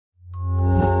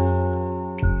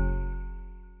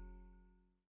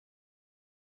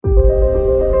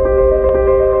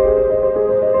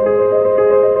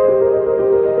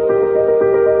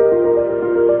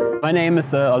My name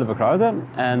is Oliver Krause,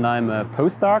 and I'm a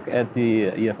postdoc at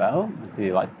the EFL, at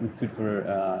the Leibniz Institute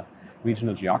for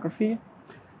Regional Geography.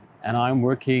 And I'm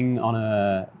working on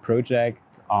a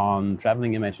project on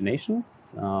traveling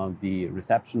imaginations, the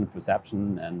reception,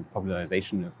 perception, and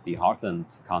popularization of the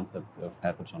heartland concept of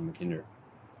Hertha John Mackinder.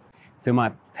 So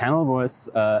my panel was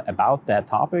about that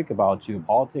topic, about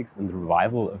geopolitics and the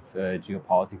revival of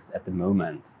geopolitics at the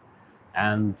moment.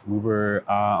 And we were,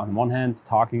 on one hand,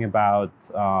 talking about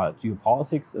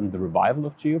geopolitics and the revival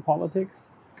of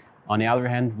geopolitics. On the other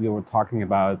hand, we were talking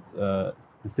about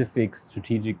specific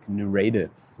strategic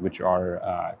narratives which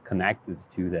are connected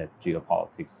to that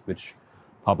geopolitics, which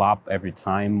pop up every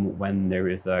time when there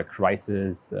is a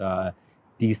crisis,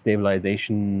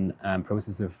 destabilization,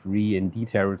 process of and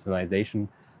deterritorialization,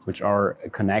 which are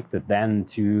connected then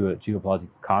to geopolitical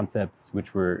concepts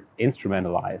which were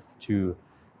instrumentalized to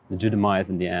legitimize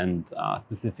in the end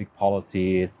specific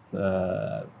policies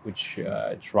which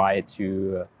try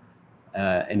to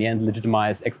in the end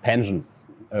legitimize expansions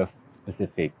of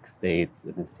specific states,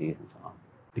 ethnicities, and so on.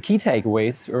 The key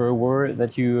takeaways were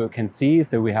that you can see,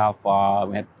 so we had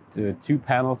two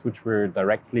panels which were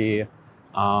directly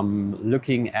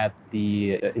looking at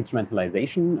the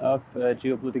instrumentalization of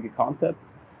geopolitical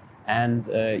concepts. And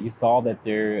you saw that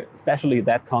there, especially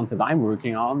that concept I'm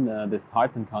working on, this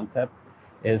heartland concept,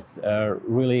 is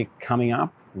really coming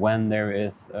up when there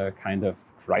is a kind of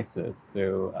crisis.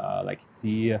 So like you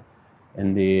see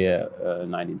in the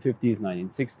 1950s,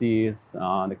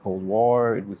 1960s, the Cold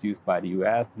War, it was used by the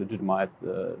US to legitimize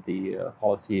the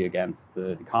policy against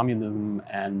the communism.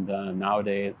 And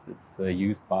nowadays it's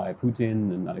used by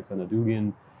Putin and Alexander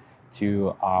Dugin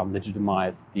to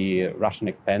legitimize the Russian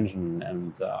expansion.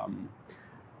 And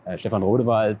Stefan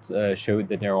Rodewald showed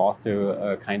that there are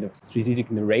also kind of strategic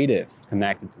narratives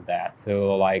connected to that.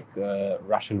 So like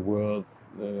Russian worlds,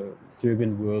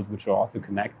 Serbian world, which are also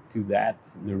connected to that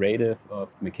narrative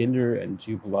of Mackinder and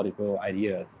geopolitical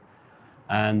ideas.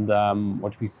 And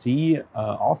what we see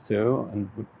also, and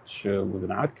which was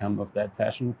an outcome of that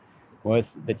session,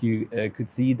 was that you could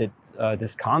see that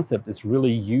this concept is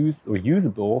really used or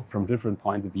usable from different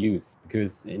points of views.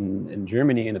 Because in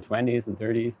Germany in the 20s and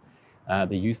 30s,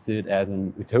 they used it as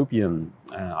an utopian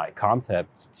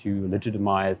concept to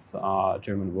legitimize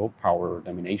German world power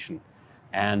domination.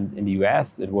 And in the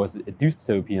US, it was a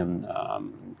dystopian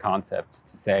concept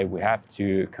to say we have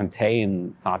to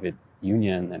contain Soviet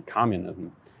Union and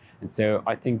communism. And so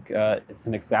I think it's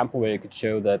an example where you could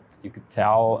show that you could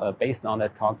tell, based on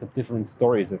that concept, different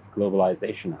stories of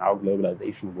globalization, how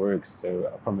globalization works, so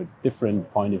from a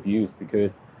different point of views,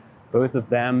 because both of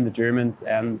them, the Germans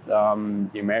and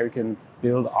the Americans,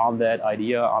 build on that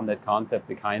idea, on that concept,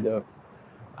 the kind of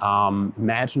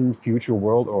imagined future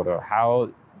world order, how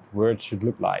the world should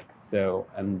look like. So,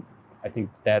 and I think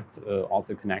that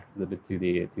also connects a bit to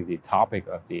the topic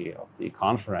of the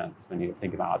conference when you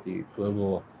think about the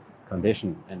global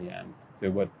condition in the end. So,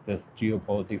 what does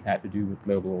geopolitics have to do with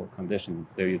global conditions?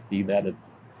 So you see that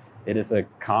it is a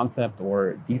concept,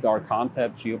 or these are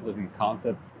concepts, geopolitical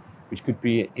concepts, which could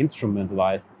be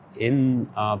instrumentalized in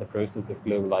the process of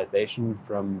globalization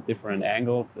from different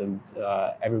angles, and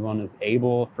everyone is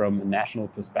able, from a national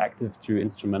perspective, to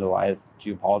instrumentalize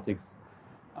geopolitics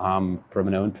from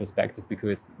an own perspective,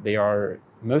 because they are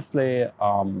mostly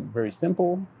very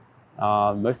simple.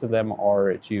 Most of them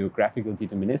are geographically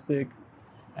deterministic,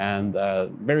 and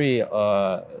very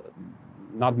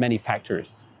not many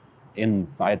factors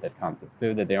inside that concept,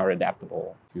 so that they are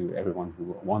adaptable to everyone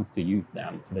who wants to use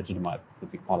them to legitimize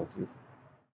specific policies.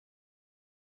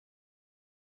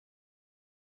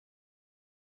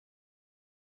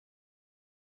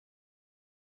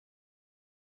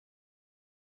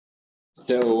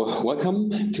 So welcome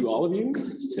to all of you,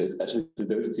 so especially to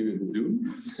those two in the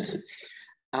Zoom,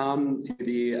 to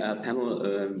the panel,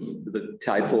 the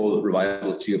title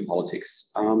Revival of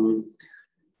Geopolitics.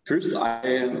 First,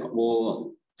 I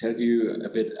will tell you a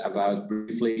bit about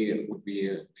briefly what we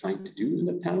are trying to do in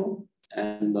the panel,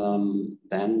 and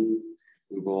then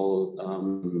we will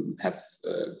have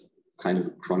kind of a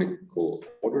chronicle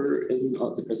order in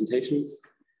the presentations.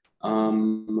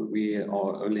 We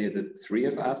are only the three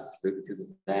of us, so because of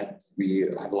that we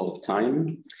have a lot of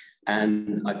time,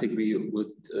 and I think we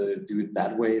would do it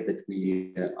that way, that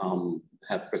we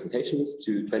have presentations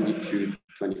to 20 to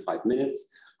 25 minutes.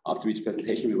 After each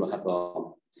presentation we will have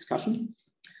a discussion.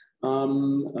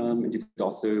 And you could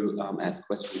also ask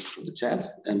questions from the chat,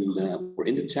 and or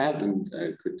in the chat, and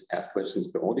could ask questions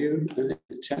per audio in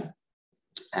the chat.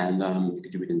 And you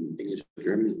could do it in English or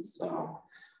German, it's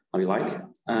how you like.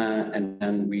 And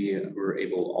then we were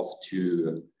able also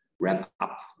to wrap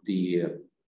up the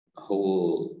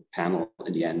whole panel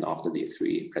in the end after the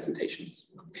three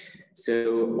presentations.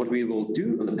 So what we will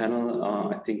do on the panel,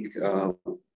 I think, are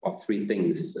three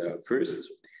things.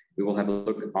 First, we will have a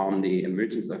look on the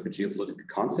emergence of a geopolitical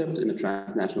concept in a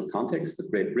transnational context of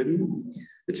Great Britain,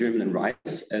 the German Reich,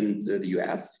 and the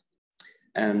US.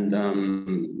 And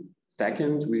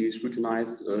second, we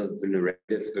scrutinize the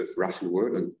narrative of Russian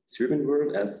world and Serbian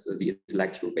world as the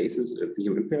intellectual basis of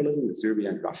new imperialism in Serbia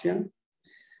and Russia.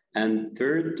 And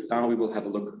third, we will have a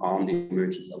look on the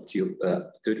emergence of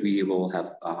third, we will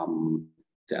have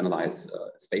to analyze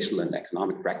spatial and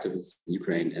economic practices in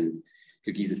Ukraine and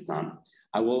Kyrgyzstan.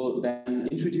 I will then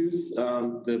introduce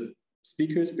the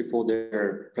speakers before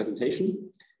their presentation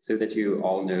so that you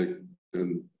all know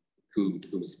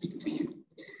who's speaking to you.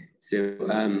 So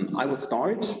I will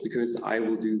start because I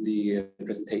will do the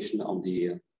presentation on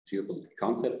the geopolitical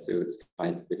concept, so it's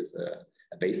quite a bit of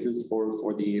a basis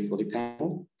for the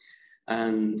panel.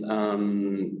 And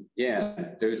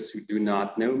yeah, those who do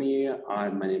not know me, my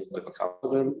name is Oliver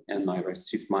Krause, and I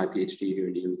received my PhD here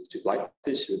in the University of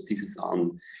Leipzig with a thesis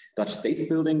on Dutch states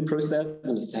building process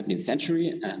in the 17th century.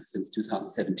 And since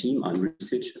 2017, I'm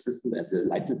research assistant at the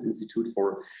Leibniz Institute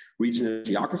for Regional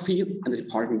Geography and the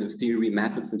Department of Theory,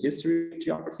 Methods, and History of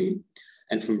Geography.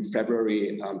 And from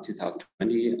February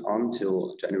 2020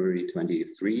 until January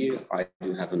 23, I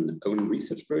do have an own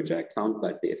research project founded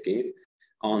by the DFG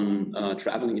on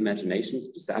traveling imaginations,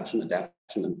 perception,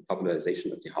 adaptation, and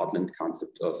popularization of the heartland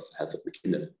concept of Alfred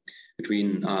Mackinder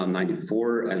between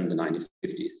 1994 and the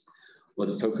 1950s, with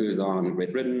a focus on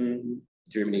Great Britain,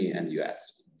 Germany, and the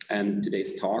US. And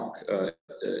today's talk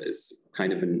is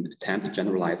kind of an attempt to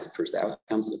generalize the first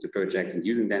outcomes of the project and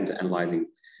using them to analyzing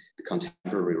the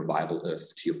contemporary revival of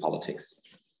geopolitics.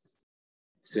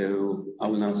 So I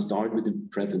will now start with the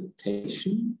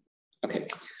presentation. Okay.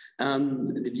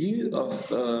 The view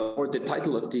of, or the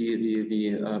title of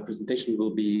the presentation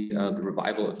will be the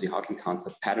revival of the heartland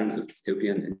concept, patterns of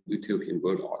dystopian and utopian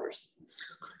world orders.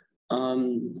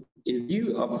 In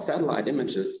view of satellite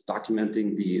images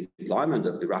documenting the deployment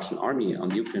of the Russian army on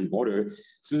the Ukraine border,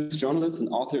 Swiss journalist and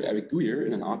author Eric Guyer,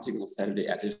 in an article in the Saturday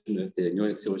edition of the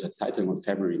Neue Zürcher Zeitung on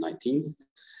February 19th,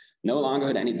 no longer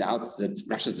had any doubts that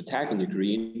Russia's attack on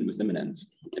Ukraine was imminent.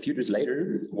 A few years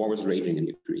later, war was raging in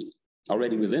Ukraine.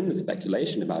 Already within the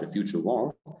speculation about a future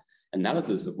war,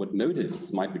 analysis of what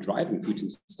motives might be driving Putin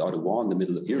to start a war in the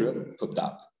middle of Europe popped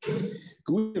up.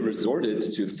 Guyer resorted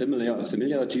to a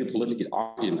familiar geopolitical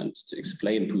argument to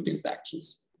explain Putin's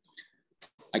actions.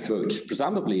 I quote,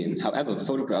 presumably, however,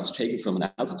 photographs taken from an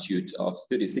altitude of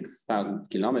 36,000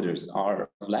 kilometers are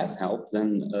of less help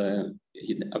here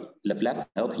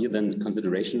than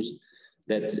considerations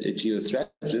that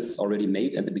geostrategists already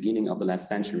made at the beginning of the last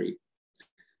century.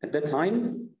 At that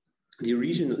time, the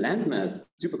regional landmass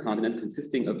supercontinent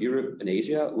consisting of Europe and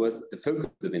Asia was the focus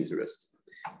of interest.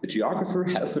 The geographer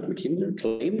Alfred Mackinder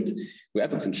claimed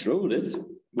whoever controlled it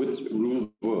would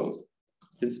rule the world.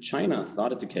 Since China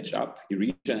started to catch up,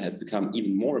 Eurasia has become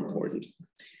even more important.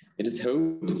 It is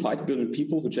home to 5 billion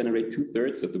people who generate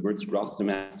 2/3 of the world's gross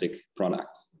domestic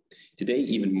product. Today,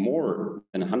 even more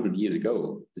than 100 years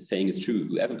ago, the saying is true,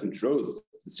 whoever controls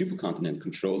the supercontinent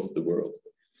controls the world.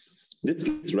 This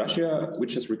gives Russia,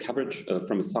 which has recovered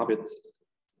from a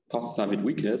post-Soviet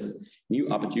weakness, new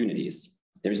opportunities.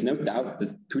 There is no doubt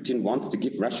that Putin wants to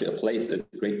give Russia a place as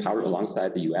a great power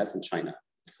alongside the US and China.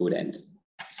 Quote end.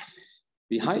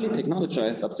 The highly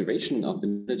technologized observation of the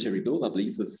military buildup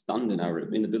leaves us stunned in our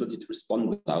inability to respond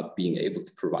without being able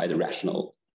to provide a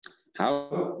rationale.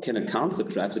 How can a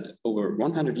concept drafted over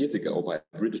 100 years ago by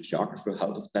a British geographer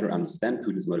help us better understand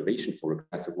Putin's motivation for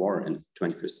aggressive war in the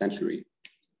 21st century?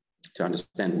 To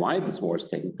understand why this war is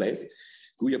taking place,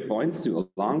 Guyer points to a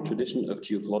long tradition of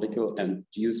geopolitical and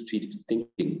geostrategic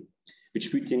thinking, which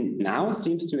Putin now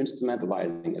seems to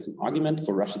instrumentalizing as an argument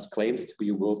for Russia's claims to be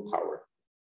a world power.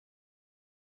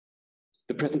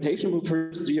 The presentation will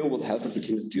first deal with Alfred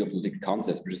Mackinder's geopolitical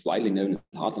concept, which is widely known as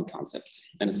the heartland concept.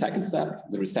 And a second step,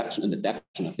 the reception and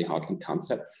adaptation of the heartland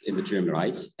concept in the German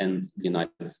Reich and the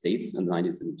United States in the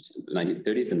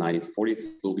 1930s and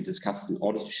 1940s will be discussed in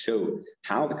order to show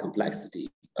how the complexity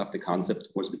of the concept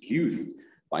was reduced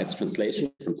by its translation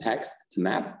from text to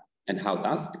map, and how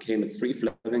thus became a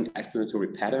free-flowing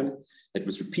explanatory pattern that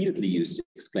was repeatedly used to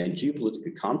explain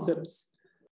geopolitical concepts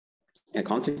and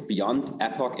conflicts beyond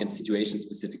epoch and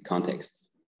situation-specific contexts.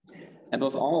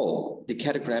 Above all, the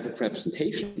categorical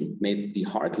representation made the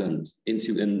heartland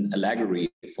into an allegory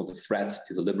for the threat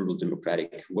to the liberal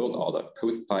democratic world order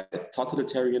posed by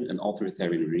totalitarian and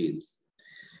authoritarian regimes.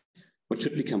 What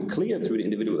should become clear through the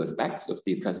individual aspects of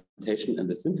the presentation and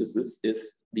the synthesis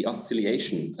is the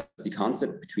oscillation of the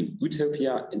concept between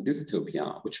utopia and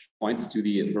dystopia, which points to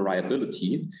the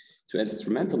variability to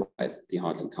instrumentalize the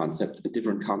heartland concept in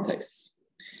different contexts.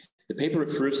 The paper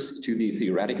refers to the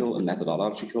theoretical and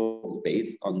methodological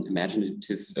debates on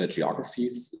imaginative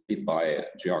geographies by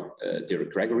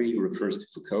Derek Gregory, who refers to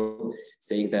Foucault,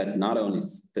 saying that not only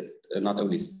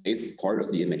space is part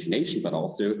of the imagination, but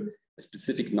also a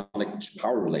specific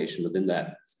knowledge-power relation within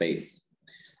that space.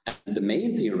 And the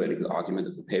main theoretical argument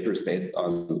of the paper is based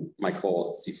on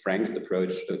Michael C. Frank's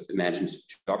approach of imaginative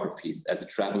geographies as a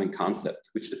traveling concept,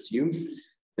 which assumes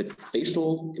that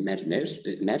spatial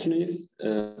imaginaries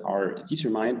are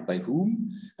determined by whom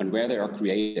and where they are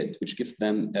created, which gives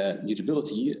them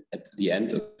mutability, at the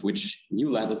end of which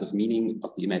new levels of meaning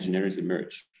of the imaginaries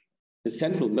emerge. The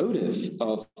central motive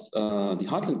of the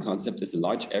heartland concept is a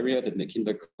large area that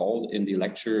Mackinder called in the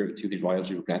lecture to the Royal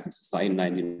Geographical Society in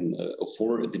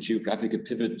 1904 the geographical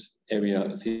pivot area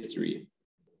of history.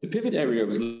 The pivot area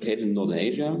was located in Northern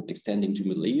Asia, extending to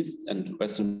Middle East and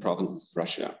western provinces of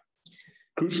Russia.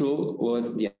 Crucial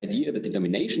was the idea that the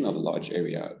domination of a large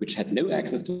area, which had no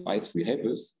access to ice-free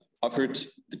havens, offered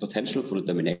the potential for the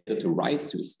dominator to rise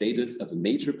to a status of a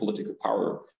major political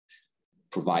power,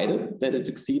 provided that it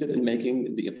succeeded in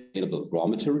making the available raw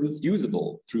materials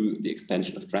usable through the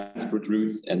expansion of transport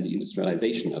routes and the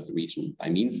industrialization of the region by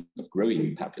means of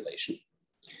growing population.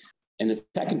 In the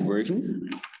second version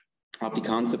of the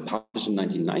concept published in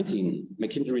 1919,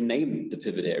 Mackinder renamed the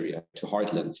pivot area to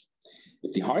heartland.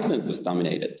 If the heartland was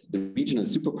dominated, the regional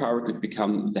superpower could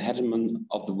become the hegemon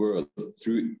of the world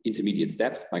through intermediate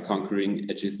steps by conquering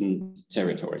adjacent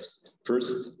territories.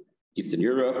 First, Eastern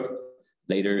Europe,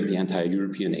 later the entire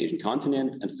European and Asian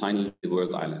continent, and finally the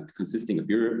world island, consisting of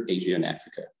Europe, Asia, and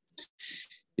Africa.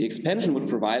 The expansion would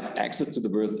provide access to the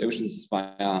world's oceans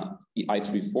via the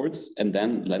ice-free forts, and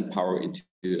then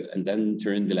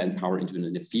turn the land power into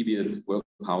an amphibious world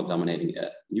power dominating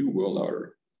a new world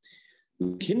order.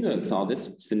 Mackinder saw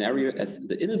this scenario as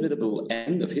the inevitable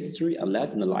end of history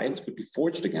unless an alliance could be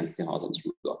forged against the heartland's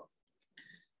ruler.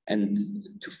 And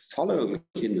to follow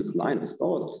Mackinder's line of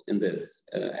thought in this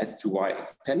as to why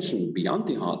expansion beyond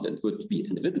the heartland would be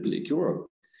inevitably curable,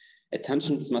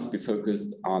 attentions must be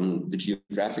focused on the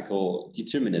geographical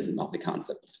determinism of the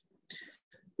concept.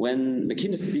 When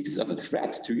Mackinder speaks of a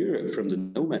threat to Europe from the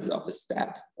nomads of the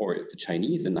steppe or the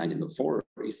Chinese in 1904,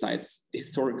 he cites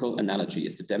historical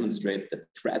analogies to demonstrate that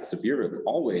threats of Europe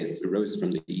always arose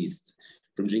from the east.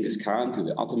 From Genghis Khan to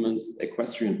the Ottomans,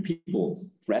 equestrian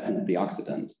peoples threatened the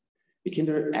Occident.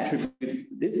 Mackinder attributes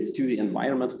this to the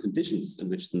environmental conditions in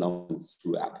which the nomads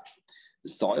grew up. The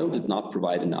soil did not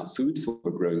provide enough food for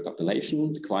a growing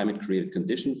population. The climate created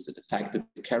conditions that affected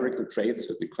the character traits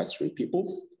of the equestrian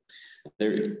peoples.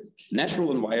 Their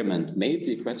natural environment made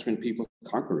the equestrian people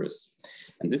conquerors.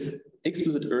 And this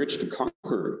explicit urge to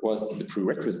conquer was the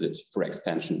prerequisite for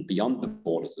expansion beyond the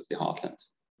borders of the heartland.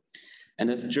 And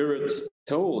as Jared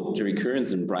told, Jerry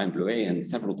Kearns and Brian Bluet and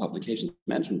several publications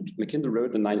mentioned, Mackinder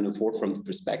wrote in 1904 from the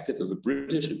perspective of a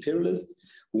British imperialist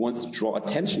who wants to draw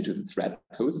attention to the threat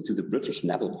posed to the British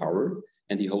naval power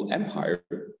and the whole empire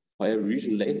by a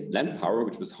regional land power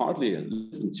which was hardly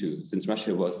listened to, since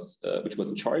Russia which was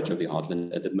in charge of the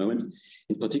heartland at that moment,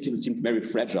 in particular seemed very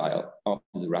fragile after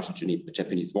the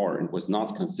Russo-Japanese War and was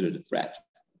not considered a threat.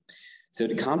 So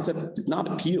the concept did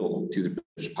not appeal to the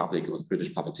British public or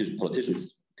British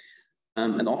politicians.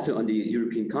 And also on the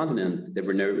European continent, there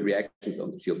were no reactions on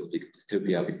the geopolitical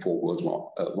dystopia before World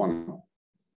War I.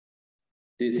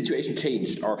 The situation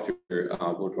changed after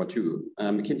World War II.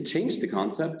 Mackinder changed the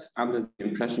concept under the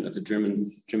impression of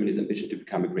Germany's ambition to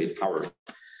become a great power.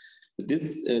 But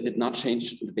this did not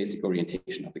change the basic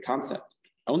orientation of the concept.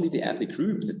 Only the ethnic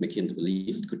group that Mackinder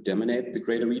believed could dominate the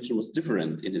greater region was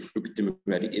different in his book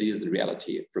Democratic Ideas and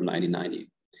Reality from 1990.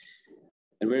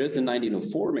 And whereas in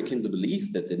 1904, Mackinder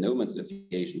believed that the nomads of the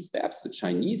Asian steppes, the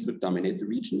Chinese, would dominate the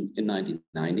region, in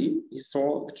 1990, he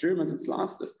saw the Germans and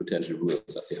Slavs as potential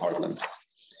rulers of the heartland.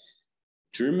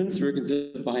 Germans were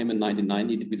considered by him in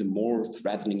 1990 to be the more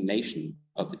threatening nation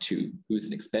of the two, whose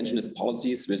expansionist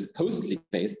policies were supposedly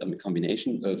based on a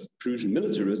combination of Prussian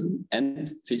militarism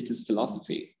and Fichte's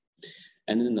philosophy.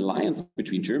 And an alliance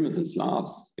between Germans and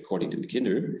Slavs, according to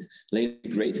Mackinder, lay the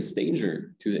greatest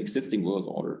danger to the existing world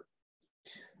order.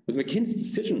 With Mackinder's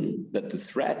decision that the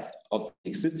threat of the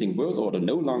existing world order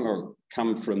no longer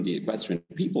come from the equestrian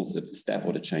peoples of the steppe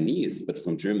or the Chinese, but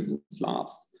from Germans and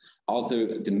Slavs, also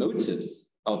the motives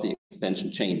of the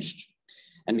expansion changed.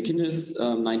 And Mackinder's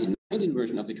 1919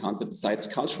 version of the concept cites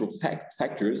cultural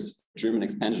factors for German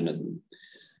expansionism.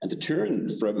 And the turn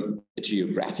from a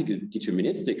geographical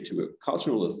deterministic to a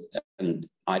culturalist and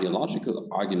ideological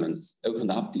arguments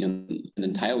opened up an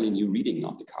entirely new reading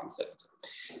of the concept.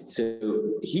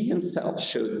 So he himself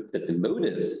showed that the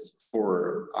motives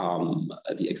for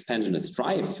the expansionist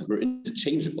drive were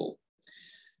interchangeable.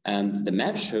 And the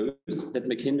map shows that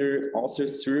Mackinder also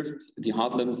served the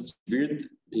heartlands, veered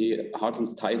the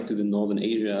heartlands ties to the Northern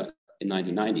Asia in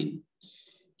 1990.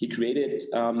 He created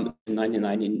in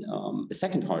 1919 a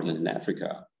second heartland in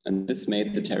Africa, and this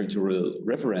made the territorial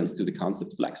reference to the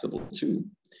concept flexible too.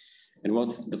 It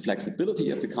was the flexibility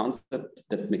of the concept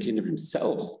that Mackinder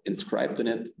himself inscribed in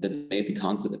it that made the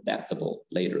concept adaptable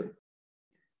later.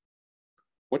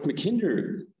 What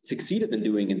Mackinder succeeded in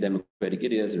doing in Democratic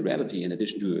Ideas and Reality, in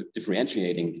addition to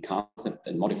differentiating the concept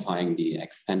and modifying the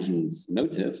expansion's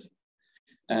motive,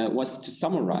 was to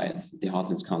summarize the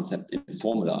heartlands concept in a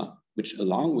formula, which,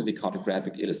 along with the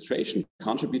cartographic illustration,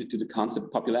 contributed to the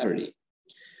concept popularity.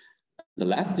 The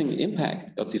lasting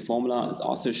impact of the formula is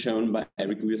also shown by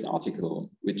Eric Weir's article,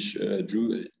 which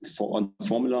drew on the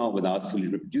formula without fully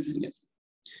reproducing it.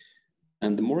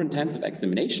 And the more intensive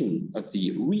examination of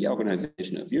the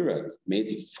reorganization of Europe made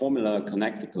the formula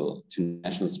connectable to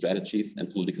national strategies and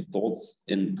political thoughts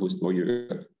in post-war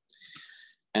Europe.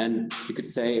 And you could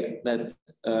say that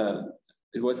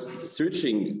it was the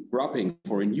searching, groping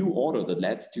for a new order that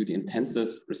led to the intensive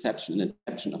reception and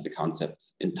adaptation of the concept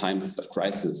in times of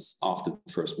crisis after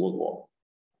the First World War.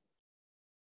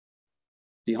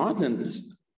 The heartland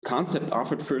concept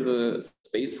offered further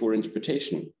space for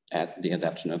interpretation, as the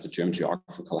adaptation of the German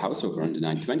geographer Karl Haushofer in the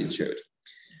 1920s showed.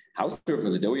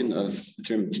 Haushofer, the doyen of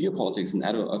German geopolitics and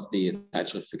editor of the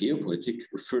Zeitschrift für Geopolitik,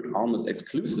 referred almost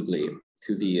exclusively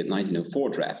to the 1904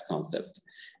 draft concept,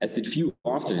 as did few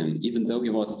after him. Even though he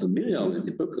was familiar with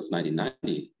the book of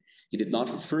 1990, he did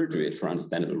not refer to it for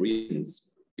understandable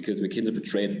reasons, because Mackinder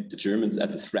portrayed the Germans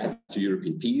as a threat to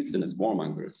European peace and as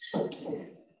warmongers.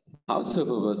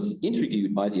 Haushofer was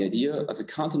intrigued by the idea of a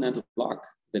continental bloc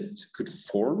that could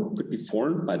be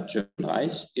formed by the German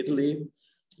Reich, Italy,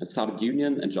 the Soviet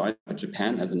Union, and joined by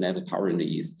Japan as a naval power in the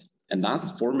East, and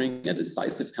thus forming a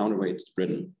decisive counterweight to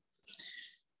Britain.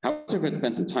 Haushofer had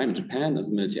spent some time in Japan as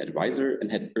a military advisor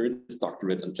and had earned his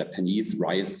doctorate on Japanese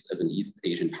rise as an East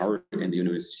Asian power at the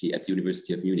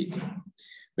University of Munich,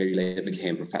 where he later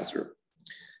became professor.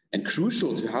 And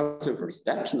crucial to Haushofer's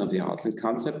adaptation of the heartland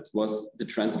concept was the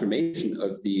transformation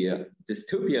of the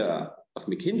dystopia of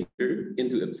Mackinder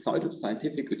into a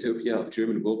pseudo-scientific utopia of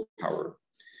German world power.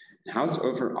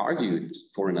 Haushofer argued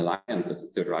for an alliance of the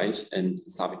Third Reich and the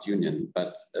Soviet Union,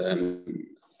 but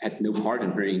had no part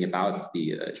in bringing about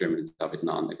the German-Soviet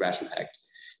non-aggression pact,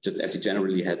 just as he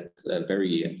generally had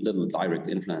very little direct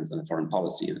influence on the foreign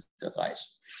policy in the Third Reich.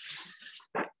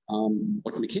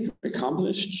 What Mackinder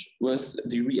accomplished was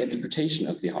the reinterpretation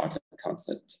of the heartland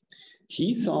concept.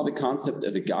 He saw the concept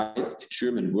as a guide to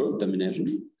German world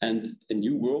domination and a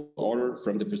new world order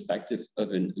from the perspective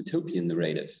of an utopian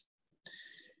narrative.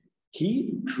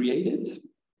 He created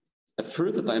a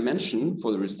further dimension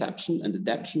for the reception and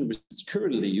adaptation, which is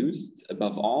currently used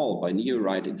above all by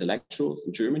neo-right intellectuals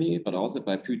in Germany, but also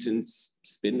by Putin's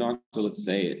spin doctor, let's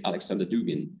say, Alexander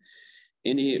Dugin.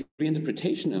 In the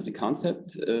reinterpretation of the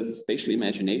concept, the spatial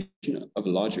imagination of a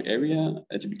larger area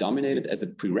to be dominated as a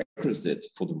prerequisite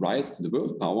for the rise to the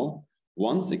world power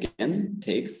once again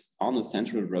takes on a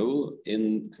central role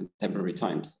in contemporary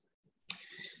times.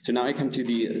 So now I come to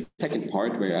the second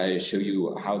part where I show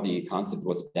you how the concept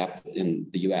was adapted in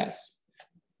the US.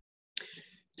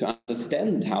 To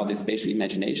understand how the spatial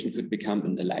imagination could become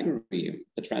an allegory,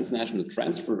 the transnational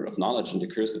transfer of knowledge in the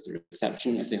course of the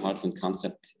reception of the heartland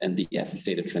concept and the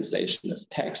associated translation of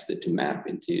text into map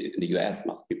in the US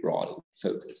must be brought into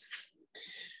focus.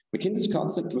 Mackinder's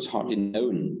concept was hardly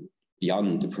known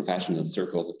beyond the professional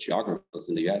circles of geographers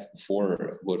in the US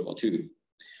before World War II.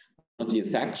 One of the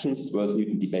exceptions was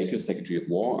Newton D. Baker, Secretary of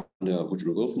War under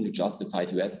Woodrow Wilson, who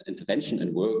justified US intervention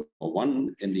in World War I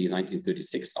in the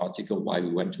 1936 article, Why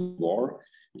We Went to War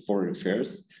in Foreign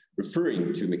Affairs,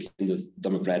 referring to Mackinder's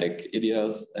democratic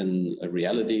ideas and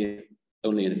reality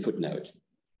only in a footnote.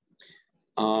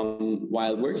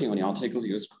 While working on the article,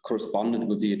 he was correspondent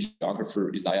with the geographer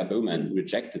Isaiah Bowman, who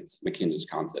rejected Mackinder's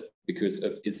concept because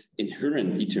of its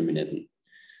inherent determinism.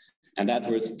 And that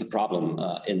was the problem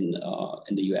in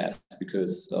the US,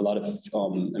 because a lot of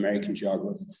American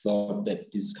geographers thought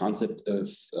that this concept of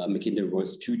Mackinder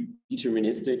was too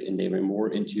deterministic, and they were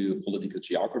more into political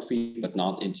geography, but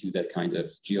not into that kind of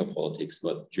geopolitics,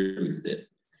 what Germans did.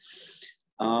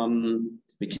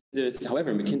 Mackinder's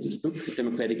book,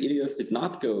 Democratic Ideas, did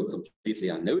not go completely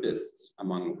unnoticed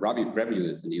among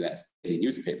reviewers in the US daily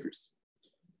newspapers.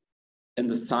 In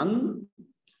The Sun,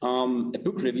 a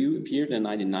book review appeared in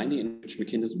 1990 in which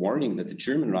Mackinder's warning that the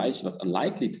German Reich was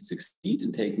unlikely to succeed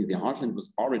in taking the heartland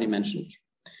was already mentioned.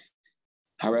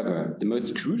 However, the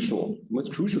most crucial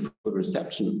for the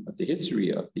reception of the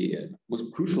history of the, most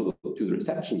crucial to the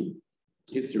reception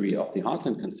history of the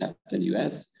heartland concept in the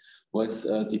US was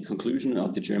the conclusion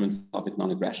of the German Soviet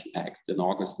Non-Aggression Pact in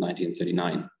August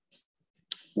 1939.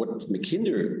 What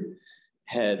Mackinder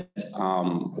had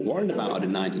warned about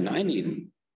in 1990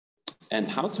 and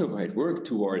Haushofer had worked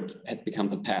toward had become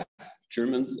the past.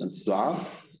 Germans and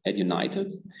Slavs had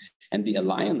united, and the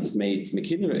alliance made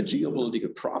Mackinder a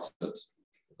geopolitical prophet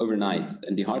overnight,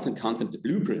 and the heartland concept a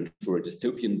blueprint for a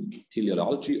dystopian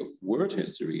teleology of world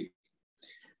history.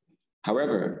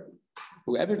 However,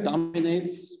 whoever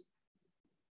dominates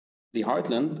the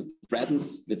heartland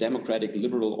threatens the democratic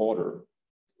liberal order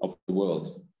of the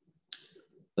world.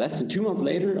 Less than 2 months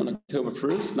later, on October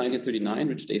 1st, 1939,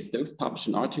 Richard A. Stokes published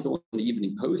an article in the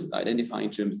Evening Post identifying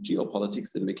Germany's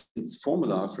geopolitics and Mackinder's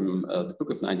formula from the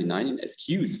book of 1919 as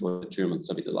cues for the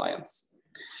German-Soviet alliance.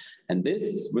 And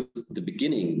this was the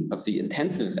beginning of the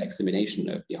intensive examination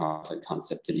of the heartland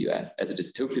concept in the US as a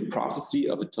dystopian prophecy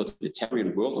of a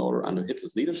totalitarian world order under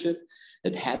Hitler's leadership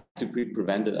that had to be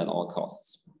prevented at all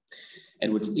costs.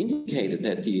 And what's indicated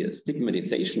that the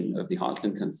stigmatization of the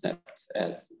heartland concept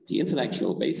as the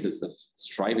intellectual basis of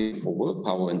striving for world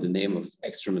power in the name of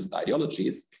extremist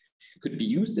ideologies could be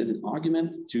used as an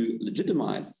argument to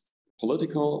legitimize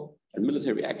political and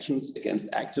military actions against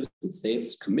actors and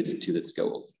states committed to this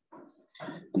goal.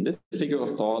 And this figure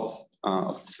of thought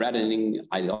of threatening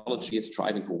ideology as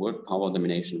striving for world power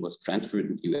domination was transferred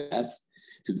in the US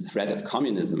to the threat of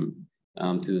communism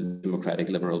to the democratic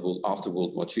liberal world after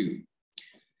World War II.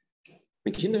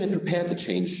 Mackinder had prepared the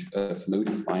change of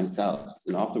motives by himself,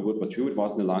 and after World War II, it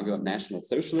was no longer national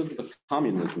socialism, but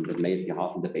communism that made the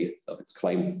heartland the basis of its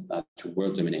claims to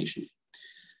world domination.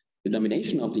 The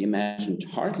domination of the imagined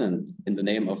heartland in the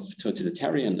name of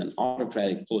totalitarian and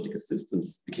autocratic political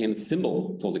systems became a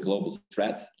symbol for the global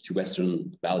threat to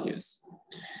Western values.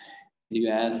 In the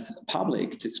US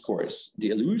public discourse,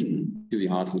 the allusion to the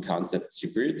heartland concept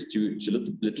served to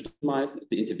legitimize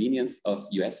the intervenience of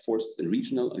US forces in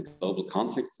regional and global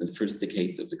conflicts in the first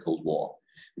decades of the Cold War,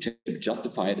 which had been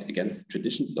justified against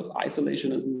traditions of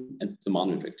isolationism and the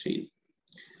Monroe Doctrine.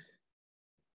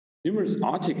 Numerous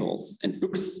articles and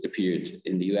books appeared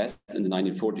in the US in the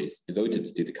 1940s devoted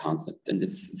to the concept and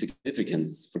its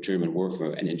significance for German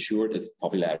warfare and ensured its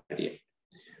popularity.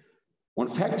 One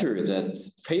factor that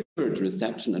favored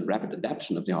reception and rapid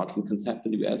adoption of the heartland concept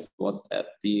in the US was at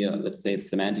the, let's say,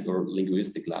 semantic or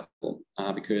linguistic level,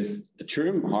 because the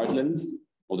term heartland,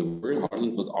 or the word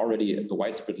heartland, was already a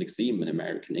widespread lexeme in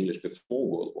American English before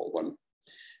World War I.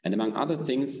 And among other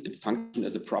things, it functioned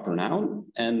as a proper noun.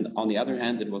 And on the other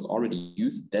hand, it was already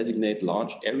used to designate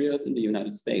large areas in the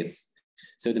United States.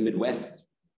 So the Midwest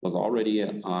was already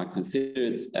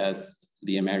considered as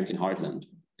the American heartland.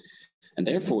 And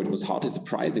therefore, it was hardly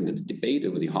surprising that the debate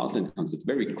over the heartland concept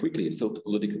very quickly filled the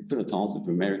political feuilletons of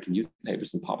American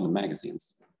newspapers and popular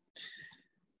magazines.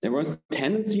 There was a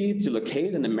tendency to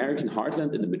locate an American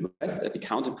heartland in the Midwest at the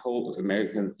counterpole of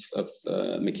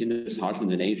Mackinder's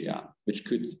heartland in Asia, which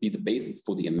could be the basis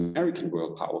for the American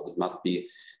world power that must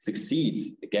succeed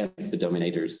against the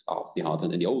dominators of the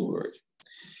heartland in the old world.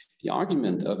 The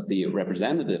argument of the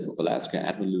representative of Alaska,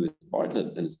 Edward Lewis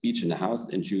Bartlett, in a speech in the House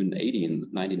in June 18,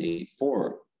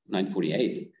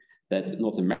 1948, that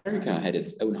North America had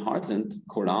its own heartland,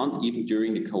 caught on even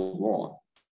during the Cold War.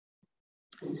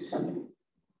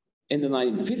 In the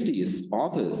 1950s,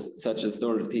 authors such as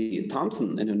Dorothy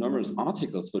Thompson, in her numerous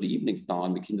articles for the Evening Star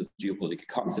and Mackinder's geopolitical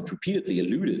concept, repeatedly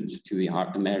alluded to the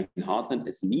American heartland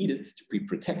as needed to be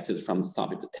protected from the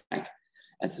Soviet attack,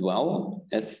 as well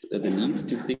as the need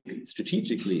to think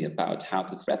strategically about how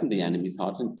to threaten the enemy's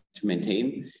heartland to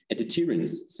maintain a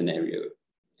deterrence scenario.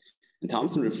 And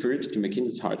Thompson referred to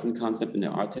Mackinder's heartland concept in her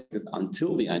articles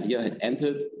until the idea had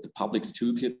entered the public's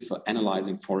toolkit for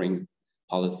analyzing foreign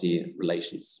policy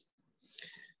relations.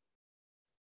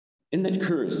 In that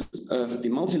course of the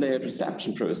multi-layered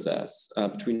reception process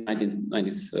between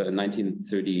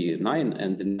 1939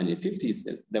 and the 1950s,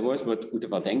 there was what Ute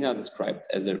Waldenga described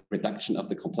as a reduction of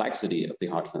the complexity of the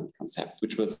heartland concept,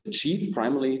 which was achieved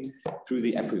primarily through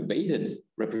the abbreviated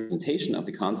representation of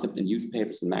the concept in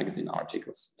newspapers and magazine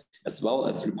articles, as well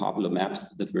as through popular maps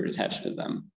that were attached to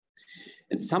them.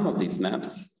 In some of these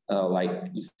maps, like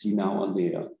you see now on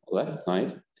the left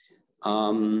side,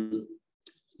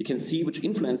 you can see which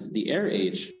influence the air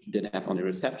age did have on the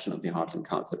reception of the heartland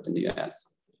concept in the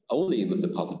US. Only with the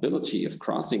possibility of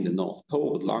crossing the North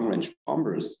Pole with long-range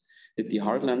bombers did the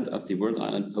heartland of the world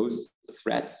island pose a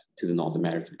threat to the North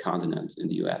American continent in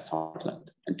the US heartland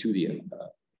and to the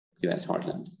US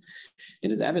heartland?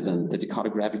 It is evident that the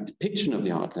cartographic depiction of the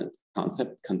heartland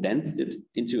concept condensed it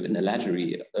into an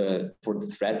allegory for the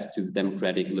threat to the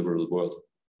democratic liberal world.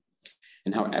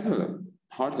 And however,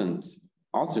 heartland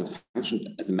also functioned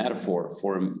as a metaphor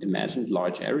for an imagined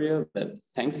large area that,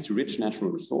 thanks to rich natural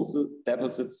resources,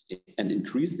 deposits, and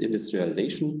increased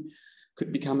industrialization,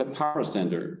 could become a power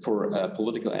center for a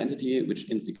political entity which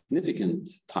insignificant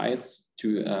ties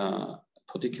to a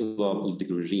particular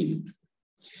political regime.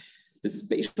 The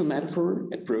spatial metaphor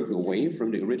had broken away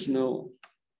from the original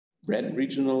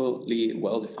regionally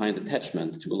well-defined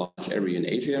attachment to a large area in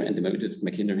Asia and the motives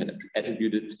Mackinder had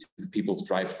attributed to the people's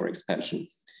drive for expansion.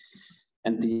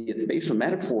 And the spatial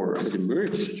metaphor that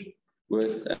emerged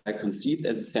was conceived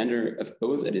as a center of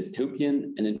both a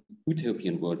dystopian and an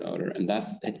utopian world order, and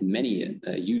thus had many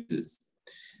uses.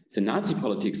 So Nazi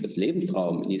politics of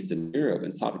Lebensraum in Eastern Europe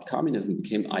and Soviet communism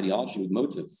became ideological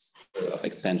motives of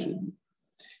expansion.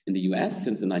 In the US,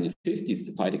 since the 1950s,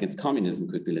 the fight against communism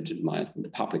could be legitimized in the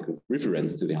public with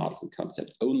reference to the heartland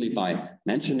concept only by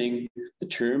mentioning the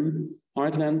term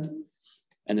heartland.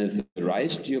 And the Reich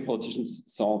geopoliticians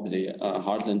saw the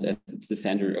heartland as the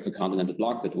center of a continental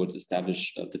bloc that would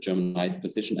establish the Germanized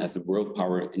position as a world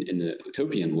power in the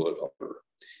utopian world order.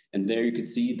 And there you could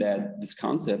see that this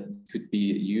concept could be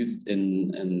used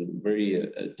in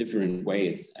very different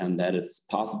ways, and that it's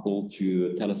possible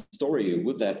to tell a story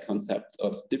with that concept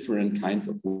of different kinds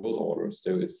of world orders.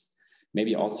 So it's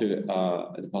maybe also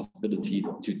the possibility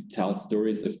to tell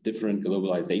stories of different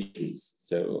globalizations,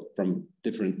 so from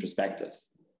different perspectives.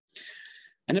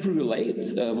 And if we relate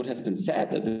what has been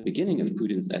said at the beginning of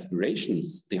Putin's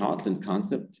aspirations, the heartland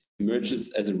concept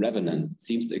emerges as a revenant. It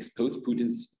seems to expose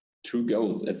Putin's true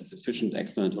goals as a sufficient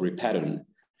explanatory pattern,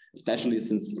 especially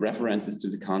since references to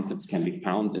the concepts can be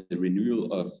found in the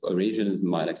renewal of Eurasianism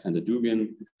by Alexander Dugin,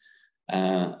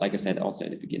 like I said also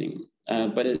at the beginning.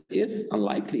 But it is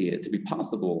unlikely to be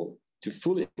possible to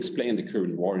fully explain the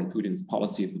current war and Putin's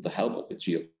policies with the help of the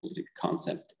geopolitical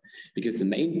concept, because the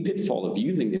main pitfall of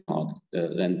using the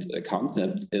heartland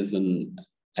concept as an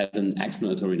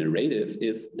explanatory narrative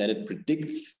is that it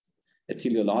predicts a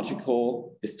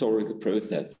teleological historical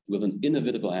process with an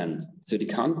inevitable end. So the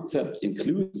concept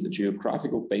includes a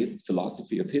geographical-based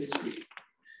philosophy of history.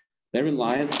 Therein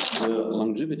lies the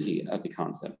longevity of the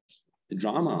concept. The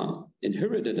drama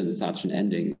inherited in such an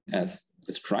ending, as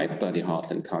described by the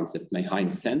heartland concept, may heighten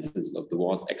senses of the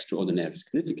war's extraordinary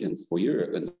significance for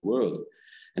Europe and the world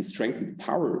and strengthen the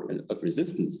power of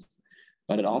resistance,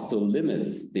 but it also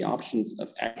limits the options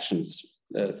of actions,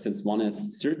 since one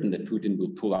is certain that Putin will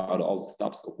pull out all the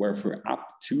stops of warfare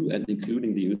up to and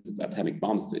including the use of atomic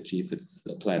bombs to achieve its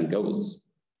planned goals.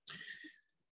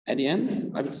 At the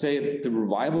end, I would say the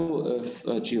revival of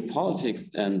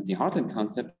geopolitics and the heartland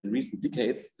concept in recent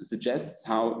decades suggests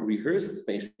how rehearsed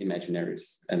spatial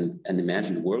imaginaries and an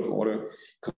imagined world order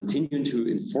continue to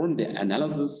inform the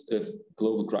analysis of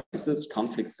global crises,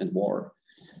 conflicts, and war,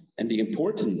 and the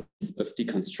importance of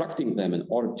deconstructing them in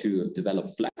order to develop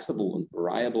flexible and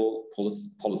variable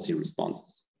policy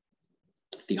responses.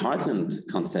 The heartland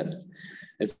concept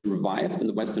is revived in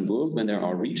the Western world when there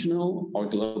are regional or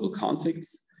global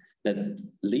conflicts that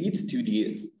lead to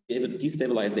the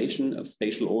destabilization of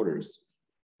spatial orders.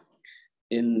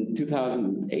 In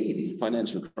 2008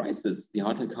 financial crisis, the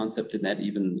heartland concept did not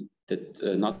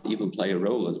even play a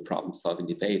role in the problem-solving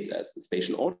debate, as the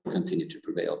spatial order continued to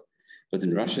prevail. But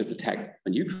in Russia's attack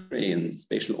on Ukraine, the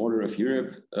spatial order of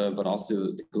Europe, but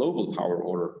also the global power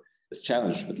order, is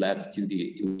challenged, but led to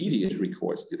the immediate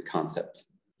recourse to the concept.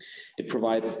 It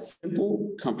provides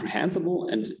simple, comprehensible,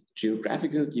 and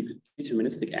geographical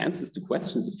deterministic answers to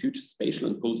questions of future spatial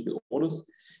and political orders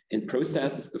in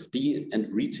processes of de- and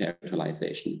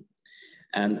re-territorialization.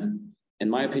 And in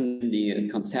my opinion, the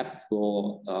concept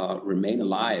will remain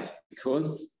alive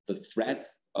because the threat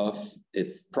of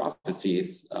its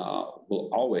prophecies will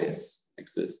always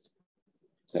exist.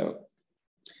 So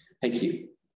thank you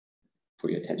for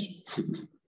your attention.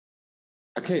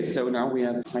 Okay, so now we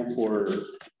have time for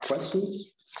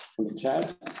questions from the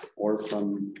chat or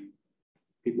from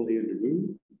people here in the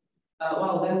room.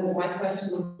 Well, then my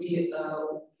question would be,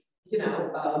 there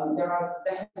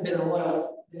have been a lot of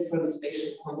different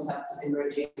spatial concepts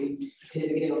emerging in the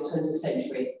beginning of the 20th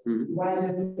century. Mm-hmm. Why do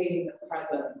you think the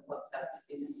heartland concept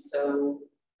is so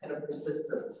kind of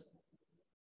persistent?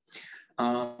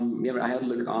 I had a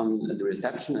look on the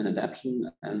reception and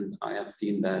adaptation, and I have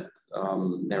seen that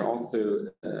they're also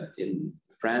in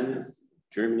France,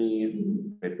 Germany,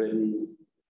 Great Britain,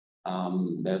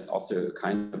 There's also a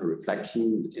kind of a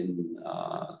reflection in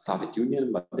Soviet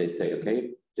Union, but they say,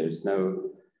 okay, there's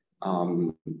no,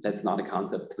 that's not a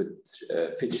concept which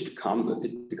fits to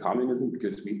communism,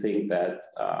 because we think that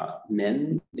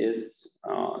men is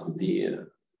the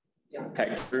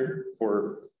factor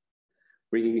for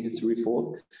bringing history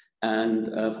forth and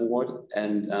forward.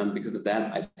 And because of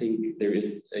that, I think there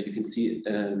is, you can see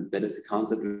that is a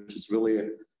concept which is really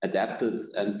adapted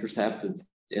and perceived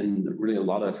in really a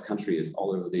lot of countries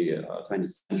all over the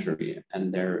 20th century.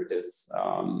 And there is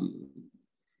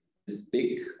this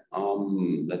big,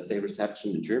 let's say,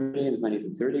 reception in Germany in the 20s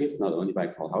and 30s, not only by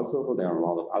Karl Haushofer, there are a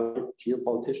lot of other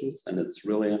geopoliticians. And it's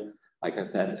really, like I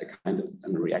said, a kind of a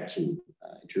reaction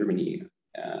in Germany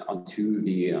onto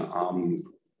the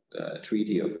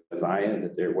Treaty of Versailles,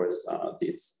 that there was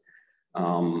these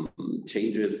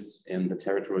changes in the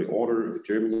territorial order of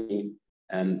Germany.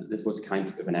 And this was kind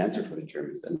of an answer for the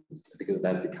Germans, and because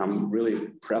that's become really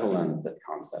prevalent, that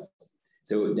concept.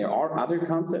 So there are other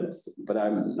concepts, but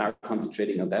I'm now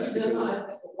concentrating on that because.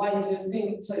 Why do you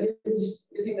think? So you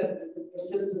think that the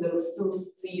persistence that we still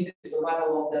see the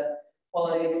survival of the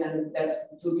politics, and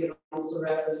that Dugan also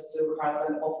refers to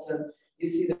Heartland often. You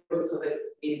see the roots of it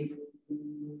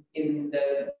in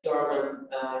the German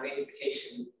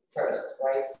reinterpretation first,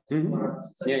 right? Mm-hmm.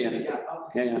 So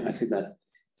yeah, I see that.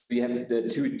 So we have the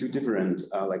two different,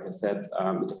 like I said,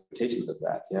 interpretations of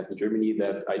that. You have in Germany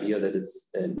that idea that it's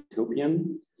an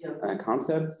utopian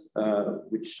concept,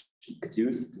 which you could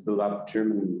use to build up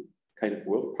German kind of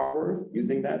world power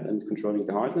using that and controlling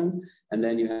the heartland. And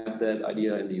then you have that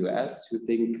idea in the US who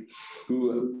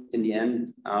in the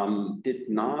end did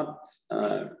not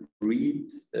read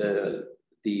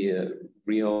the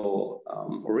real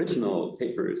original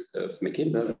papers of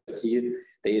Mackinder, but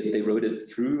they wrote it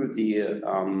through the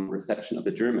reception of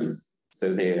the Germans. So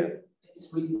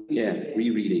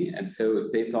rereading. And so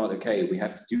they thought, okay, we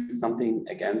have to do something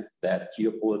against that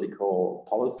geopolitical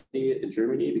policy in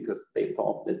Germany, because they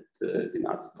thought that the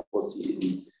Nazi policy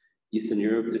in Eastern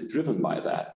Europe is driven by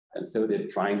that. And so they're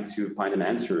trying to find an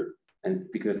answer. And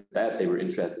because of that, they were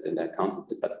interested in that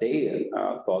concept. But they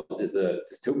thought it is a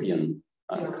dystopian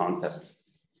concept.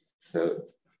 So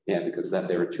because of that,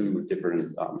 there are two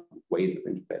different ways of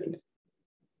interpreting it.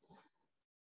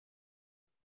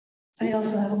 I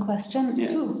also have a question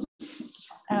too.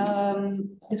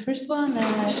 The first one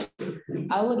is,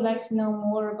 I would like to know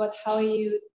more about how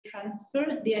you transfer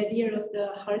the idea of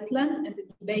the heartland and the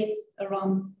debates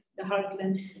around the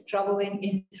heartland traveling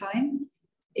in time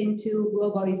into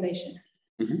globalization.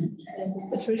 Mm-hmm. This is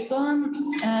the first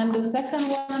one. And the second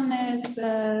one is,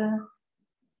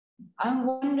 I'm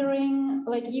wondering,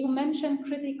 like you mentioned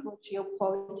critical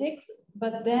geopolitics,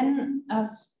 but then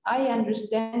as I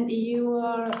understand, you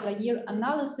are like your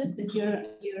analysis and your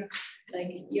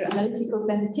analytical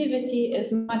sensitivity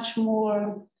is much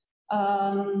more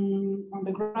on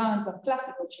the grounds of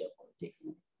classical geopolitics.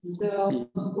 So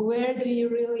where do you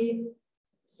really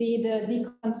see the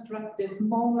deconstructive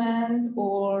moment,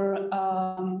 or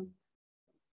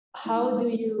how do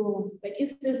you, like,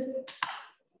 is this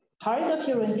part of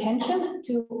your intention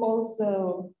to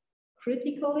also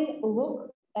critically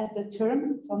look at the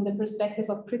term from the perspective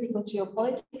of critical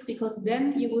geopolitics? Because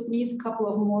then you would need a couple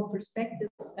of more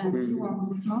perspectives and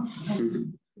nuances, no?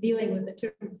 And dealing with the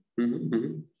term.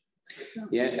 So.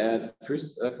 The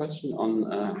first question on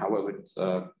how I would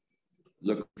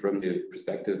look from the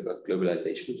perspective of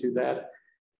globalization to that.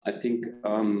 I think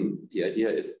the idea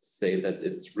is to say that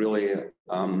it's really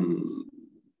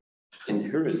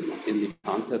inherent in the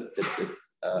concept that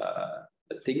it's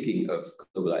a thinking of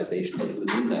globalization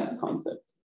within that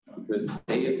concept, because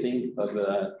they think of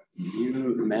a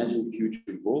new imagined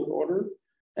future world order.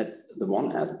 That's the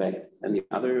one aspect, and the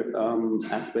other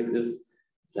aspect is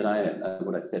that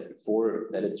what I said before,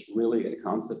 that it's really a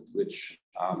concept which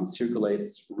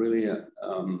circulates really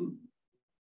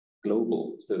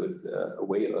global. So it's a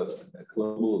way of a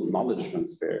global knowledge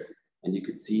transfer. And you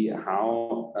could see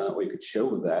how, or you could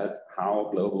show that how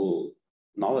global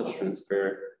knowledge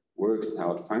transfer works,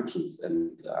 how it functions.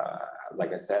 And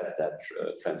like I said, that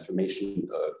transformation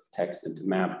of text into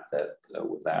map, that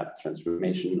with that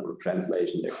transformation or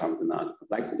translation, there comes an amount of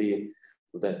complexity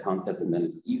with that concept, and then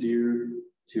it's easier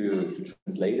to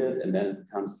translate it. And then it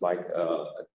becomes like a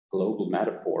global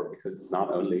metaphor, because it's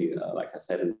not only, like I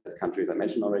said, in the countries I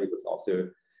mentioned already, but it's also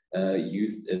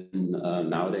used in,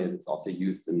 nowadays, it's also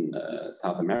used in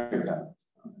South America.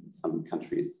 In some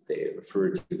countries, they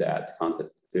refer to that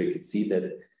concept. So you can see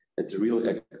that it's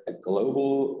really a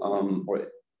global, or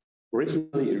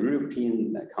originally a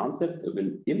European concept of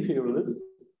an imperialist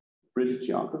British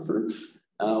geographer,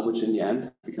 which in the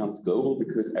end becomes global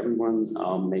because everyone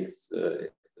makes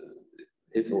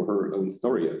his or her own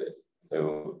story of it.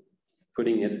 So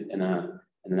putting it in a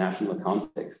national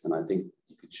context, and I think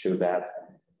you could show that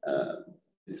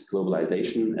this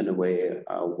globalization in a way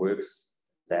works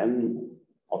then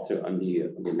also on the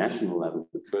national level,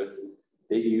 because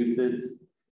they used it,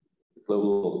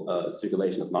 global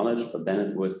circulation of knowledge, but then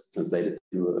it was translated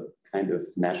to a kind of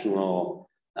national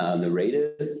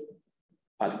narrative,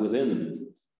 but within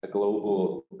a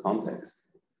global context.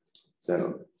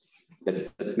 So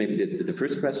that's maybe the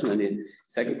first question. And the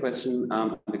second question,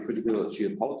 the critical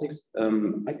geopolitics.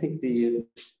 I think the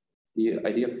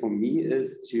idea for me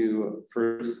is to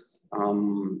first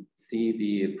see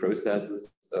the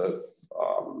processes of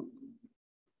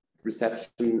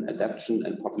reception, adaptation,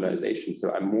 and popularization.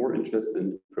 So I'm more interested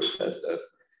in the process of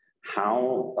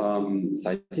how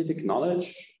scientific knowledge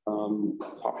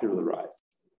is popularized.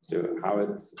 So how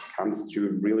it comes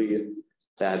to really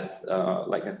that,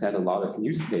 like I said, a lot of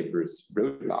newspapers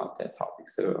wrote about that topic.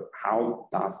 So how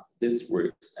does this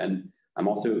work? And I'm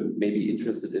also maybe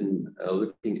interested in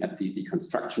looking at the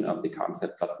deconstruction of the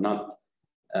concept, but not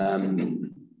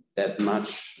that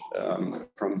much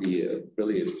from the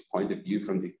really point of view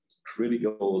from the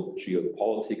critical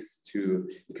geopolitics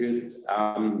because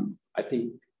I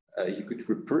think you could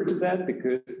refer to that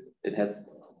because it has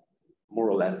more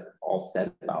or less all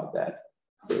said about that.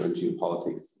 So in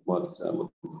geopolitics, what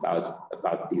it's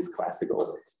about these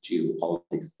classical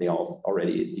geopolitics, they all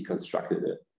already deconstructed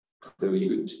it. So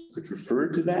you could refer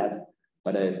to that,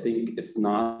 but I think it's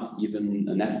not even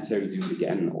necessary to do it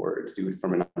again or to do it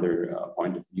from another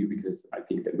point of view, because I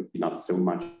think there would be not so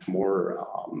much more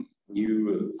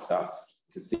new stuff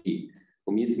to see.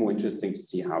 For me, it's more interesting to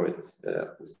see how it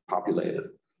was populated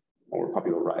or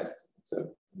popularized.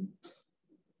 So.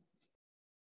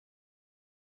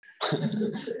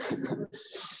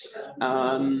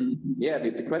 Yeah,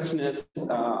 the question is,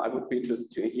 I would be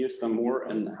interested to hear some more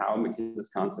on how McKinsey's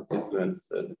concept influenced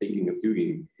the thinking of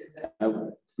Dugin.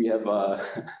 We have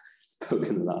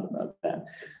spoken a lot about that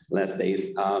last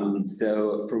days.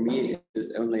 So for me,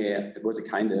 it was a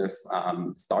kind of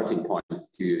starting point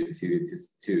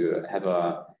to have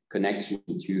a connection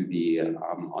to the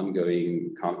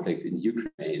ongoing conflict in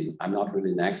Ukraine. I'm not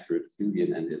really an expert of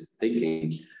Dugin and his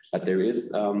thinking, but there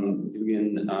is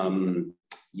Dugin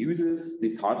uses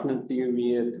this heartland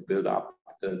theory to build up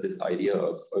this idea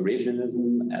of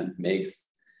Eurasianism and makes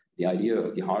the idea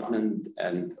of the heartland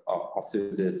and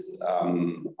also this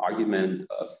argument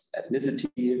of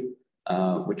ethnicity,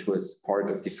 which was part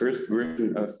of the first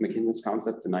version of McKinsey's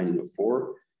concept in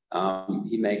 1904.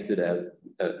 He makes it as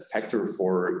a factor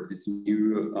for this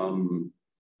new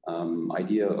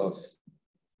idea of,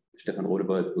 Stefan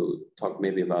Rodebold will talk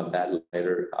maybe about that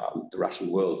later, the Russian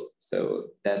world. So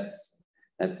that's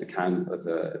a kind of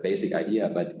a basic idea.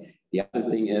 But the other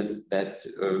thing is that,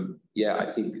 yeah, I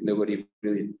think nobody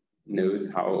really knows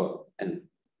how and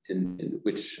in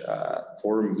which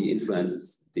form he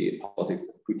influences the politics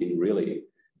of Putin really.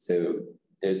 So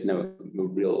there's no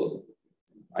real,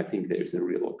 I think there's a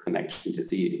real connection to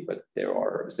see, but there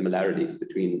are similarities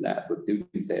between that, what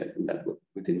Dugin says and that what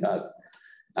Putin does.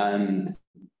 And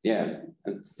yeah,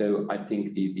 and so I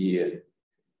think the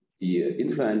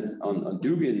influence on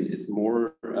Dugin is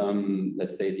more,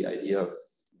 let's say, the idea of,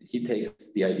 he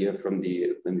takes the idea from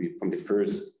the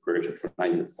first version from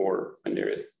 1904, and there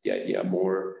is the idea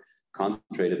more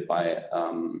concentrated by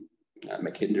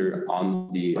Mackinder on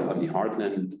the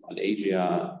heartland, on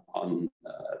Asia, on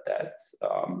that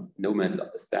nomads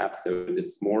of the steppe. So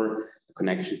it's more a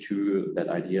connection to that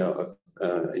idea of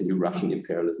a new Russian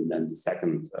imperialism than the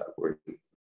second version.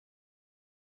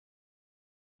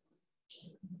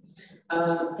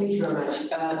 Thank you very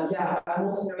much. Yeah, I'm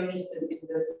also very interested in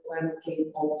this landscape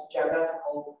of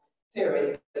geographical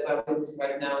theories that are witnessing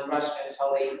right now in Russia and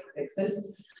how they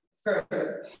exist.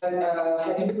 First, have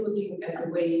you been looking at the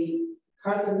way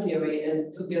heartland theory and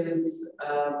Dugin's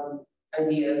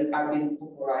ideas are being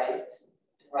popularized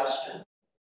in Russia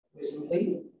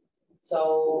recently?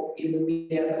 So in the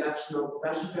media production of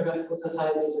Russian Geographical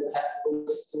Society, the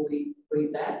textbooks, do we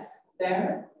read that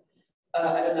there?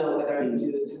 I don't know whether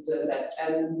you did that.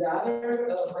 And the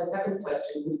other, my second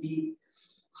question would be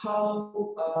how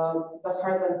the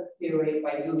heartland theory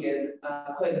by Dugin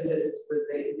coexists with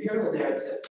the imperial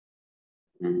narrative.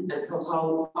 Mm-hmm. And so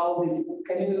how these,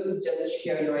 can you just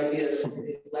share your ideas of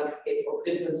this landscape of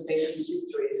different spatial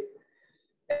histories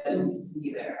that we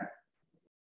see there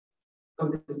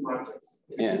on these markets?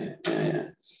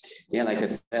 Yeah, like I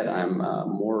said, I'm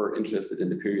more interested in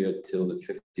the period till the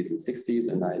 50s and 60s,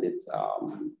 and I did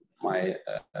my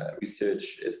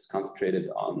research is concentrated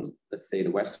on, let's say,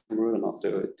 the Western world and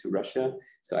also to Russia.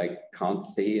 So I can't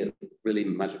say really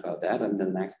much about that. I'm not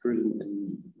an expert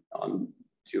on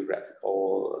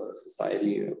geographical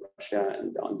society, Russia,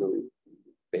 and the ongoing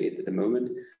debate at the moment.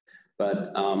 But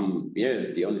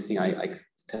yeah, the only thing I could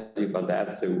tell you about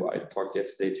that, so I talked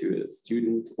yesterday to a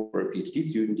student or a PhD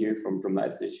student here from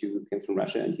Leipzig who came from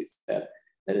Russia, and he said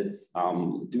that it's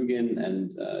Dugin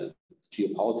and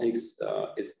geopolitics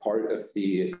is part of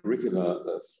the curricula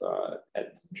of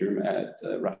at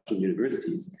Russian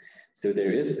universities. So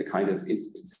there is a kind of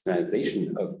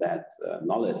institutionalization of that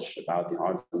knowledge about the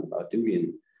arts and about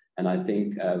Dugin. And I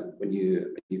think when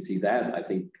you see that, I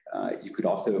think you could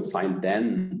also find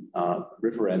then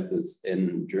references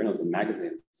in journals and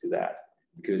magazines to that,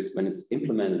 because when it's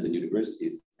implemented in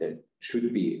universities, there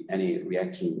should be any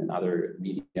reaction in other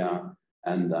media.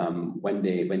 And when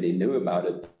they know about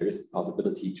it, there is the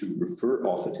possibility to refer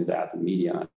also to that in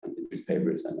media and in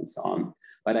newspapers and so on.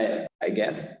 But I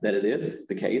guess that it is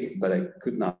the case, but I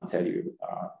could not tell you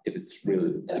if it's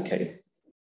really the case.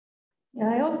 Yeah,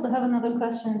 I also have another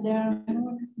question there.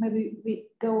 Maybe we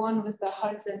go on with the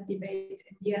heartland debate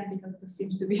at the end, because this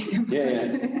seems to be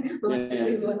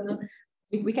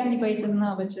we can debate them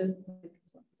now, but just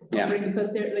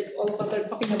because they're like all of us are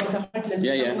talking about the heartland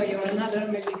some way or another.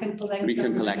 Maybe we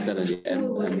can collect that at the end.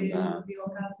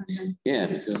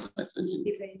 Because I think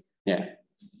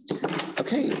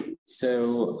okay.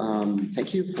 So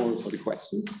thank you for the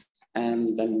questions,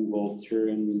 and then we'll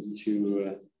turn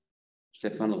to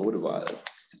Stefan Rodewald.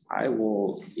 I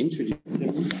will introduce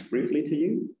him briefly to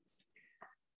you.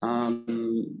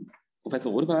 Professor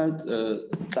Rodewald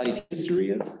studied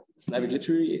history, Slavic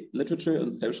literature,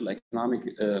 and social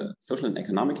and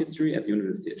economic history at the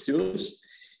University of Zurich.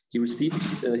 He received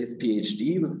his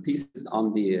PhD with a thesis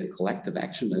on the collective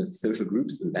action of social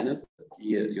groups in Venice at the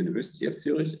University of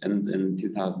Zurich, and in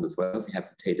 2012 he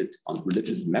habilitated on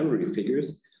religious memory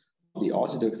figures of the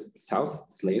Orthodox South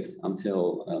slaves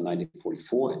until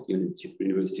 1944 at the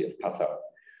University of Passau,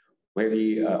 where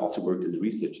he also worked as a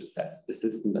research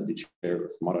assistant at the chair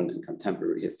of modern and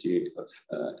contemporary history of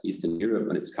Eastern Europe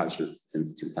and its cultures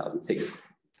since 2006.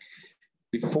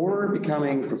 Before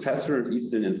becoming professor of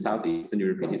Eastern and Southeastern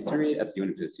European history at the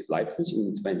University of Leipzig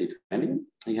in 2020,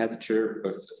 he had the chair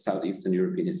of Southeastern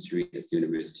European history at the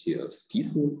University of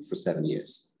Gießen for 7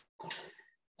 years.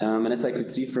 And as I could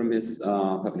see from his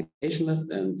publication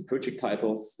list and project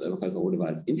titles, Professor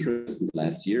Rodewald's interest in the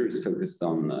last year is focused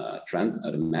on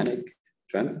trans-Ottomanic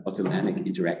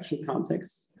interaction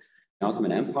contexts, the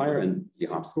Ottoman Empire and the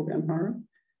Habsburg Empire.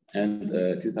 And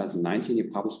 2019, he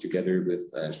published together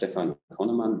with Stefan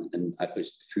Kronemann and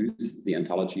Albrecht Fuß the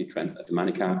anthology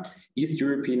Trans-Ottomanica, East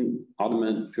European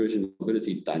Ottoman Persian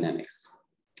Mobility Dynamics.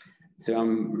 So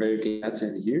I'm very glad to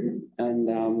have you here, and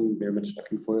I'm very much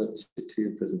looking forward to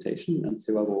your presentation. And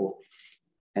so I will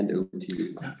hand over to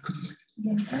you. Could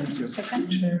you hand your screen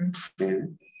share? Yeah.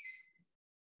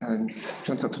 And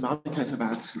Trans-Ottomanica is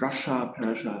about Russia,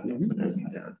 Persia, the Ottoman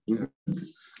Empire.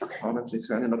 Poland,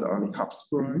 Lithuania, not only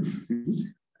Habsburg.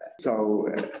 So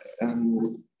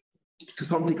to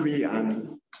some degree,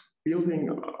 I'm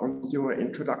building on your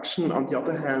introduction. On the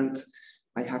other hand,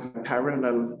 I have a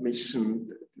parallel mission.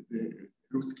 The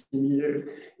Ruski Mir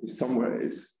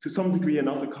is to some degree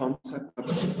another concept, but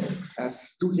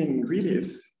as Dugin really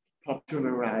is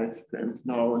popularized and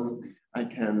known, I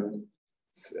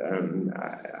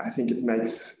think it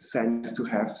makes sense to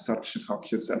have such a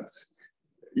focus at,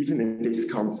 even in this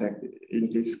concept, in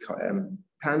this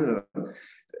panel,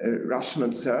 Russian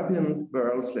and Serbian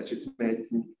worlds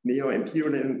legitimating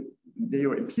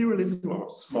neo-imperialism or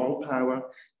small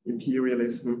power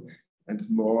imperialism, and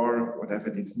more, whatever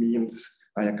this means,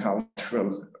 via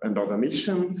cultural and other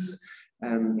missions.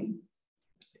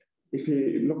 If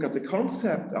we look at the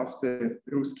concept of the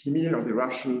Ruski Mir, or the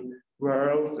Russian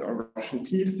world or Russian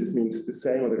peace, this means the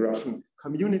same, or the Russian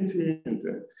community in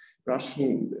the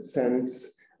Russian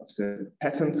sense of the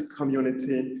peasant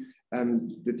community.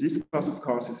 The discourse, of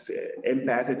course, is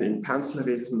embedded in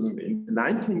Pan-Slavism in the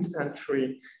 19th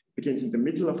century, begins in the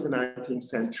middle of the 19th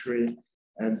century,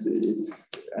 and it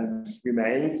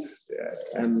remains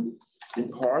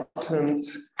important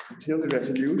until the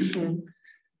revolution.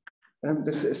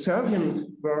 The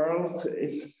Serbian world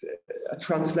is a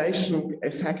translation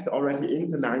effect already in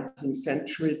the 19th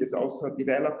century. This also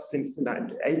developed since the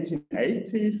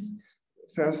 1880s,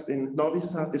 first in Novi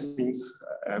Sad, this means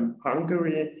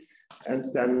Hungary, and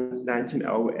then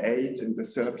 1908 in the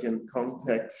Serbian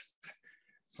context,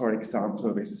 for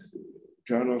example, with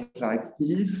journals like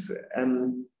these.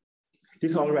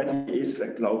 This already is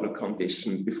a global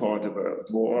condition before the World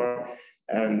War,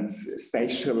 and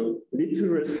spatial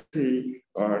literacy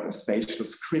or spatial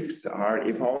script are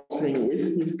evolving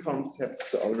with these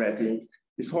concepts already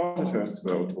before the First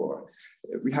World War.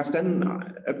 We have then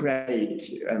a break,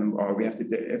 or we have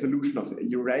the evolution of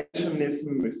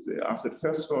Eurasianism after the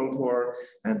First World War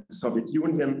and the Soviet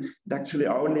Union. And actually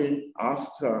only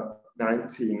after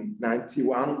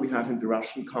 1991, we have in the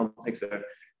Russian context a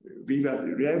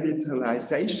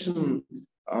revitalization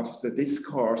of the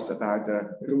discourse about the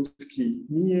Ruski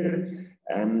Mir.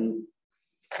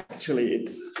 Actually,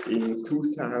 it's in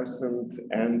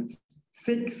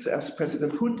 2006 as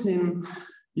President Putin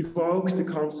evoked the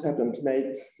concept and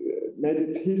made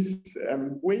it his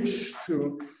wish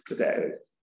that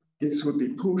this would be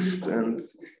pushed. And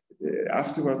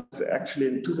afterwards, actually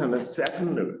in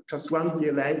 2007, just 1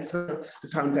 year later, the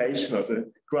foundation or the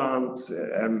grant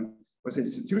was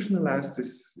institutionalized,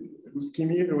 this Ruski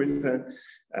Mir with a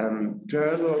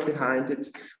journal behind it.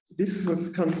 This was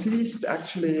conceived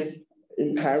actually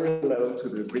in parallel to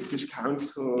the British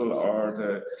Council or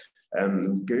the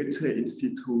Goethe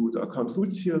Institute or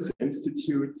Confucius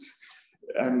Institutes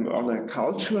on a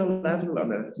cultural level,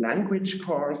 on a language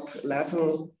course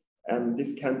level.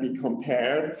 This can be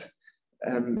compared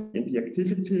in the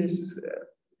activities.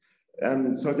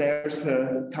 So there's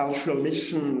a cultural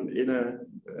mission in a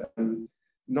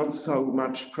not so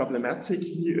much problematic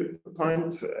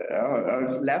point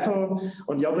level.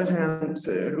 On the other hand,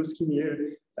 Ruski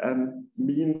Mir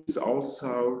means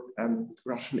also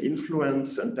Russian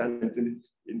influence, and then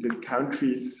in the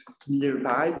countries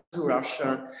nearby to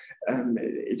Russia,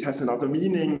 it has another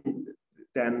meaning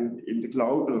than in the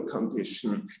global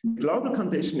condition. In the global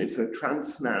condition, it's a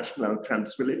transnational,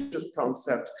 transreligious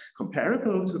concept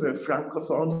comparable to the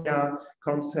Francophonia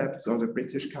concepts or the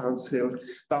British Council,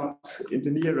 but in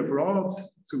the near abroad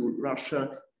to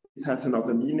Russia, it has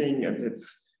another meaning, and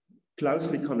it's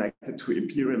closely connected to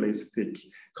imperialistic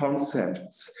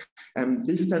concepts. And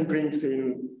this then brings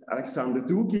in Alexander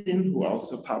Dugin, who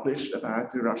also published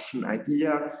about the Russian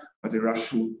idea, or the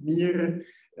Russian Mir,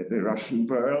 the Russian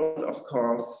world, of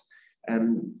course,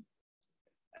 and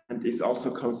is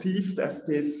also conceived as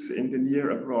this in the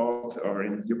near abroad or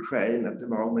in Ukraine at the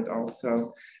moment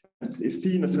also, and is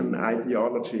seen as an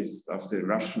ideologist of the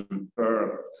Russian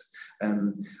world.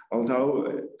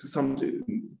 Although to some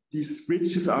these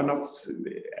bridges are not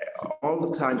all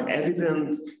the time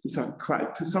evident, these are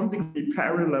quite to some degree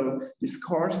parallel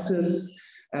discourses.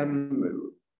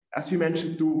 As we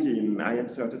mentioned Dugin, I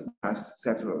inserted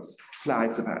several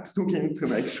slides about Dugin to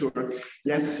make sure,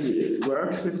 yes, he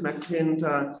works with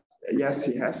Mackinder, yes,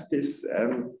 he has this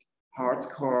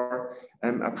hardcore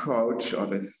approach, or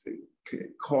this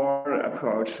core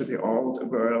approach to the old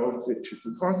world, which is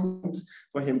important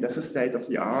for him. There's a state of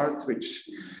the art, which,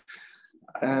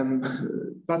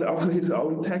 but also his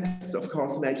own texts, of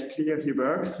course, make clear he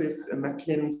works with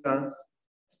Mackinder.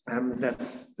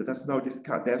 There's no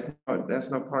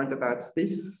point about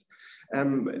this.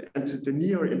 And the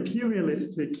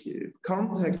neo-imperialistic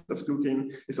context of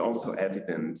Dugin is also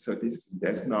evident. So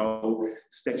there's no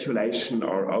speculation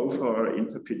or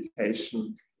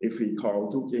over-interpretation if we call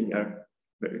Dugin a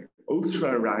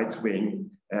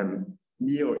ultra-right-wing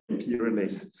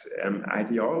neo-imperialist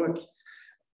ideologist.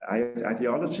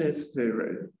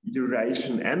 The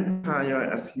Eurasian Empire,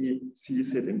 as he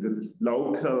sees it in the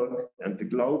local and the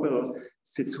global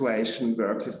situation,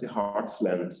 works as the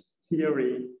heartland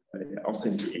theory, also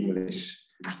in the English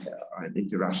and in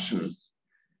the Russian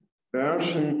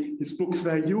version. His books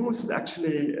were used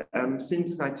actually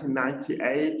since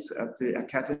 1998 at the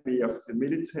Academy of the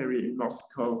Military in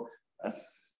Moscow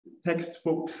as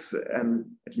textbooks,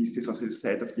 at least this was the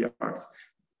state of the arts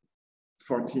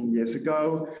 14 years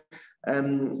ago.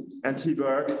 And he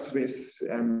works with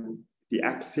the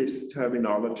Axis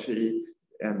terminology.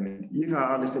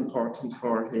 Iran is important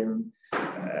for him.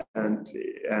 And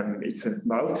it's a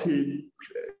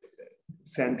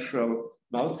multi-central,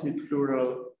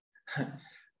 multi-plural,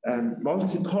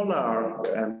 multipolar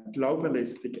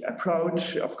globalistic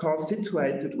approach, of course,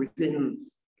 situated within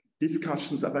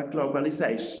discussions about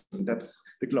globalization. That's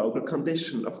the global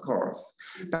condition, of course.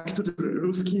 Back to the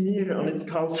Ruski Mir on its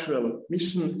cultural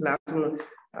mission level,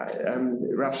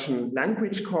 Russian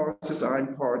language courses are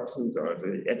important, or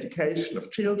the education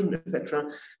of children, etc.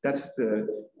 That's the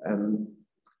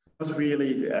not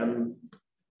really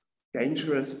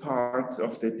dangerous part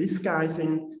of the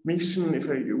disguising mission, if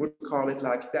you would call it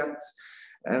like that.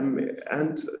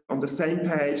 And on the same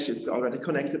page is already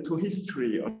connected to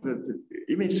history, or the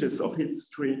images of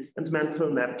history and mental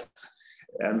maps.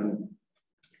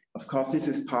 Of course, this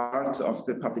is part of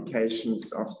the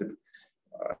publications of the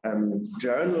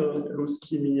journal,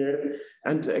 Ruski Mir,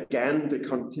 and again, the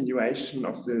continuation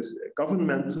of the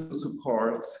governmental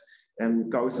support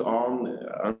goes on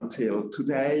until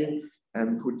today.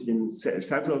 Putin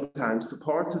several times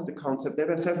supported the concept. There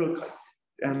were several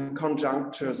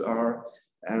conjunctures, or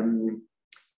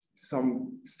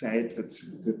some said that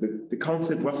the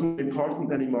concept wasn't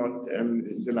important anymore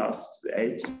in the last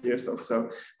 8 years or so.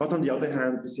 But on the other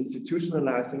hand, this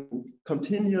institutionalizing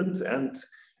continued, and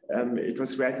it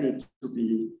was ready to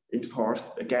be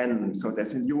enforced again. So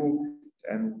there's a new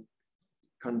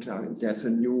there's a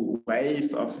new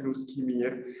wave of Ruski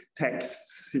Mir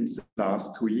texts since the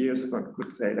last 2 years, one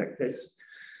could say like this.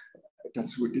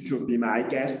 This would be my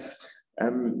guess.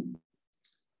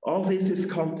 All this is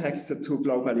contexted to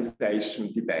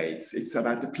globalization debates. It's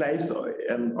about the place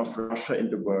of Russia in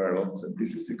the world.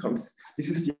 This is the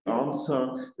answer,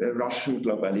 the Russian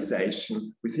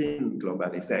globalization within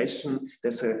globalization.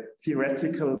 There's a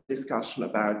theoretical discussion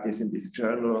about this in this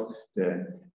journal, the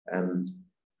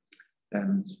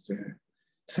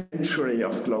Century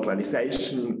of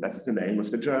Globalization. That's the name of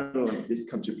the journal, and this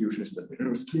contribution is the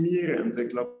Ruski Mir and the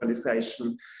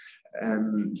globalization.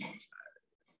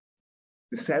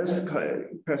 The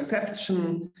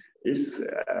self-perception is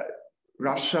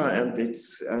Russia and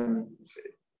its and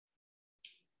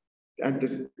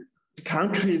the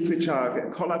countries which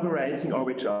are collaborating or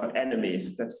which are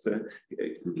enemies. That's the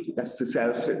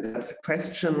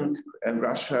question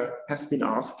Russia has been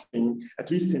asking,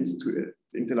 at least since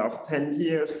in the last 10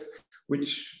 years,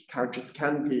 which countries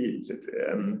can be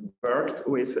worked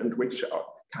with and which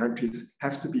countries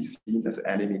have to be seen as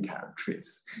enemy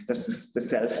countries. That's the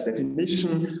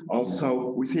self-definition,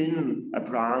 also within a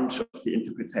branch of the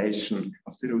interpretation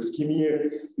of the Ruski Mir,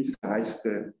 besides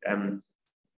the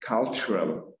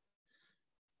cultural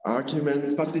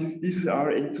argument. But these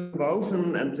are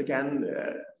interwoven, and again,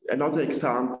 another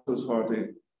example for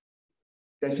the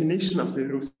definition of the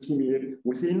Ruski Mir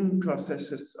within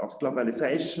processes of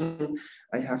globalization.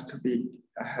 I have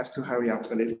to hurry up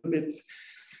a little bit.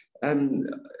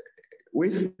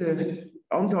 With the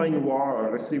ongoing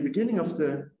war, with the beginning of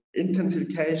the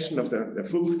intensification of the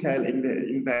full-scale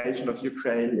invasion of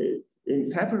Ukraine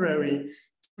in February,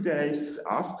 2 days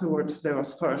afterwards, there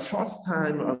was for a short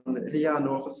time on RIA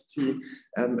Novosti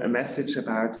a message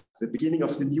about the beginning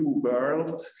of the new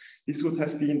world. This would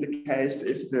have been the case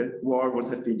if the war would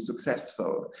have been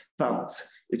successful, but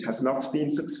it has not been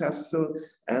successful,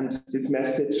 and this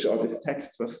message or this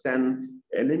text was then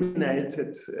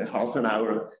eliminated half an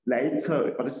hour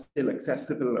later, but it's still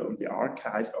accessible on the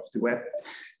archive of the web.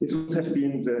 This would have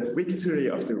been the victory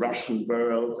of the Russian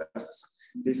world, as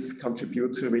this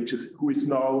contributor, who is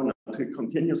known and who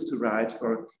continues to write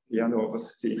for RIA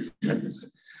Novosti, and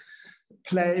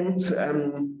claimed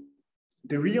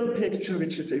the real picture,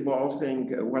 which is evolving,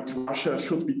 what Russia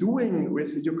should be doing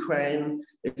with Ukraine,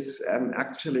 is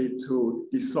actually to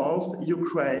dissolve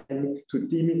Ukraine, to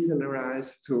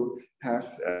demilitarize, to have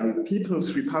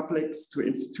people's republics, to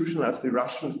institutionalize the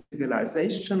Russian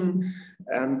civilization,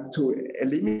 and to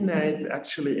eliminate,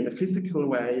 actually in a physical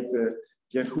way, the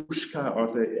Yerushka or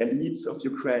the elites of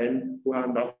Ukraine who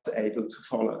are not able to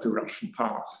follow the Russian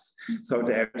path. So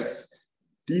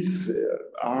these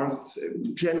are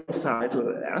genocidal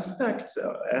aspects,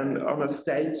 and on a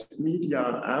state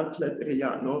media outlet,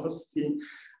 RIA Novosti,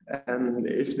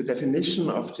 if the definition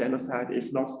of genocide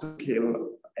is not to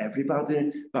kill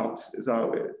everybody, but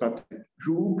the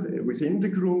group within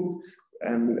the group,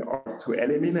 or to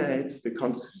eliminate the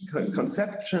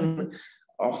conception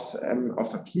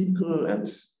of a people, and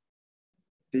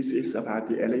this is about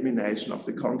the elimination of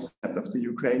the concept of the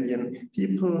Ukrainian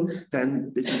people,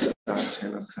 then this is about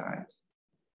genocide.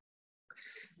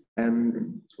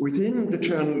 Within the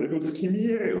journal Ruski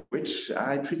Mir, which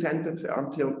I presented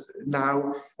until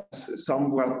now as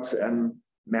somewhat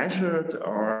measured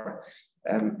or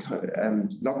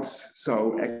not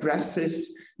so aggressive,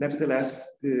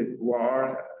 nevertheless, the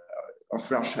war of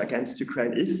Russia against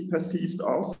Ukraine is perceived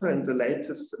also. In the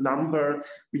latest number,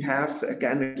 we have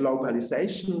again a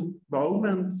globalization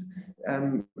moment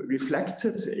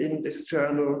reflected in this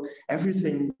journal.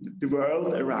 Everything, the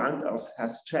world around us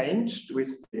has changed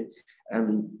with the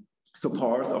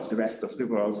support of the rest of the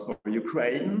world for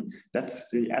Ukraine. That's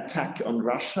the attack on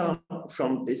Russia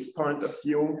from this point of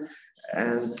view.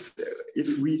 And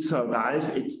if we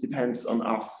survive, it depends on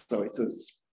us. So it's a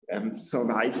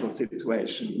survival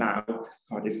situation now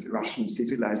for this Russian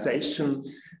civilization.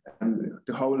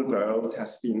 The whole world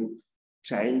has been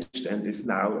changed and is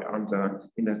now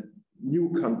in a new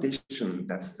condition.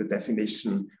 That's the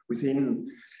definition within,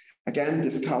 again,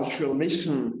 this cultural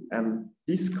mission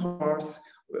discourse.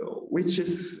 which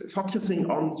is focusing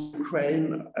on Ukraine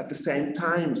at the same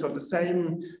time. So the same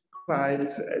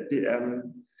quite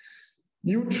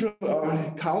neutral or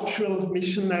cultural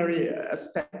missionary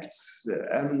aspects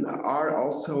are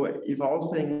also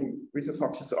evolving with a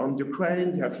focus on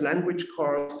Ukraine. You have language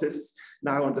courses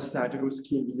now on the side of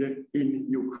Ruski in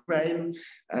Ukraine.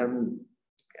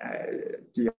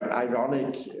 The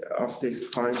ironic of this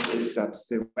point is that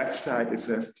the website is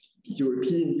a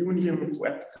European Union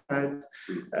website.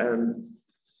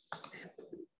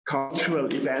 Cultural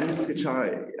events which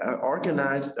are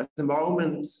organized at the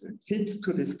moment fit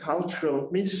to this cultural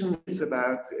mission. It's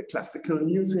about classical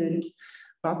music,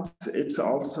 but it's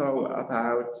also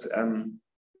about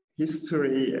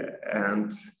history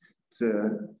and the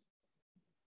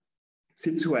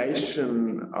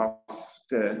situation of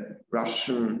the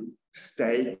Russian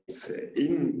state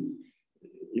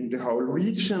in the whole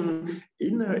region.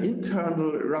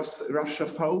 Internal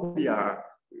Russophobia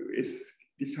is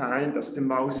defined as the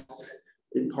most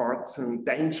important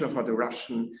danger for the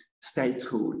Russian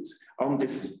statehood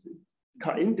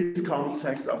in this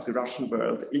context of the Russian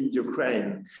world in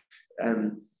Ukraine.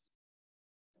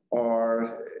 Or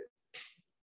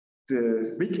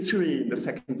the victory in the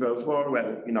Second World War,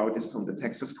 well, we know this from the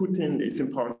text of Putin, is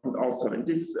important also in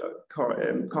this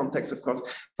context, of course.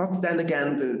 But then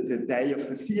again, the day of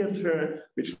the theater,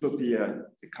 which will be the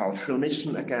cultural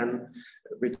mission again,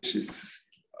 which is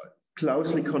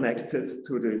closely connected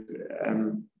to the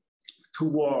to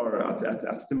war at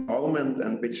the moment,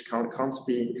 and which can't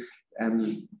be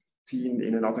seen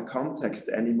in another context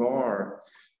anymore.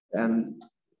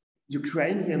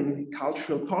 Ukrainian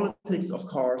cultural politics, of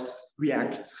course,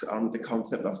 reacts on the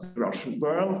concept of the Russian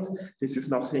world. This is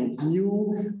nothing new,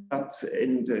 but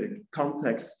in the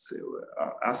context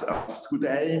as of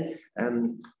today,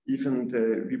 even the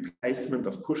replacement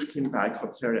of Pushkin by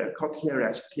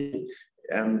Kotlяревsky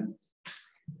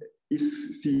is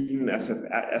seen as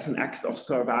an act of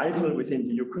survival within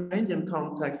the Ukrainian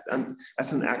context and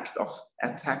as an act of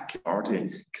attack or the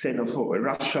xenophobia,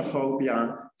 Russophobia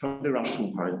from the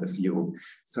Russian point of view.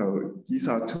 So these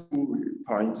are 2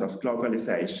 points of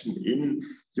globalization in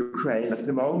Ukraine at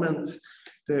the moment.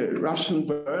 The Russian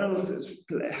world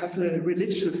has a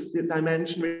religious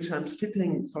dimension, which I'm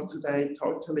skipping for today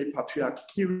totally. Patriarch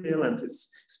Kirill and his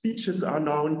speeches are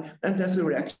known, and there's a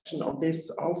reaction on this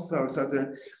also. So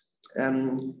the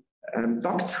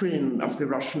doctrine of the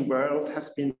Russian world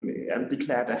has been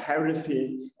declared a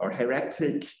heresy or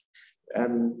heretic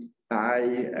by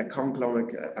a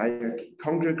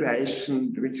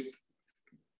congregation which,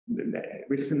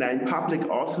 with the name Public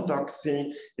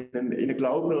Orthodoxy, in a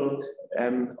global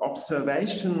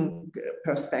observation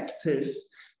perspective.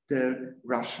 The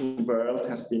Russian world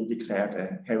has been declared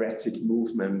a heretic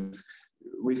movement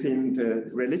within the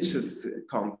religious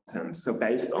content, so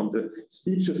based on the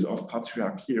speeches of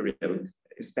Patriarch Kirill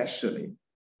especially.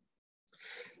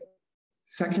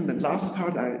 Second and last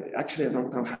part, I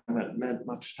don't know how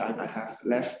much time I have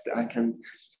left. I can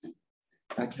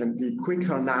be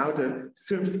quicker now. The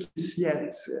Srpski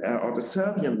svijet, or the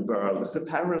Serbian world, is a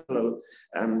parallel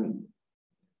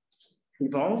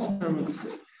involvement,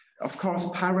 of course,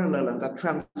 parallel, and that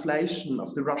translation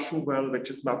of the Russian world, which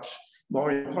is much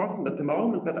more important at the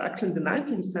moment, but actually in the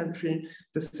 19th century,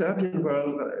 the Serbian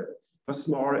world was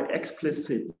more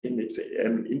explicit in its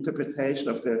interpretation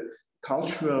of the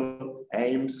cultural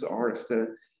aims or of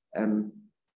the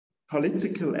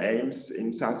political aims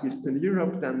in Southeastern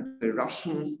Europe than the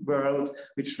Russian world,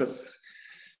 which was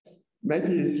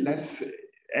maybe less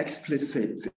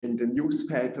explicit in the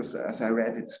newspapers as I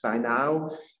read it by now.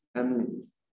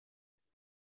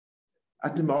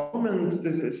 At the moment,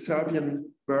 the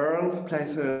Serbian world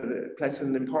plays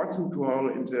an important role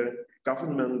in the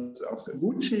government of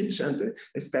Vučić, and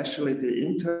especially the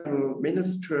internal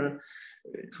minister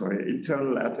for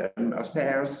internal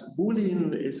affairs,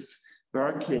 Vulin, is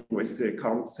working with the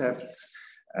concept,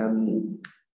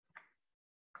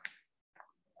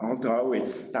 although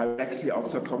it's directly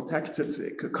also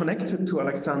connected to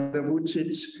Alexander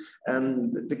Vučić,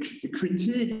 and the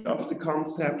critique of the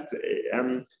concept,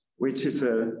 which is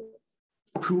a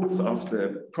proof of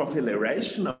the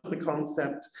proliferation of the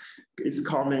concept, is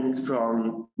coming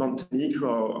from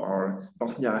Montenegro or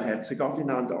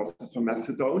Bosnia-Herzegovina and also from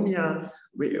Macedonia,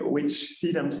 which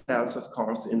see themselves, of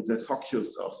course, in the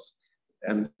focus of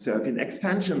Serbian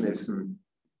expansionism.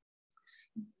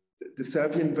 The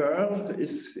Serbian world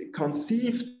is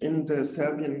conceived in the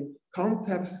Serbian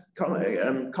context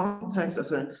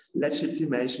as a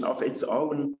legitimation of its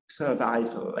own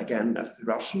survival, again, as the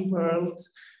Russian world.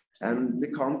 And the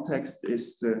context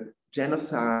is the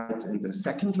genocide in the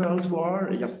Second World War,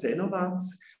 Jasenovac,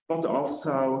 but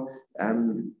also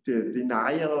the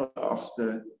denial of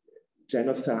the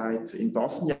genocide in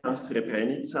Bosnia,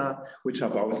 Srebrenica, which are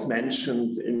both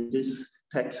mentioned in this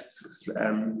text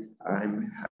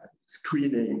I'm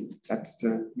screening at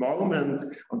the moment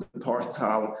on the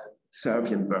portal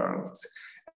Serbian World.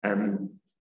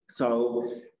 So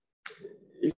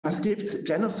if I skipped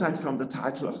genocide from the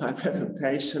title of my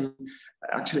presentation,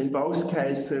 actually in both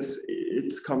cases,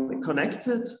 it's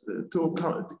connected to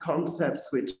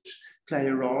concepts which play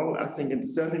a role. I think in the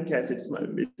Serbian case, it's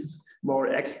more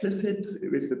explicit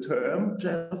with the term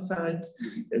genocide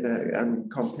in a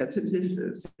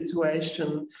competitive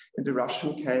situation. In the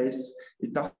Russian case,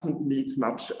 it doesn't need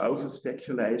much over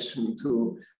speculation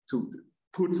to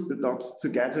put the dots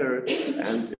together.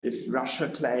 And if Russia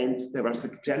claimed there was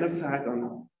a genocide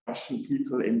on Russian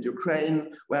people in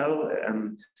Ukraine, well,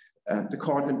 the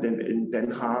court in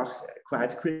Den Haag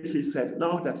quite quickly said,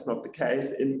 no, that's not the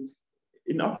case.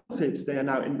 In opposites, they are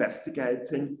now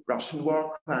investigating Russian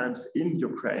war crimes in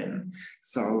Ukraine.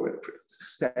 So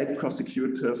state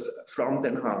prosecutors from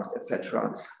Den Haag,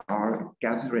 etc., are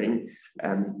gathering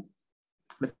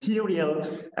material,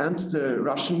 and the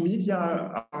Russian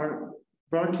media are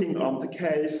working on the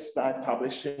case by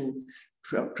publishing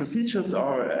procedures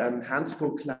or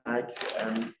handbook-like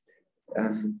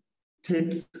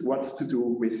tips what to do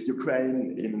with Ukraine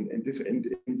in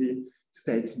the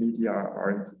state media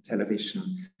or television.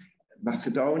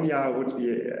 Macedonia would be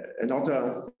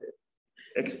another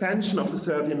expansion of the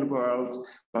Serbian world,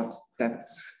 but that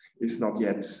is not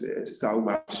yet so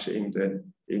much in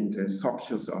the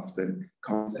focus of the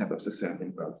concept of the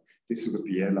Serbian world. This would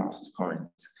be a last point.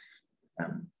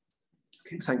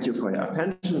 Okay, thank you for your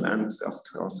attention, and of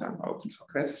course I'm open for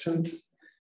questions.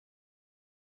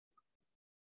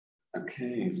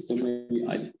 Okay, so maybe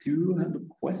I do have a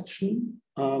question.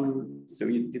 So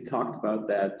you talked about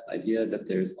that idea that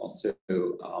there's also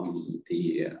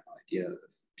the idea of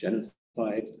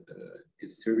genocide in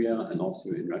Syria and also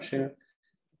in Russia.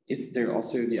 Is there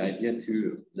also the idea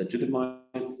to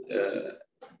legitimize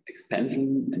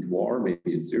expansion and war,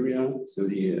 maybe in Syria? So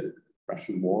the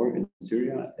Russian war in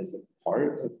Syria as a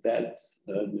part of that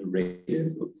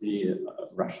narrative of the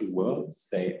Russian world,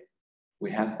 say, we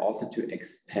have also to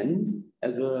expand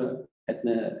as an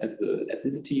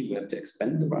ethnicity, we have to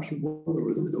expand the Russian world, or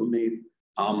is it only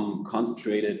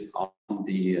concentrated on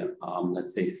the,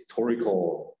 let's say,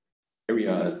 historical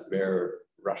areas where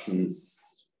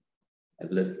Russians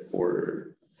have lived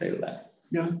for, say, less?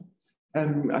 Yeah,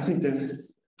 I think the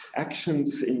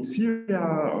actions in Syria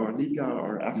or Libya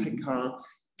or Africa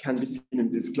can be seen in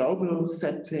this global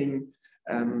setting.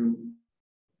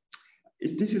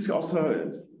 This is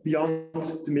also beyond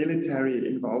the military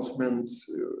involvement,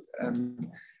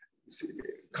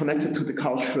 connected to the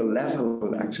cultural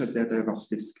level. Actually, there was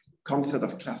this concert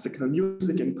of classical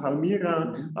music in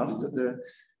Palmyra after the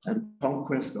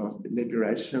conquest or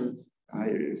liberation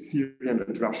by Syrian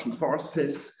and Russian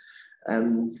forces.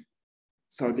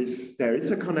 So there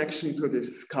is a connection to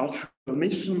this cultural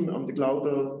mission on the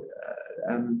global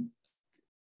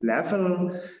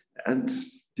level, and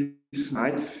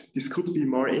this could be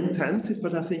more intensive,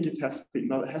 but I think it has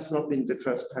not been the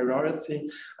first priority.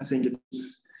 I think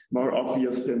it's more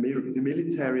obvious the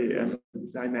military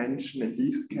dimension in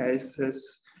these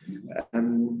cases.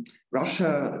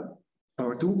 Russia,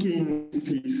 or Dugin,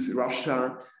 sees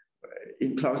Russia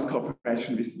in close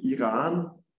cooperation with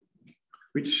Iran,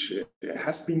 which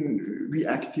has been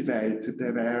reactivated.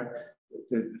 There were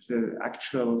the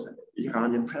actual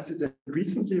Iranian president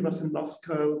recently was in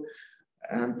Moscow,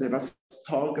 and there was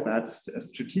talk about a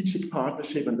strategic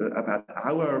partnership and about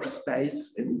our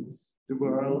space in the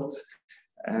world.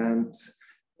 And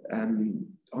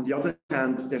on the other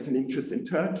hand, there's an interest in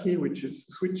Turkey, which is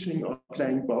switching or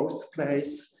playing both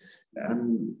plays.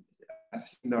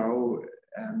 As you know,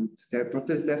 there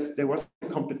was a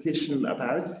competition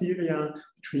about Syria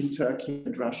between Turkey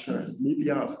and Russia and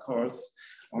Libya, of course,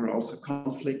 or also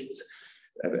conflicts.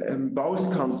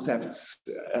 Both concepts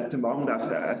at the moment,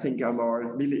 I think, are more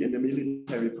in a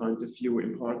military point of view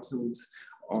important,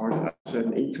 or as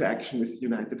an interaction with the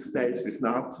United States, with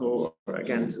NATO, or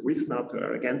with NATO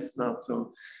or against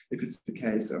NATO. If it's the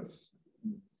case of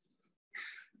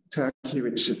Turkey,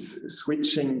 which is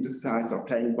switching the sides or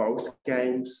playing both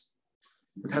games,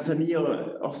 it has a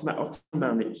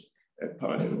neo-Ottomanic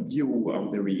view on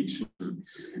the region.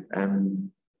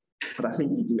 But I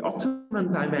think the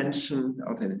Ottoman dimension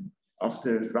of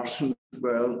the Russian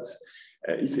world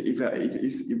is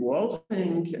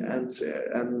evolving and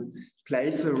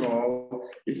plays a role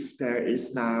if there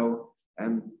is now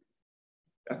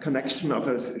a connection of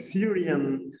a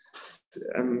Syrian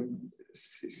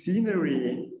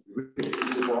scenery with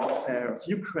the warfare of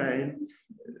Ukraine.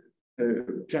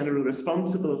 The general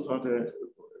responsible for the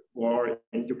war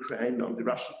in Ukraine on the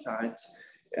Russian side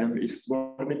is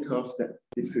Dvornikov. That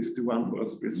this is the one who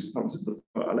was responsible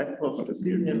for Aleppo, for the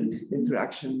Syrian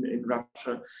interaction in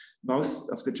Russia. Most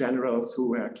of the generals who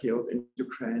were killed in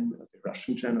Ukraine, the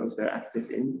Russian generals, were active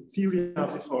in Syria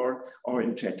before or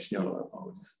in Chechnya or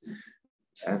both.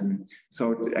 So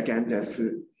again, there's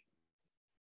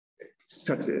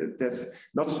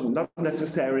not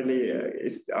necessarily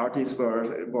are these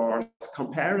wars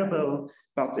comparable,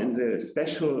 but in the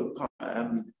special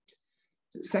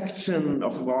section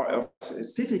of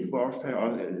civic warfare or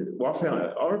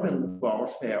urban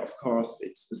warfare, of course,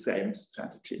 it's the same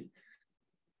strategy.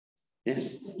 Yes.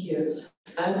 Thank you.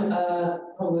 I'm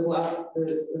probably will ask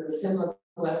the similar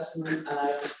question that I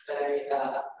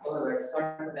asked earlier.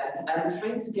 Sorry for that. I'm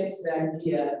trying to get to the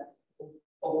idea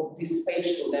of the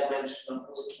spatial dimension of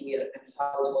Ruski Mir and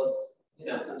how it was,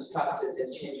 constructed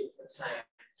and changing for time.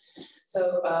 So,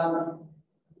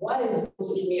 what is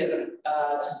Ruski Mir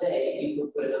today? If you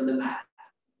put it on the map,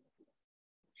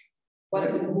 what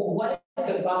is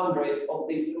the boundaries of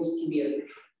this Ruski Mir?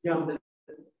 Yeah.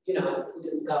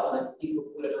 Putin's government, if you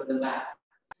put it on the map,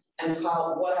 and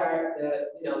what are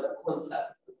the concept,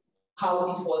 how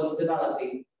it was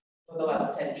developing for the last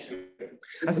century?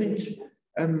 I think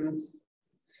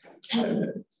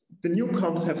the new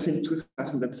concepts in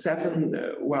 2007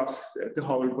 was the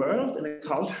whole world in a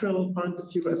cultural point of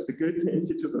view, as the Goethe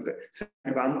Institute or the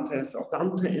Cervantes or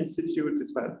Dante Institute,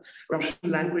 as well Russian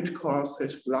language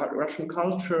courses, Russian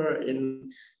culture in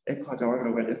Ecuador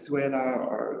or Venezuela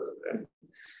or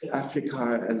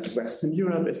Africa and Western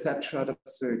Europe, etc.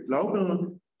 That's a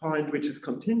global point which is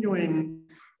continuing,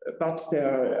 but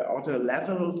there are other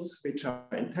levels which are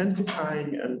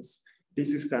intensifying, and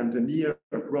this is then the near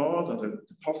abroad or the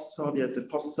post-Soviet, the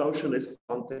post-socialist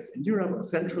context in Europe or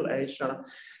Central Asia,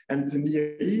 and the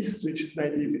Near East, which is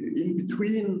maybe in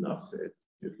between of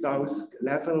those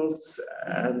levels,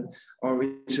 or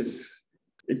which is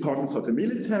important for the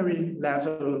military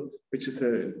level, which is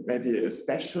maybe a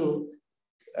special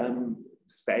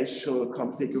spatial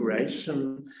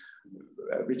configuration,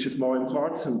 which is more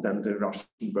important than the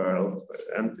Russian world,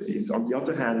 and is on the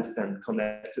other hand then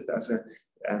connected as a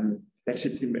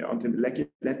on the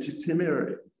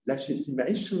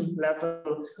legitimation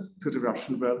level to the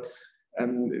Russian world.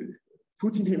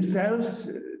 Putin himself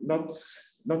not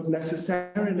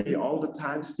necessarily all the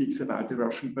time speaks about the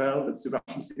Russian world. It's the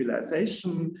Russian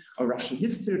civilization or Russian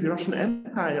history. The Russian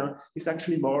Empire is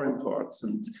actually more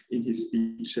important in his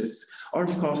speeches. Or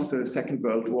of course the Second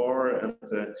World War and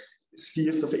the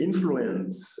spheres of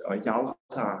influence, or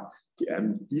Yalta.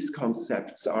 These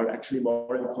concepts are actually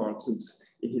more important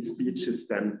in his speeches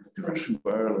than the Russian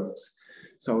world.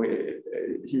 So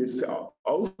he is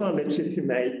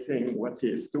over-legitimating what he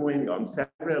is doing on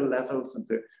several levels, and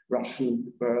the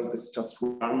Russian world is just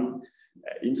one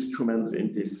instrument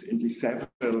in these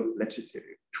several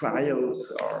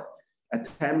trials or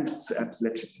attempts at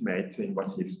legitimating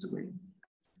what he is doing.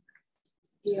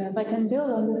 Yeah, if I can build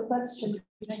on this question,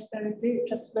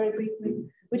 just very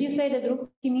briefly, would you say that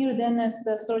Ruski Mir then is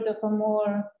a sort of a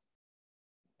more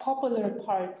popular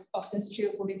part of this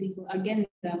geopolitical agenda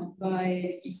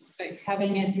by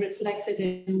having it reflected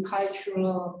in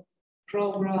cultural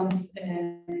programs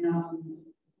and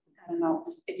I don't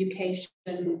know, education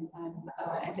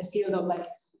and the field of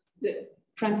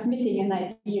transmitting an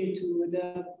idea to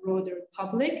the broader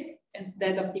public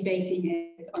instead of debating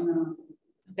it on a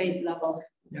state level?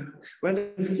 Yeah, well,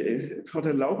 for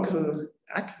the local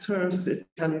actors,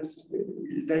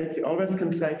 they always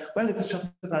can say, well, it's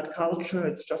just about culture,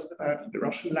 it's just about the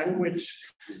Russian language.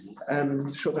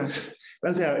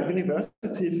 Well, there are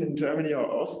universities in Germany or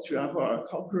Austria who are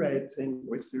cooperating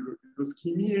with the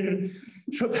Ruski Mir,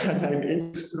 Schottenheim,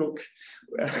 Innsbruck.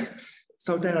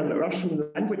 So there are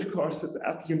Russian language courses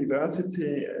at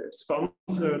university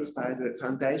sponsored by the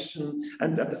foundation.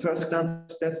 And at the first glance,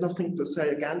 there's nothing to say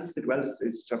against it. Well,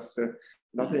 it's just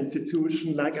another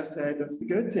institution, like I said, as the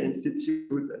Goethe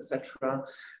Institute, etc.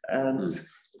 And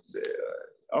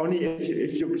only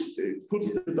if you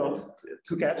put the dots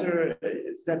together,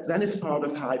 then it's part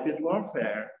of hybrid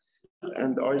warfare.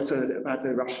 And also about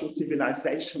the Russian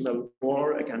civilizational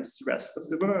war against the rest of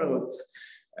the world.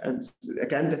 And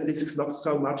again, this is not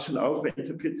so much an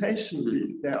overinterpretation.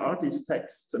 There are these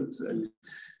texts, and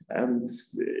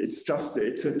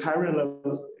it's a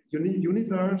parallel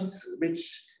universe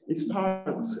which is part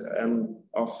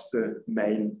of the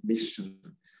main mission.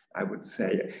 I would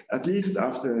say, at least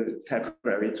after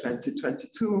February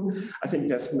 2022, I think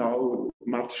there's no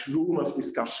much room of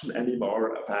discussion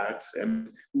anymore about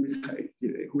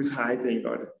who's hiding,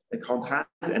 or they can't hide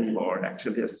anymore.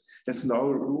 Actually, there's no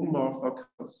room more for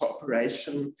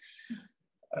cooperation.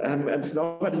 And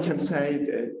nobody can say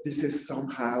that this is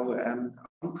somehow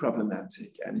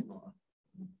unproblematic anymore.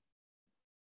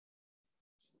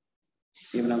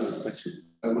 You have another question?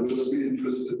 I would just be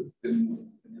interested in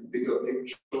a bigger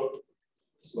picture.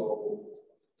 So,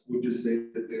 would you say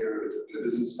that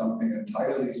this is something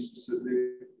entirely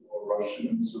specific for Russian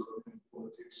and Serbian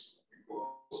politics?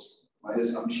 Because my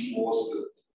assumption was that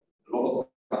a lot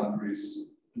of countries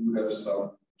do have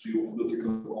some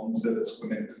geopolitical concepts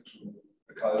connected to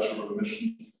a cultural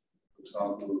mission. For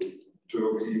example,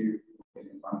 Turkey,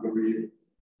 Hungary.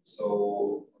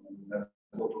 So, on a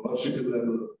methodological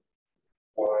level,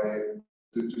 why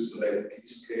did you select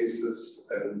these cases,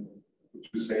 and would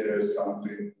you say there's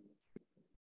something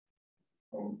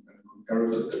from a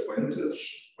comparative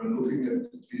advantage when looking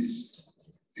at these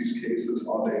cases?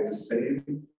 Are they the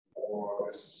same, or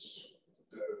is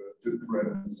the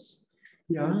difference?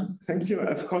 Yeah, thank you.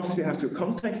 Of course, we have to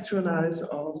contextualize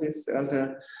all this.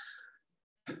 The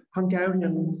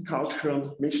Hungarian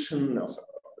cultural mission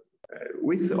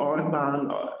with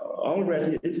Orban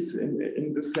already is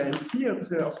in the same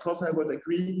theater. Of course, I would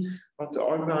agree, but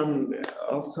Orban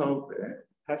also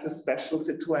has a special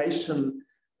situation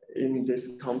in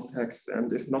this context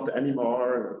and is not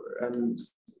anymore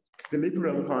the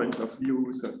liberal point of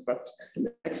view, but an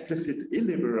explicit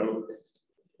illiberal,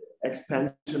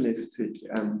 expansionistic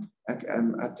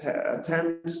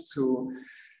attempts to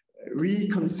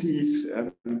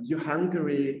reconceive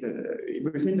Hungary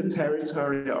within the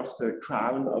territory of the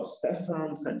crown of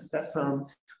Stefan, St. Stefan,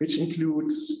 which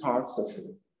includes parts of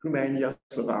Romania,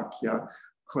 Slovakia,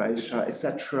 Croatia,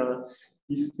 etc.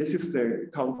 This is the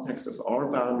context of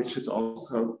Orban, which is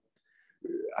also,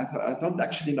 I don't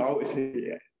actually know if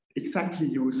he exactly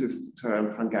uses the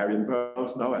term Hungarian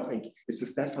world. No, I think it's the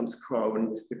Stefan's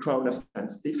crown, the crown of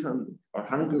St. Stefan, or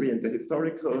Hungary, and the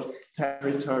historical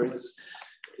territories.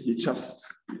 He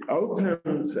just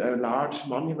opened a large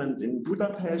monument in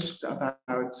Budapest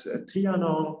about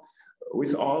Trianon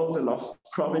with all the lost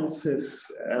provinces,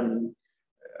 and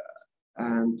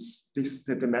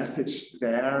the message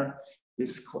there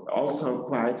is also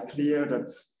quite clear that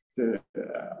the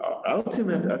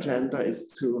ultimate agenda is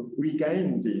to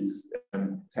regain these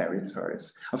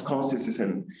territories. Of course, this is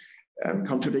in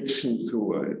contradiction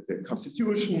to the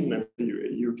Constitution and the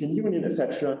European Union,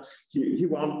 etc. He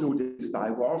won't do this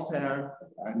by warfare.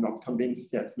 I'm not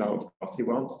convinced yet now, because he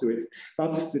wants to do it.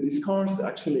 But the discourse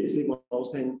actually is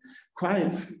evolving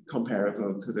quite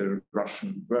comparable to the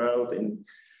Russian world. In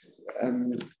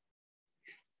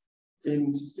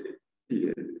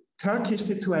the Turkish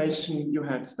situation, you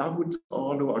had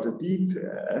Davutoglu, or the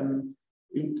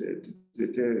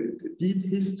deep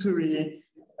history.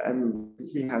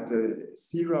 He had a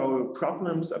zero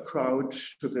problems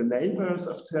approach to the neighbors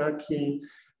of Turkey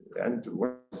and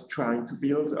was trying to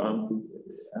build on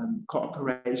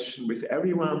cooperation with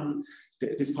everyone.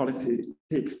 This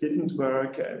politics didn't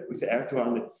work. With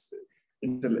Erdogan, it's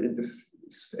in this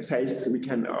phase we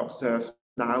can observe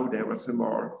now there was a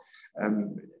more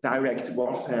direct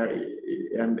warfare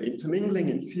intermingling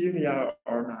in Syria,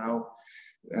 or now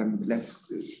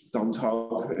let's don't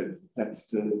hope that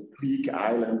the Greek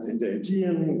islands in the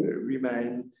Aegean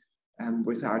remain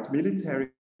without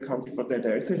military conflict, but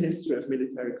there is a history of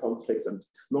military conflicts, and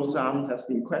Lausanne has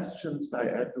been questioned by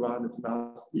Erdogan in the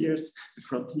last years. The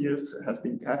frontiers have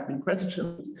been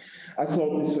questioned. I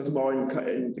thought this was more in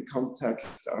the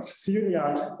context of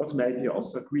Syria, but maybe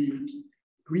also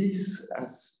Greece,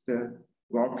 as the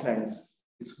warplanes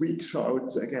this week showed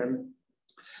again.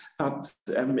 But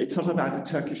it's not about the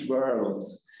Turkish world.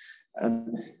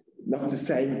 Not the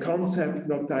same concept,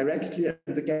 not directly.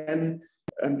 And again,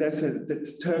 there's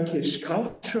the Turkish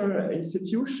cultural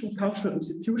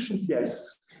institutions,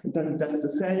 yes. And then that's the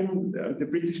same. The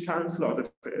British Council, or the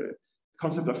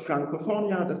concept of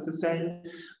Francophonia, that's the same.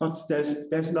 But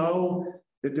there's no,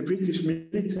 the British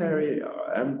military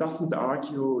doesn't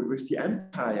argue with the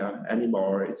empire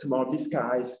anymore. It's a more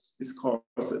disguised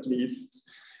discourse, at least.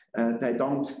 They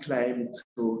don't claim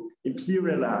to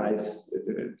imperialize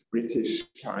the British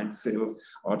Council,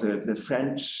 or the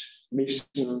French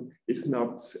mission is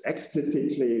not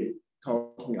explicitly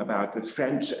talking about the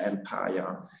French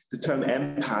Empire. The term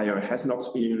empire has not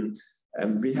been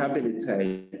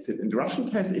rehabilitated. In the Russian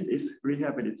case, it is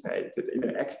rehabilitated in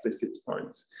an explicit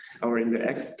point, or in the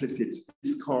explicit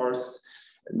discourse.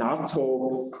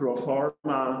 NATO pro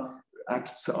forma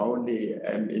acts only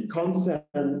in consent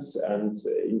and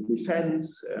in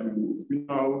defense. We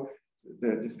know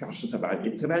the discussions about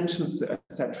interventions,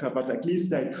 etc., but at least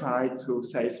they try to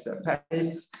save their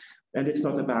face. And it's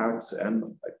not about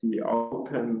the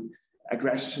open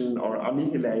aggression or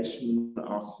annihilation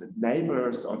of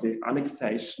neighbors or the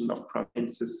annexation of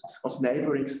provinces of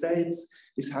neighboring states.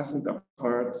 This hasn't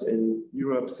occurred in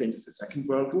Europe since the Second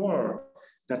World War.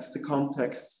 That's the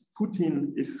context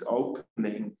Putin is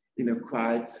opening in a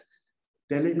quite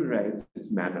deliberate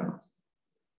manner.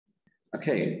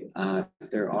 Okay,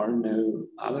 there are no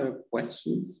other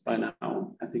questions by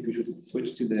now. I think we should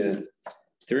switch to the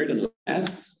third and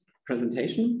last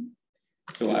presentation.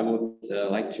 So I would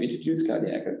like to introduce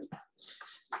Claudia Eckert.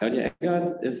 Claudia Eckert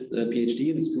is a PhD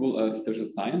in the School of Social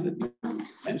Science at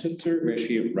Manchester, where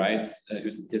she writes her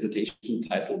dissertation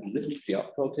titled Lift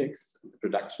Geopolitics, the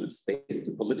Production of Space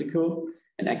and Political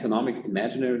and Economic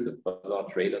Imaginaries of Bazaar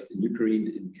Traders in Ukraine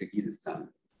and Kyrgyzstan.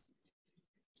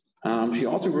 She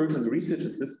also works as a research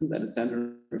assistant at the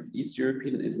Center of East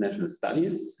European and International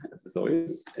Studies at the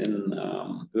SOIS in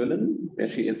Berlin, where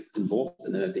she is involved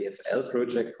in a DFL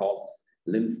project called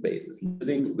Limb Spaces,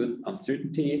 Living with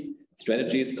Uncertainty,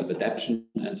 Strategies of Adaptation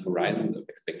and Horizons of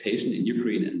Expectation in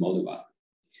Ukraine and Moldova.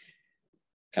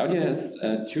 Claudia has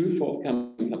two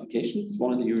forthcoming publications,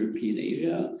 one in the European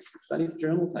Asia Studies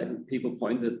Journal titled People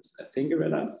Pointed a Finger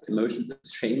at Us, Emotions of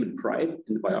Shame and Pride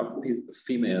in the Biographies of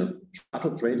Female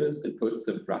Shuttle Traders in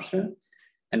Post-Soviet Russia,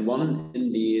 and one in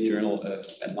the Journal of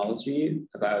Ethnology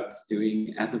about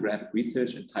doing ethnographic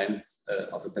research in times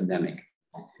of a pandemic.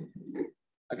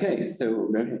 Okay, so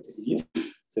very happy to be here.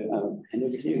 So I'll hand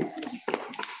over to you.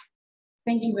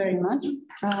 Thank you very much.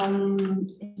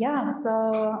 Yeah,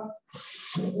 so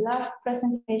last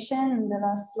presentation, the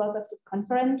last slot of this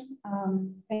conference.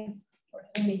 Thanks for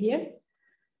having me here.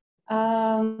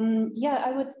 Yeah,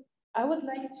 I would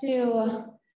like to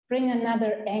bring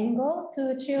another angle to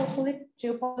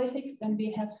geopolitics than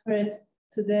we have heard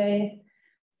today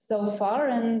so far,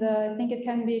 and I think it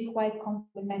can be quite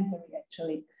complementary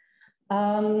actually.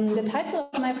 The title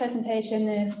of my presentation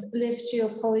is Live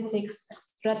Geopolitics,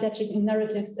 Strategic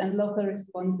Narratives and Local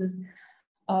Responses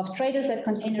of Traders at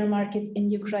Container Markets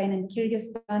in Ukraine and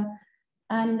Kyrgyzstan.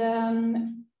 And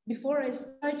before I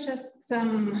start, just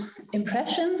some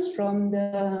impressions from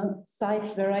the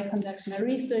sites where I conduct my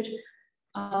research.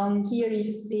 Here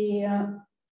you see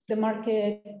the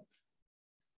market,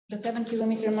 the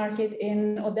 7-kilometer market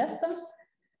in Odessa,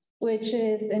 which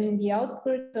is in the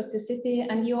outskirts of the city.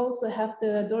 And you also have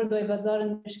the Dordoy Bazaar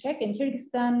in Bishkek in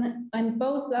Kyrgyzstan, and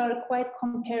both are quite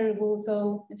comparable.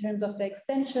 So in terms of the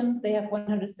extensions, they have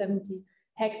 170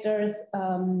 hectares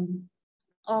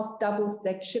of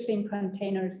double-stacked shipping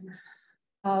containers.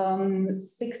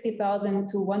 60,000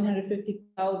 to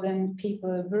 150,000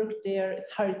 people work there.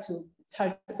 It's hard to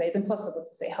say, it's impossible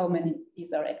to say how many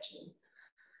these are actually.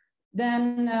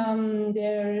 Then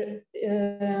there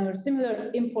are similar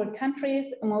import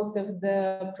countries. Most of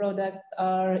the products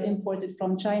are imported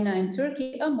from China and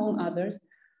Turkey, among others.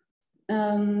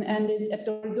 And at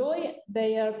Dordoy,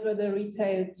 they are further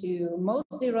retailed to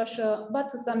mostly Russia, but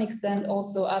to some extent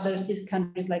also other CIS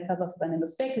countries like Kazakhstan and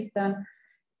Uzbekistan.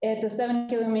 At the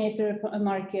 7-kilometer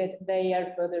market, they are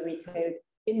further retailed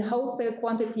in wholesale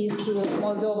quantities to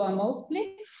Moldova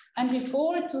mostly, and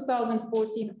before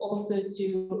 2014 also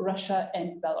to Russia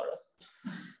and Belarus.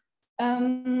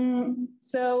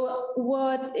 So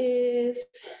what is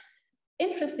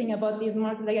interesting about these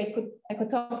markets, like I could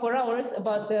talk for hours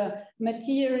about the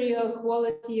material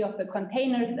quality of the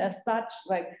containers as such,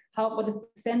 like what is the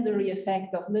sensory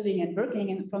effect of living and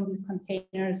working from these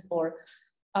containers, or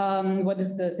what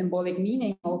is the symbolic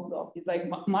meaning also of these like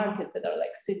markets that are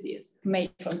like cities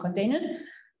made from containers.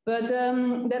 But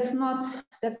that's not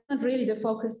really the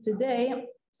focus today.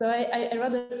 So I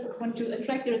rather want to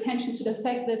attract your attention to the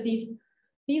fact that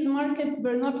these markets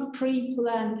were not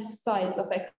pre-planned sites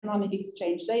of economic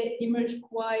exchange. They emerged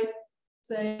quite,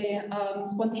 say,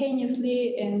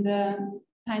 spontaneously in the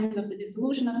times of the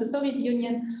dissolution of the Soviet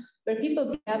Union, where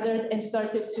people gathered and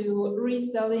started to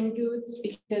reselling goods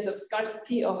because of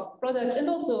scarcity of products and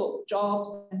also jobs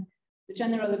and the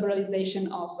general liberalization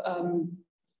of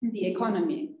the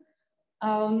economy.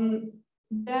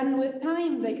 Then with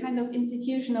time, they kind of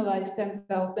institutionalized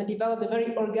themselves and developed a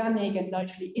very organic and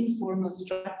largely informal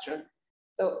structure.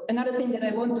 So another thing that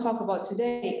I won't talk about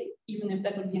today, even if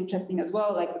that would be interesting as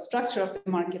well, like the structure of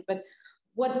the market, but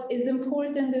what is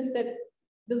important is that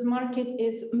this market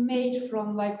is made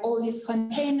from like all these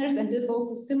containers, and this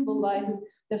also symbolizes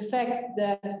the fact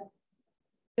that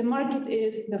the market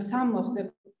is the sum of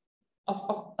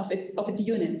its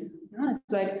units. You know?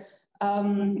 It's like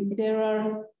there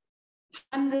are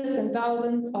hundreds and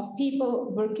thousands of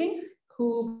people working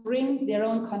who bring their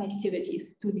own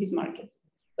connectivities to these markets.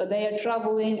 So they are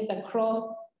traveling across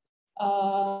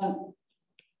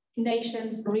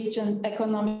nations, regions,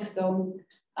 economic zones,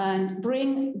 and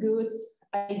bring goods,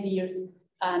 ideas,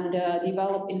 and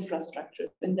develop infrastructure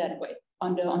in that way,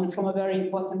 from a very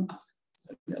important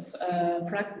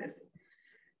practice.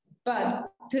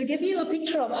 But to give you a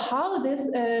picture of how this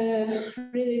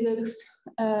really looks,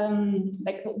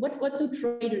 like what do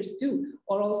traders do,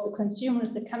 or also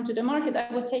consumers that come to the market,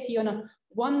 I will take you on a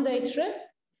one-day trip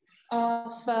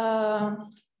of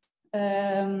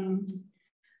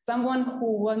someone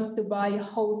who wants to buy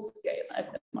wholesale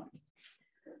at the market.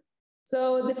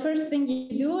 So the first thing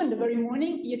you do in the very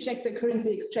morning, you check the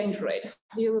currency exchange rate.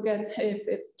 You look at if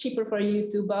it's cheaper for you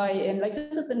to buy in, like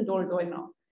this is in Dordogne now.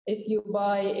 If you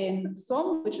buy in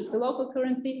SOM, which is the local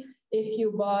currency, if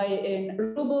you buy in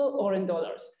ruble or in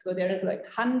dollars. So there is like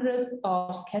hundreds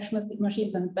of cash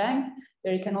machines and banks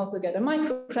where you can also get a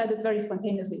microcredit very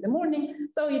spontaneously in the morning.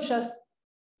 So you just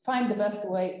find the best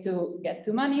way to get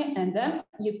to money, and then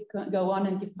you go on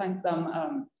and you find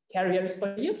some carriers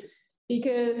for you,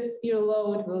 because your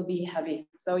load will be heavy.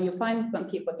 So you find some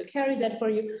people to carry that for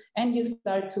you, and you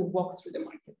start to walk through the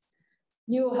market.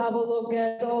 You have a look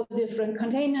at all the different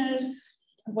containers,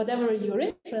 whatever you're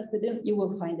interested in, you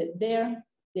will find it there.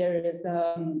 There's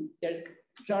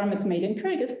garments made in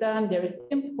Kyrgyzstan, there is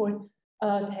import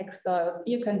textiles.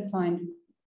 You can find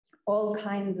all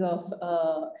kinds of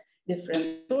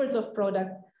different sorts of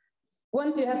products.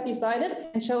 Once you have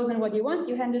decided and chosen what you want,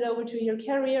 you hand it over to your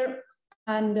carrier,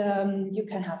 and you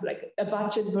can have like a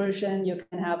budget version, you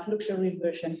can have luxury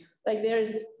version. Like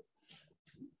there's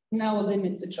no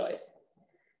limit to choice.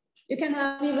 You can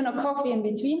have even a coffee in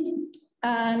between,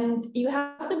 and you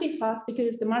have to be fast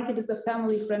because the market is a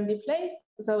family-friendly place.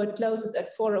 So it closes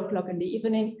at 4 o'clock in the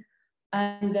evening,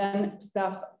 and then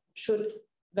stuff should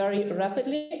very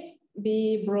rapidly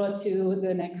be brought to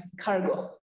the next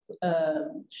cargo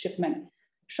shipment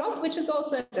shop, which is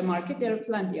also at the market. There are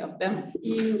plenty of them.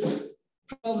 You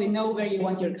probably know where you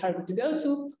want your cargo to go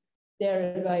to.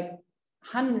 There are like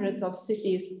hundreds of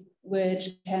cities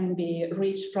which can be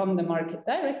reached from the market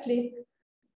directly.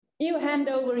 You hand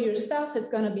over your stuff, it's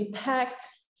going to be packed.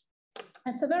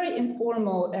 It's a very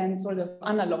informal and sort of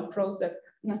analog process,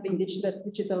 nothing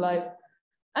digitalized.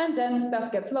 And then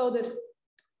stuff gets loaded,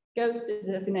 goes to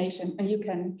the destination, and you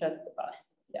can just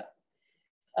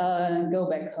go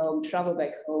back home, travel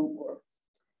back home, or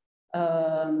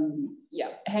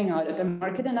hang out at the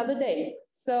market another day.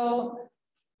 So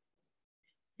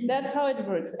that's how it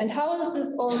works. And how is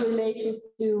this all related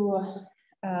to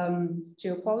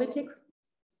geopolitics?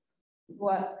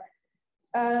 What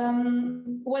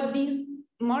these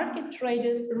market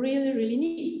traders really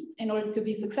need in order to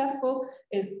be successful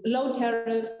is low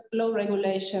tariffs, low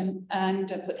regulation, and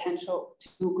potential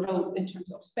to grow in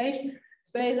terms of space,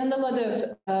 and a lot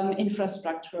of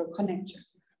infrastructural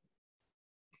connections.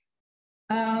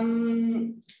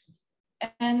 And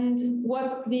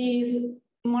what these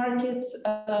markets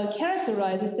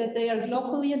characterize is that they are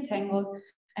globally entangled,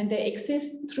 and they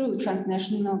exist through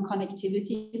transnational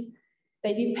connectivities.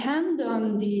 They depend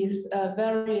on these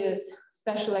various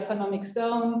special economic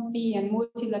zones, and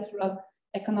multilateral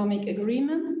economic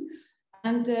agreements,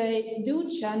 and they do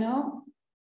channel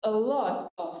a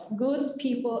lot of goods,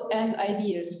 people, and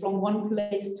ideas from one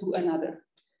place to another.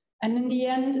 And in the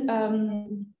end,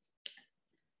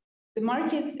 the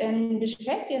markets in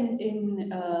Bishkek and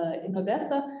in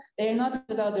Odessa, they are not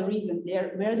without a reason. They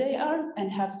are where they are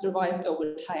and have survived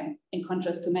over time, in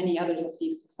contrast to many others of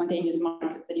these spontaneous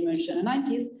markets that emerged in the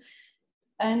 90s.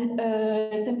 And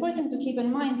it's important to keep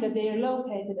in mind that they are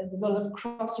located as a sort of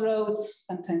crossroads,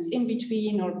 sometimes in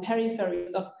between or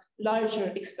peripheries of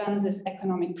larger, expansive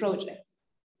economic projects.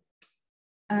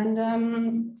 And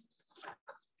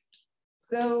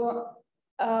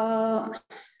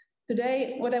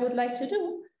today, what I would like to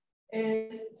do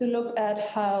is to look at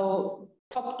how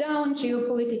top-down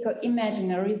geopolitical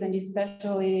imaginaries, and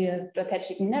especially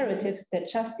strategic narratives that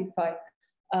justify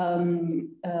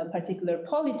particular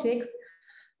politics,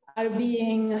 are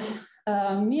being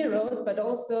mirrored, but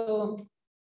also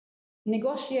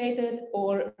negotiated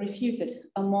or refuted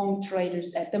among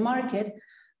traders at the market.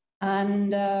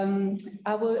 And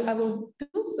I will do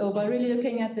so by really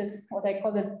looking at this, what I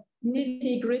call the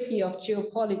nitty-gritty of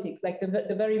geopolitics, like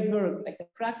the very work, like the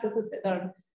practices that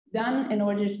are done in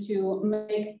order to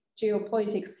make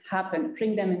geopolitics happen,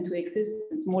 bring them into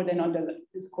existence more than on the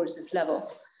discursive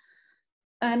level.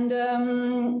 And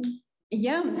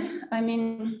I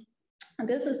mean, And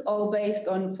this is all based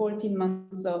on 14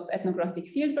 months of ethnographic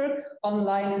fieldwork,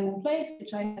 online and in place,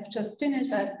 which I have just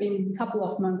finished. I've been a couple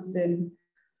of months in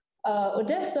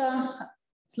Odessa,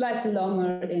 slightly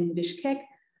longer in Bishkek.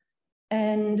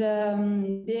 And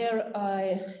there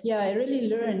I really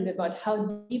learned about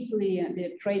how deeply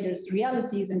the traders'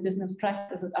 realities and business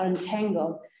practices are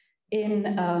entangled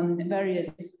in various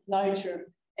larger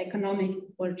economic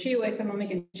or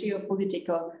geo-economic and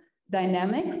geopolitical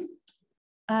dynamics.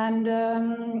 And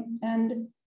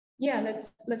yeah,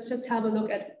 let's just have a look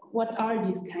at what are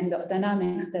these kind of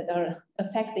dynamics that are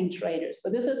affecting traders. So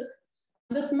this is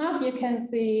this map. You can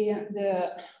see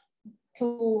the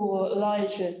two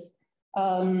largest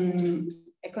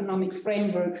economic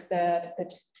frameworks that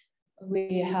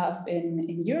we have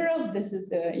in Europe. This is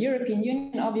the European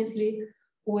Union, obviously,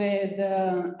 with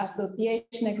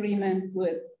association agreements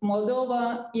with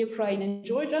Moldova, Ukraine, and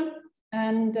Georgia.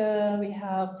 And we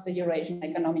have the Eurasian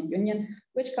Economic Union,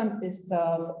 which consists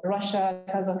of Russia,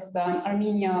 Kazakhstan,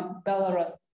 Armenia,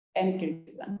 Belarus, and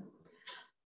Kyrgyzstan.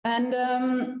 And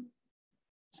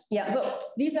yeah, so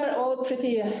these are all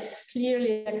pretty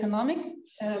clearly economic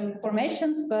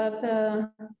formations, but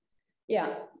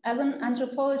yeah, as an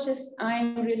anthropologist,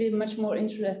 I'm really much more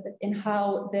interested in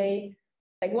how they,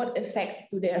 like what effects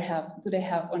do they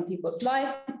have on people's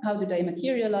life? How do they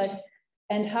materialize?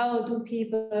 And how do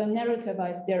people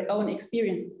narrativize their own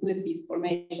experiences with these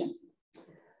formations?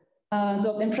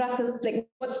 So in practice, like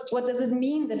what does it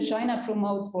mean that China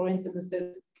promotes, for instance,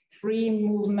 the free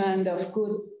movement of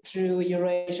goods through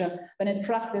Eurasia, when in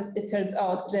practice it turns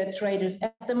out that traders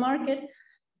at the market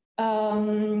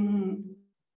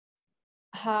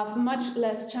have much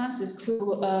less chances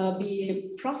to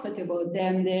be profitable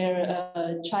than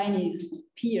their Chinese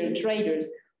peer traders?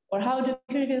 Or how do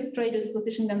Kyrgyz traders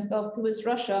position themselves towards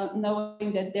Russia,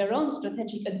 knowing that their own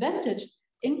strategic advantage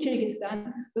in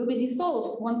Kyrgyzstan will be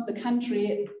dissolved once the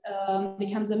country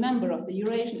becomes a member of the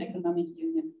Eurasian Economic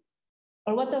Union?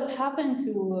 Or what does happen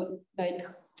to like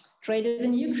traders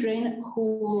in Ukraine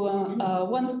who,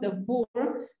 once the war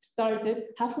started,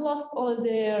 have lost all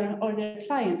their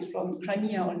clients from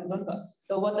Crimea or Donbass?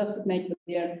 So what does it make with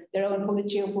their own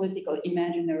geopolitical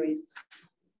imaginaries?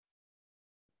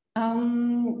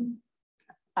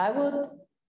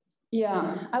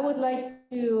 I would like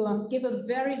to give a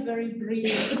very, very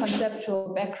brief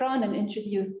conceptual background and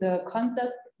introduce the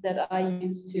concept that I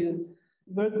used to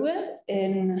work with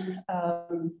in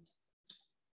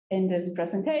this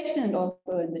presentation and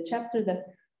also in the chapter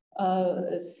that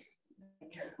is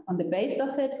on the base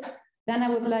of it. Then I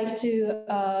would like to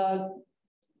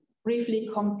briefly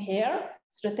compare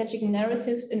strategic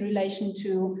narratives in relation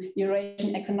to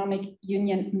Eurasian Economic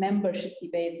Union membership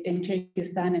debates in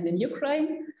Kyrgyzstan and in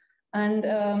Ukraine, and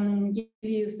give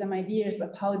you some ideas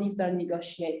of how these are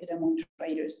negotiated among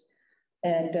traders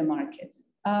at the markets.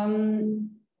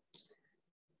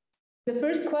 The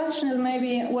first question is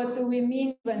maybe, what do we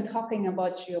mean when talking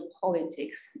about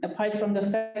geopolitics? Apart from the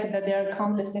fact that there are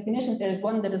countless definitions, there is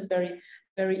one that is very,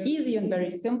 very easy and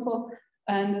very simple,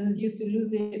 and this is used to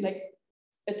loosely, like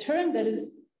a term that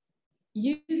is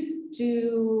used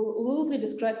to loosely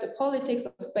describe the politics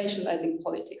of spatializing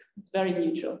politics. It's very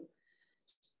neutral.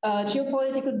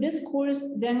 Geopolitical discourse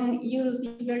then uses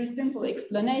these very simple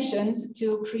explanations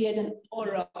to create an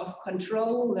aura of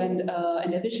control and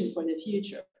a vision for the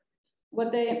future.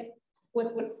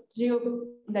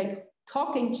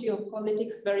 Talking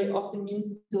geopolitics very often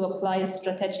means to apply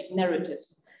strategic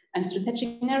narratives. And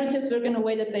strategic narratives work in a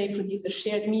way that they produce a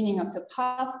shared meaning of the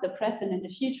past, the present, and the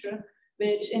future,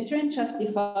 which in turn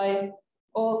justify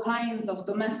all kinds of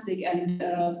domestic and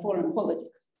foreign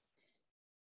politics.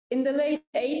 In the late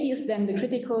 80s, then, the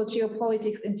critical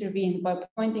geopolitics intervened by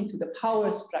pointing to the power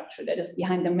structure that is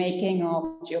behind the making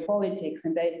of geopolitics,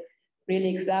 and they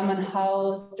really examine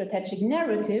how strategic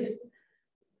narratives,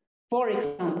 for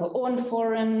example, on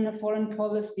foreign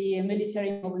policy,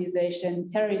 military mobilization,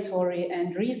 territory,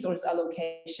 and resource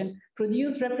allocation,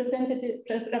 produce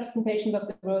representations of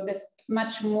the world that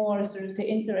much more serve the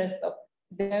interest of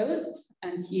those,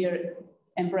 and here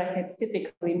in brackets,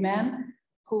 typically men,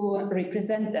 who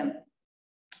represent them.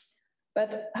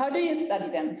 But how do you study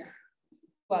them?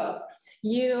 Well,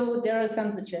 there are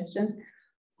some suggestions,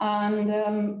 and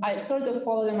I sort of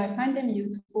follow them. I find them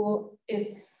useful. Is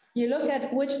you look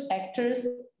at which actors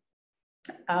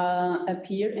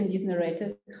appear in these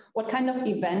narratives, what kind of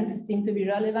events seem to be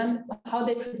relevant, how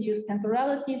they produce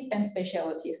temporalities and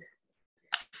spatialities.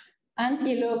 And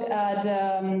you look at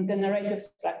the narrative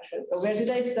structure. So where do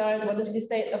they start? What is the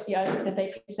state of the art that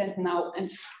they present now?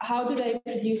 And how do they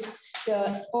produce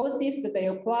the policies that they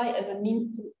apply as a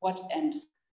means to what end?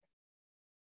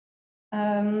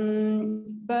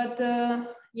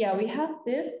 Yeah, we have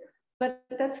this, but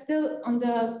that's still on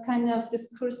the kind of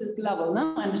discursive level,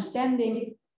 no?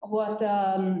 Understanding what,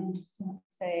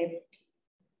 say,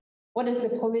 what is the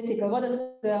political, what is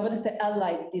the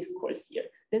allied discourse here?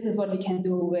 This is what we can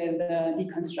do with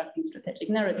deconstructing strategic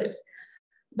narratives.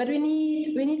 But we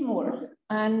need more.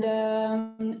 And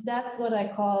that's what I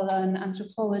call an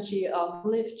anthropology of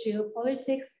lived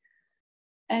geopolitics.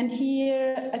 And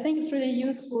here, I think it's really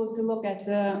useful to look at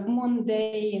the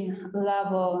mundane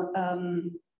level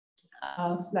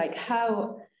of like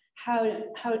how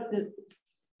the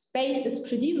space is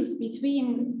produced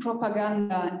between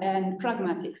propaganda and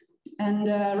pragmatics. And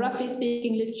roughly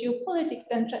speaking, lived geopolitics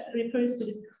then refers to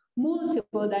this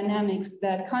multiple dynamics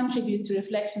that contribute to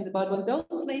reflections about one's own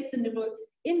place in the world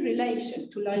in relation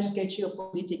to large-scale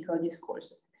geopolitical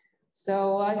discourses.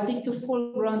 So I seek to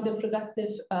foreground the productive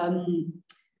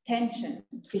tension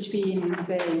between,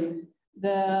 say,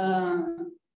 the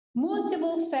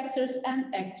multiple factors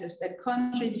and actors that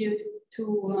contribute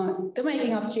to the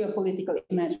making of geopolitical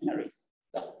imaginaries.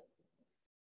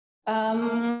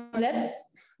 Let's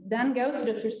then go to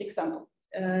the first example.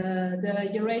 The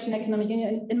Eurasian Economic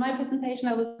Union. In my presentation,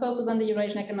 I will focus on the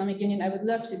Eurasian Economic Union. I would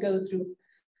love to go through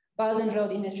Belt and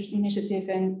Road Initiative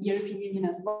and European Union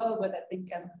as well, but I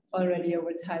think I'm already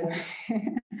over time.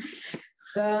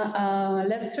 So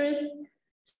let's first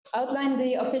outline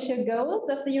the official goals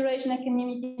of the Eurasian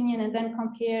Economic Union and then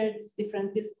compare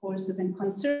different discourses and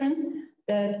concerns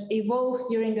that evolved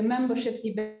during the membership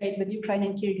debate with Ukraine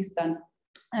and Kyrgyzstan.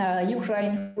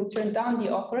 Ukraine who turned down the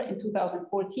offer in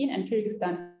 2014 and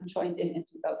Kyrgyzstan joined in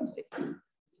 2015.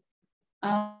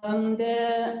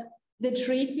 The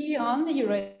treaty on the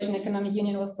Eurasian Economic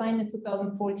Union was signed in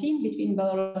 2014 between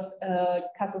Belarus,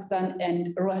 Kazakhstan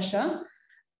and Russia.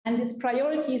 And its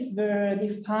priorities were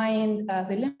defined as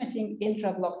limiting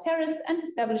intra-bloc tariffs and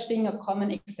establishing a common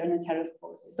external tariff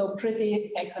policy. So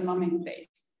pretty economic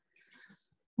based.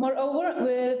 Moreover,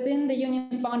 within the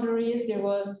union's boundaries, there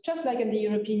was, just like in the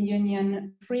European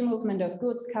Union, free movement of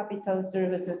goods, capital,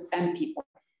 services, and people.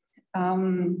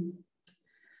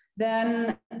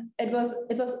 Then it was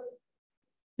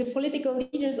the political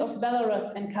leaders of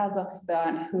Belarus and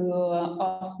Kazakhstan who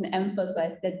often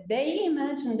emphasized that they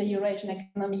imagined the Eurasian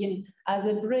Economic Union as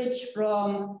a bridge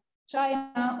from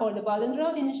China or the Belt and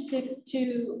Road Initiative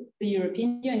to the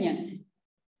European Union.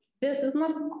 This is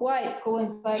not quite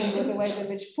coinciding with the way in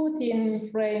which Putin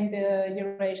framed the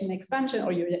Eurasian expansion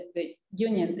or the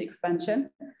Union's expansion.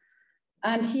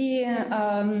 And he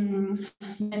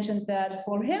mentioned that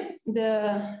for him,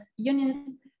 the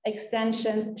Union's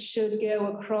extensions should go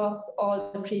across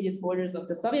all the previous borders of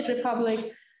the Soviet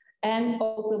Republic and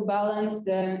also balance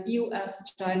the US,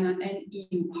 China, and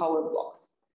EU power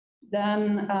blocks.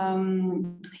 Then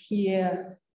he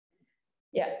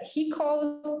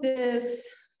calls this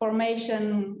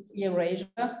formation Eurasia,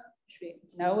 which we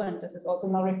know, and this is also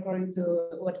now referring to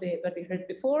what we heard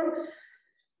before.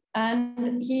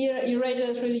 And here, Eurasia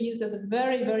is really used as a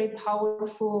very, very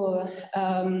powerful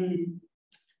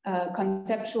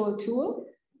conceptual tool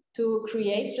to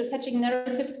create strategic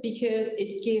narratives because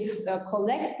it gives a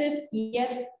collective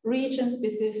yet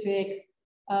region-specific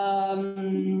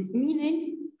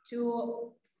meaning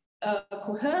to a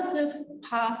cohesive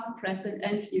past, present,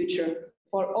 and future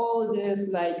for all this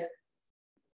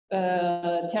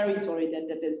territory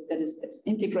that is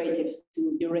integrated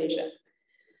to Eurasia.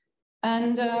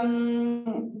 And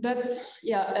that's,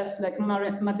 as like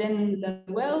Madeleine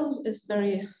Lanuelle is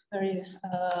very, very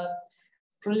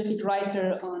prolific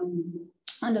writer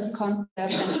on this concept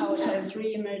and how it has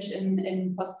re-emerged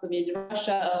in post-Soviet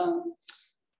Russia,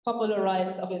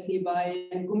 popularized obviously by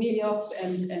Gumilyov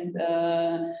and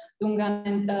Dungan,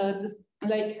 and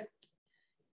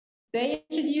they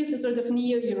introduced a sort of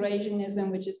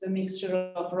neo-Eurasianism, which is a mixture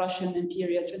of Russian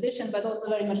imperial tradition, but also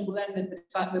very much blended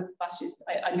with fascist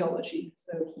ideology.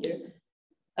 So here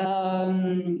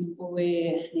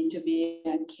we need to be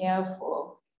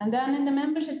careful. And then in the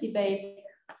membership debate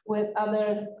with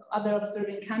other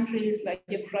observing countries like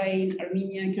Ukraine,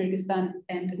 Armenia, Kyrgyzstan,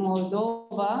 and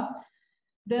Moldova,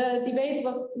 the debate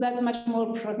was much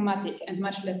more pragmatic and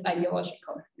much less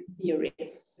ideological in theory.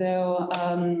 So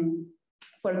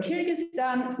for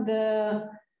Kyrgyzstan, the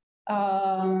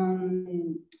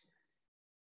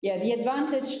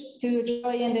advantage to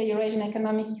join the Eurasian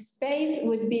economic space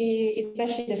would be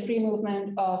especially the free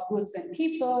movement of goods and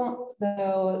people.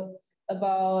 So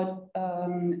about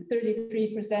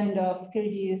 33% of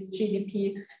Kyrgyz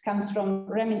GDP comes from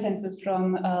remittances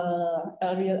from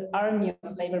a real army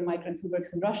of labor migrants who work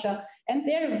in Russia, and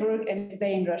their work and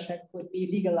stay in Russia could be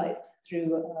legalized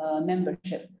through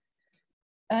membership.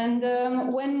 And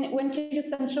when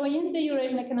Kyrgyzstan joined the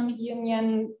Eurasian Economic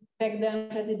Union, back then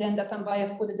President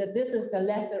Atambayev put it that this is the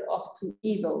lesser of two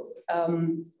evils.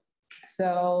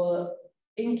 So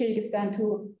in Kyrgyzstan,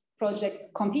 two projects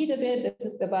compete a bit.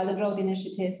 This is the battleground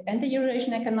initiative and the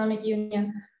Eurasian Economic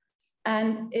Union.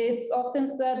 And it's often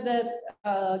said that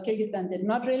Kyrgyzstan did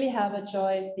not really have a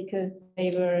choice because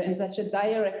they were in such a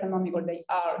dire economic, or they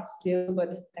are still, but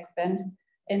back then,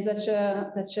 in such a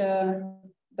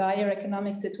dire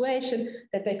economic situation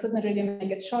that they couldn't really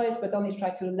make a choice, but only try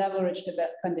to leverage the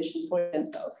best condition for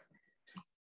themselves.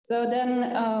 So then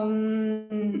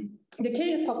the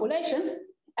Kyrgyz population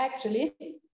actually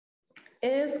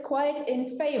is quite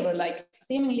in favor, like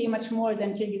seemingly much more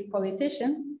than Kyrgyz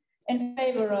politicians, in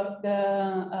favor of the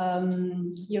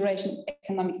Eurasian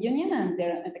Economic Union and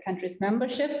the country's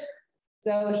membership.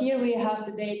 So here we have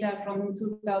the data from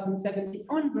 2017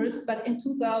 onwards, but in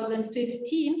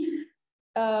 2015,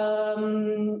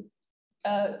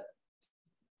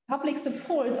 public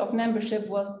support of membership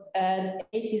was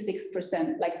at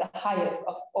 86%, like the highest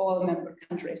of all member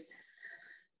countries.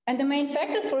 And the main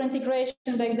factors for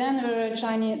integration back then were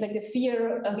Chinese, like the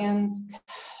fear against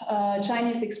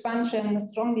Chinese expansion,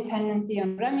 strong dependency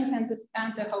on remittances,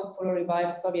 and the hope for a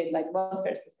revived Soviet-like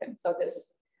welfare system. So this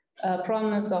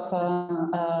promise of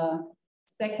a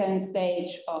second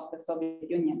stage of the Soviet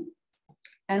Union.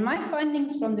 And my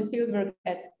findings from the fieldwork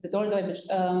at the Dordoy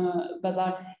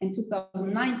Bazaar in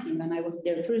 2019, when I was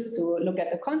there first to look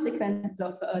at the consequences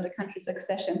of the country's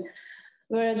accession,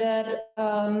 were that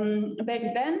back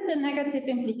then the negative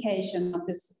implication of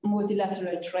this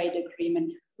multilateral trade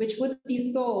agreement, which would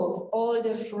dissolve all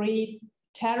the free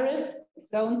tariff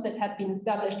zones that had been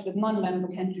established with non-member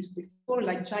countries before,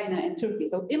 like China and Turkey.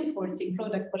 So importing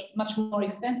products was much more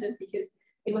expensive because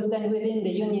it was done within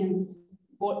the union's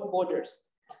borders.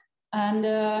 And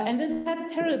this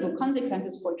had terrible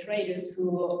consequences for traders who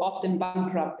often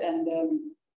bankrupt and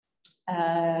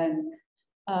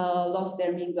lost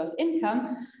their means of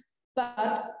income.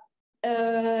 But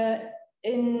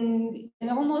in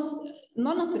almost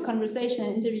none of the conversation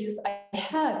and interviews I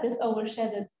had, this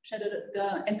overshadowed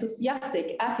the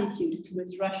enthusiastic attitude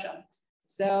towards Russia.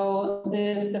 So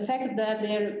the fact that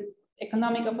their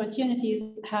economic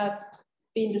opportunities had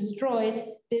been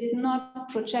destroyed did not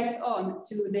project on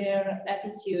to their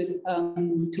attitude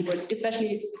towards,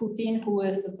 especially Putin, who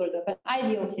is a sort of an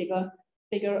ideal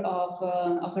figure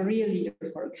of a real leader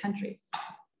for a country.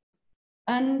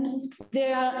 And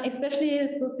there are especially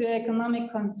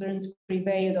socio-economic concerns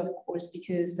prevailed, of course,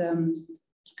 because in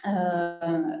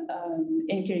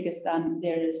Kyrgyzstan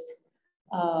there is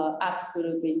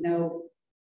absolutely no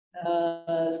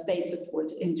state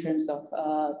support in terms of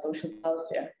social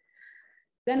welfare.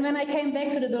 Then when I came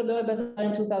back to the Dordoy Bazaar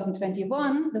in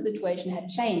 2021, the situation had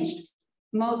changed.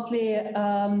 Mostly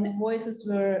voices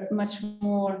were much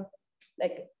more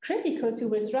like critical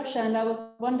towards Russia, and I was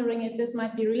wondering if this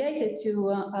might be related to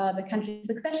the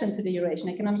country's accession to the Eurasian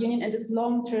Economic Union and its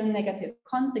long-term negative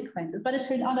consequences. But it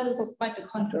turned out that it was quite the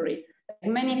contrary.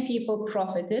 Many people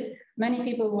profited, many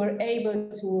people were able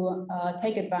to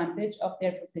take advantage of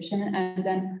their position, and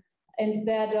then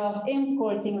instead of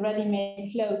importing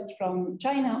ready-made clothes from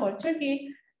China or Turkey,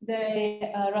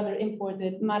 they rather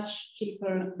imported much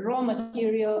cheaper raw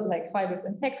material like fibers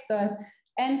and textiles,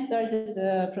 and started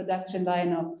the production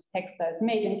line of textiles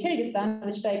made in Kyrgyzstan,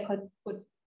 which they could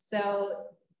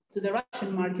sell to the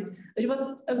Russian markets, which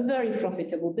was a very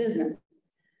profitable business.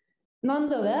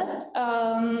 Nonetheless,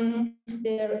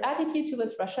 their attitude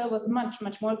towards Russia was much,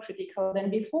 much more critical than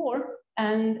before.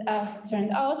 And as it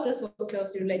turned out, this was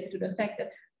closely related to the fact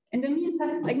that in the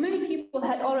meantime, like many people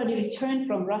had already returned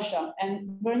from Russia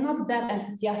and were not that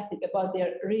enthusiastic about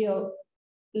their real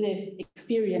lived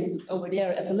experiences over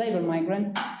there as a labor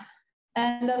migrant.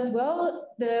 And as well,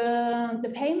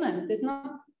 the payment did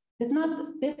not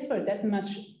differ that much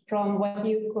from what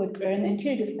you could earn in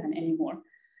Kyrgyzstan anymore.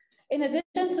 In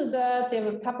addition to that, there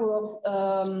were a couple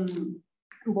of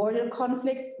border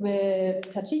conflicts with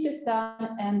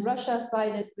Tajikistan, and Russia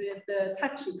sided with the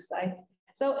Tajik side.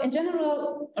 So in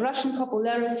general, Russian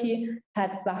popularity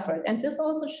had suffered. And this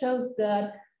also shows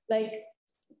that like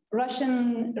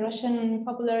Russian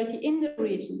popularity in the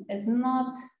region is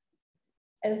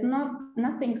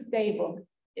nothing stable.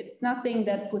 It's nothing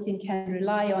that Putin can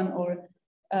rely on, or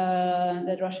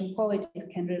that Russian politics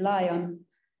can rely on.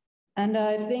 And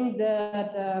I think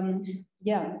that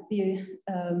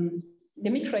the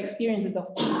micro experiences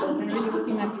of people really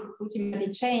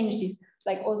ultimately change these,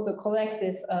 like also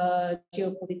collective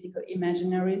geopolitical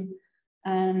imaginaries.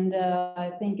 And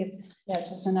I think it's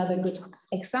just another good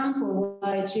example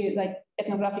why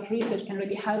ethnographic research can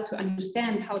really help to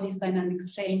understand how these dynamics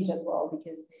change as well,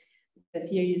 because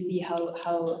here you see how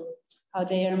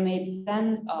they are made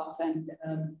sense of, and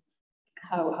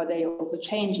how they also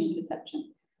change in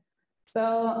perception.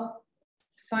 So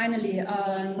finally,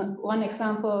 one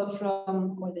example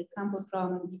from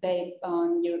debates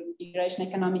on Eurasian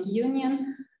Economic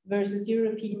Union versus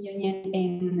European Union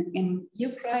in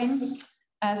Ukraine.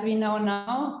 As we know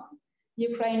now,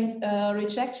 Ukraine's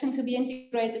rejection to be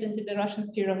integrated into the Russian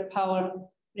sphere of power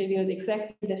revealed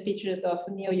exactly the features of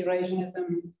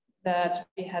neo-Eurasianism that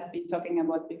we had been talking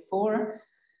about before.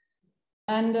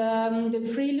 And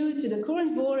the prelude to the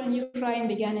current war in Ukraine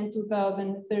began in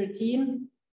 2013,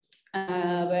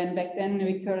 when back then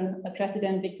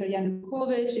President Viktor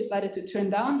Yanukovych decided to turn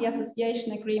down the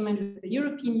association agreement with the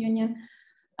European Union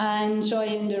and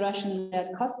join the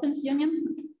Russian-led customs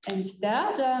union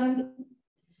instead.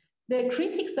 The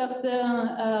critics of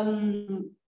the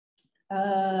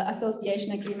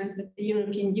association agreements with the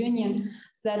European Union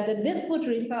said that this would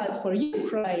result for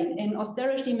Ukraine in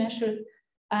austerity measures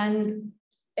and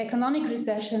economic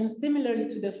recession similarly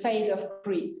to the fate of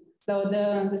Greece. So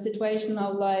the situation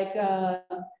of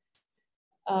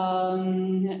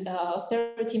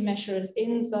austerity measures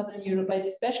in Southern Europe, but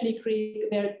especially Greece,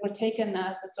 were taken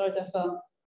as a sort of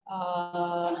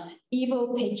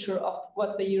evil picture of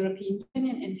what the European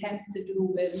Union intends to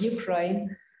do with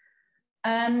Ukraine.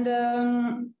 And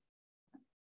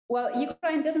well,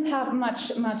 Ukraine didn't have much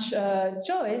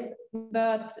choice,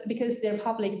 but because their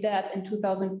public debt in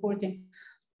 2014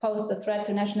 posed a threat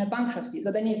to national bankruptcy,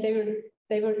 so then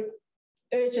they were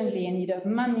urgently in need of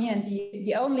money, and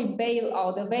the only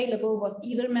bailout available was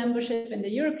either membership in the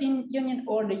European Union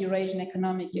or the Eurasian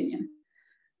Economic Union.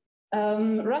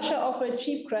 Russia offered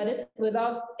cheap credits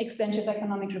without extensive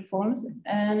economic reforms,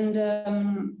 and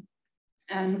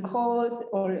called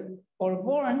or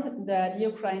warned that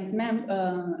Ukraine's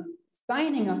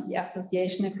signing of the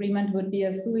association agreement would be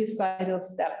a suicidal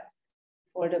step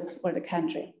for the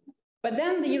country. But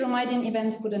then the Euromaidan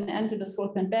events put an end to the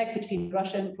forth and back between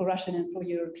pro-Russian and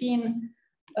pro-European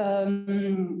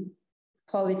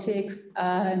politics.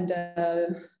 And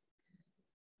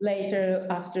later,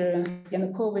 after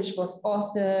Yanukovych was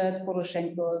ousted,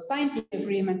 Poroshenko signed the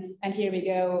agreement. And here we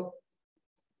go,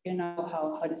 you know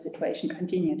how the situation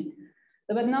continued.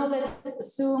 So, but now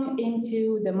let's zoom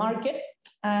into the market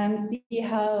and see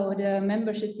how the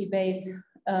membership debates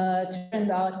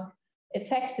turned out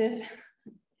effective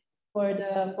for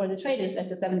the traders at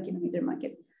the 7-kilometer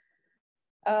market.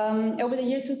 Over the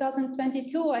year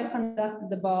 2022, I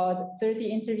conducted about 30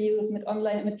 interviews with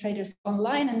traders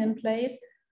online and in place.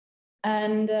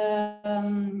 And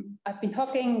I've been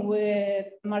talking with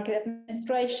market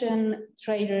administration,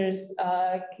 traders,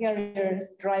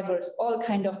 carriers, drivers, all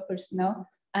kind of personnel.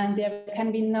 And there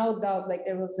can be no doubt,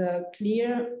 there was a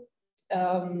clear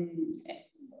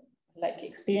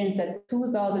experience that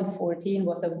 2014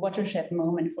 was a watershed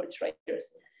moment for traders.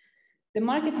 The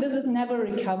market business never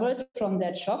recovered from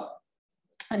that shock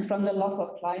and from the loss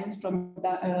of clients from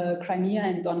Crimea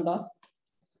and Donbass.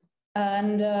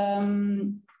 And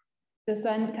this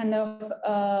kind of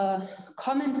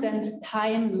common sense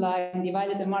timeline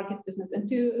divided the market business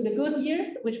into the good years,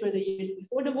 which were the years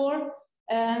before the war,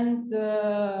 and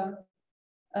the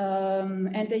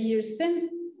years since,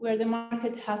 where the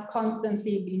market has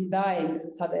constantly been dying. This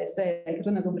is how they say, and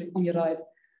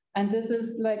this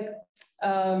is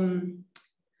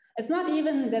it's not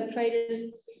even that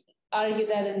traders argue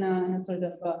that in a sort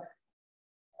of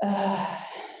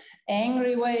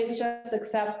angry way. It's just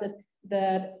accepted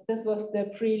that this was the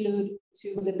prelude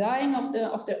to the dying of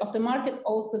the market,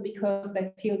 also because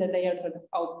they feel that they are sort of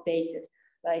outdated.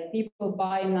 Like, people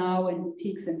buy now in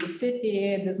boutiques in the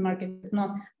city. This market is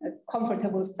not a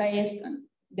comfortable space, and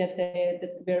that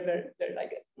very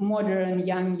modern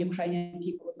young Ukrainian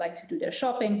people would like to do their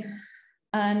shopping,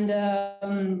 and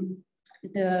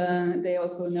they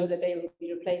also know that they will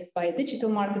be replaced by digital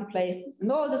marketplaces, and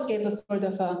all this gave us sort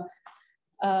of a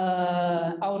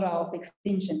aura of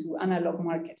extinction to analog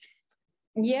market.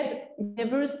 Yet there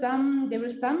were some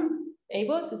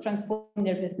able to transform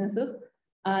their businesses,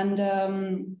 and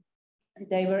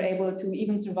they were able to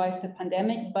even survive the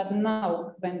pandemic. But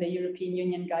now, when the European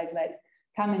Union guidelines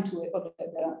come into it, or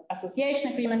the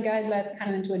association agreement guidelines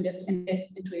come into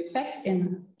effect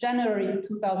in January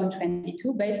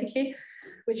 2022, basically,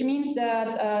 which means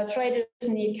that traders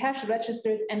need cash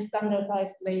registered and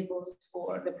standardized labels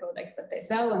for the products that they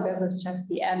sell, and this is just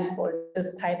the end for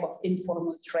this type of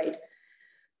informal trade.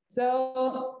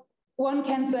 So one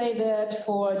can say that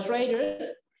for traders,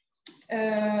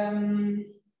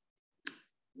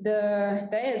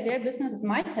 their businesses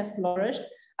might have flourished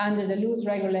under the loose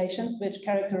regulations which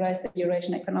characterize the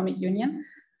Eurasian Economic Union.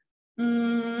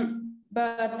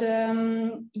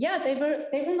 Yeah, they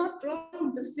were not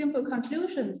drawing the simple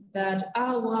conclusions that,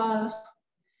 well,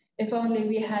 if only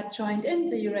we had joined in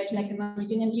the Eurasian Economic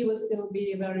Union, we would still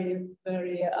be very,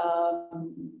 very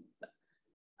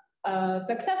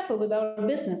successful with our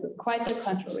businesses. Quite the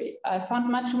contrary. I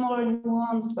found much more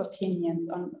nuanced opinions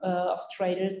of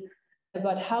traders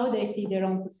about how they see their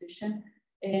own position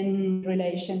in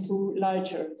relation to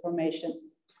larger formations.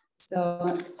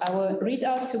 So I will read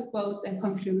out 2 quotes and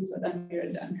conclude so that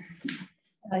we're done.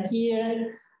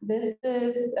 Here, this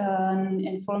is an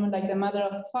informant, like the mother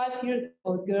of a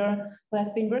 5-year-old girl who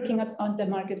has been working on the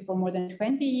market for more than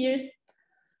 20 years.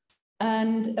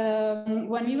 And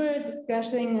when we were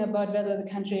discussing about whether the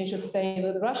country should stay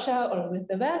with Russia or with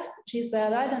the West, she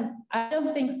said, I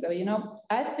don't think so. You know,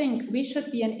 I think we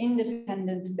should be an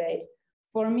independent state.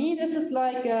 For me, this is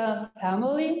like a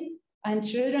family, and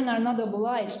children are not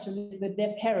obliged to live with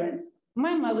their parents.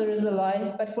 My mother is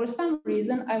alive, but for some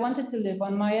reason, I wanted to live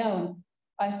on my own.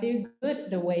 I feel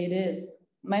good the way it is.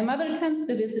 My mother comes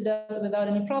to visit us without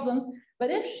any problems,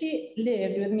 but if she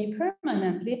lived with me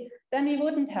permanently, then we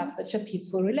wouldn't have such a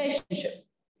peaceful relationship.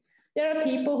 There are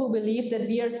people who believe that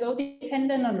we are so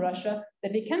dependent on Russia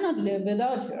that we cannot live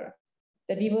without her,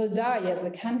 that we will die as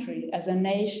a country, as a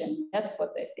nation. That's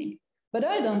what they think. But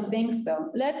I don't think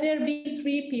so. Let there be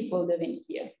 3 people living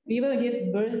here. We will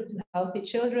give birth to healthy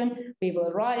children, we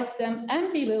will raise them,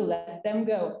 and we will let them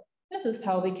go. This is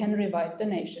how we can revive the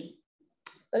nation.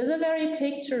 So it's a very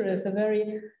picturesque, a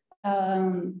very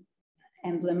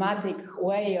emblematic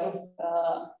way of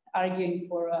arguing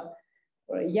for a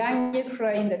young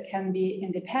Ukraine that can be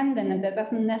independent and that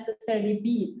doesn't necessarily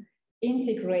be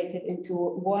integrated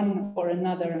into one or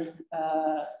another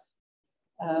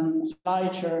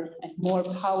larger and more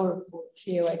powerful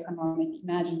geo-economic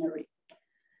imaginary.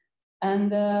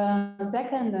 And the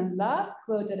second and last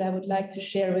quote that I would like to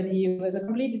share with you is a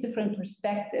completely different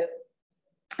perspective.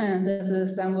 And this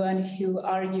is someone who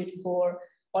argued for,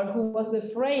 or who was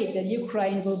afraid that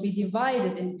Ukraine will be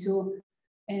divided into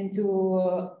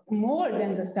more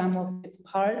than the sum of its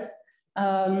parts,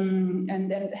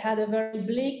 and then had a very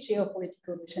bleak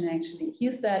geopolitical vision, actually.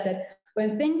 He said that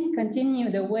when things continue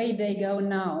the way they go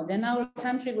now, then our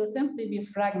country will simply be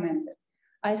fragmented.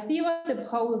 I see what the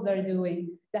Poles are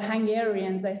doing, the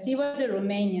Hungarians, I see what the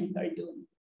Romanians are doing.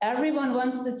 Everyone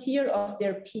wants to tear off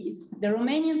their peace. The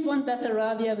Romanians want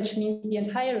Bessarabia, which means the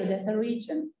entire Odessa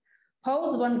region.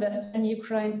 Poles want Western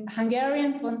Ukraine,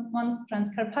 Hungarians want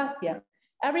Transcarpathia.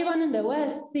 Everyone in the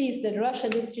West sees that Russia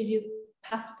distributes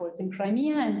passports in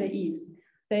Crimea and the East.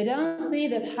 They don't see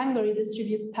that Hungary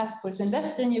distributes passports in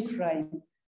Western Ukraine.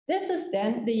 This is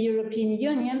then the European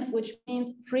Union, which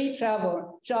means free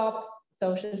travel, jobs,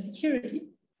 social security.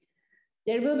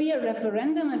 There will be a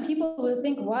referendum and people will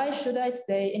think, why should I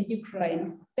stay in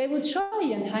Ukraine? They will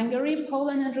join Hungary,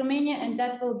 Poland, and Romania, and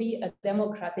that will be a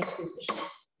democratic decision.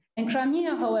 In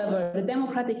Crimea, however, the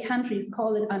democratic countries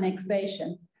call it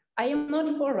annexation. I am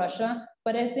not for Russia,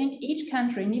 but I think each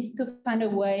country needs to find a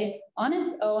way on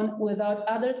its own without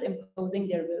others imposing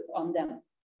their will on them.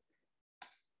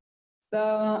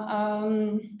 So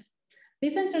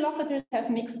these interlocutors have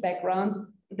mixed backgrounds.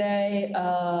 They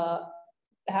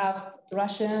have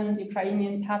Russians,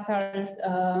 Ukrainian, Tatars,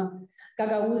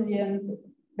 Gagauzians.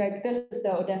 Like this is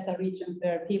the Odessa regions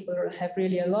where people have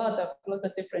really a lot of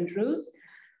different roots.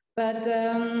 But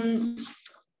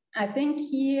I think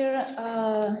here,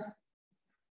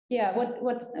 yeah, what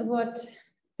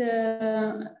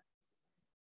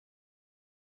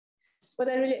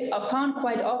I really found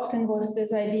quite often was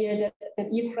this idea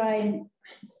that Ukraine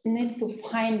needs to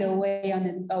find a way on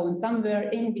its own, somewhere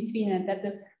in between, and that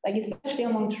this, like especially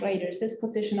among traders, this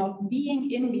position of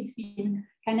being in between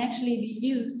can actually be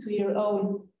used to your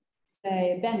own,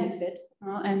 say, benefit,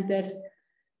 and that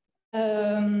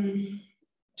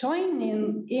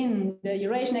joining in the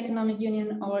Eurasian Economic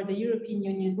Union or the European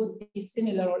Union would be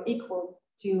similar or equal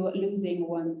to losing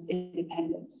one's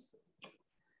independence.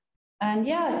 And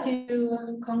yeah,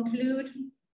 to conclude,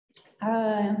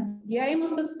 the aim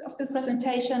of this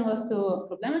presentation was to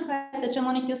problematize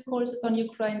hegemonic discourses on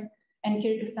Ukraine's and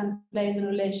Kyrgyzstan's place in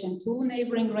relation to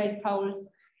neighboring great powers.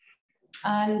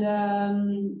 And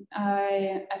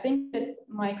I think that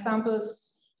my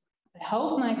examples, I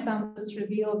hope my examples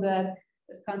reveal that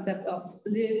this concept of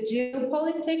lived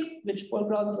geopolitics, which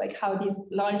foregrounds like how these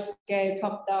large-scale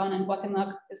top-down and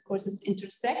bottom-up discourses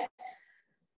intersect,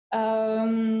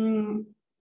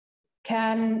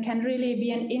 can really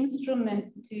be an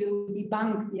instrument to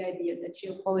debunk the idea that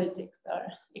geopolitics are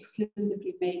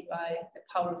exclusively made by the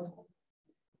powerful.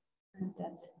 And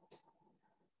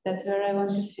that's where I want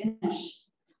to finish.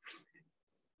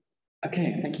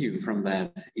 Okay, thank you from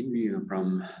that interview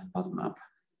from bottom up.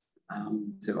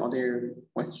 So are there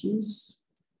questions?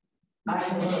 I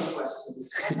have a lot of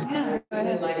questions. Yeah, I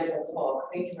really like to talk.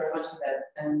 Thank you very much for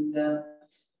that. And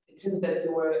it seems that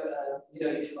you were, you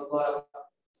have a lot of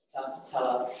stuff to tell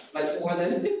us, much more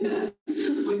than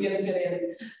we can fit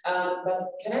in. But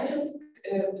can I just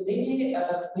maybe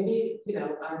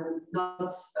I'm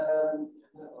not a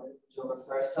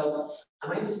geographer, so I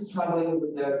might be struggling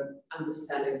with the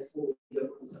understanding fully the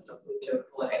concept of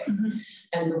geopolitics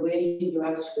and the way you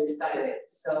actually studied it.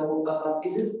 So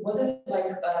was it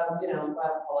like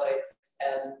biopolitics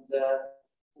and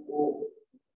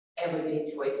everyday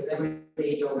choices,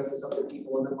 everyday geographies of the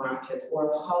people in the market,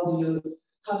 or how do you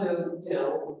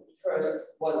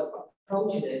first was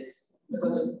approaching it?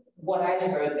 Because what I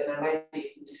heard, and I might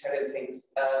be mishearing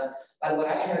things, but what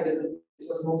I heard is it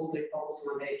was mostly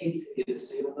focusing on the interviews,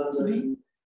 so you were not doing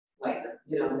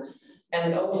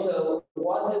and also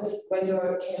was it when you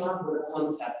came up with the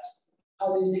concept, how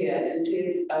do you see it? Do you see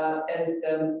it as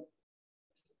the,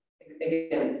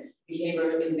 again,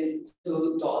 behavior in these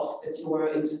two dots that you were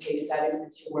into case studies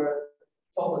that you were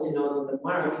focusing on the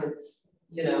markets,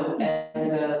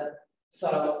 as a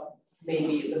sort of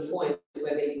maybe the point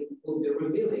where they will be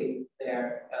revealing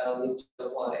their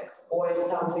geopolitics, or it's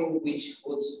something which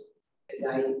would, as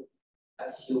I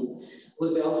assume,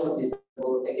 would be also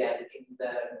visible again in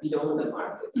the beyond the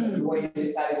markets, so the more you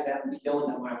study them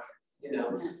beyond the markets,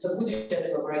 So could you just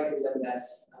elaborate on that?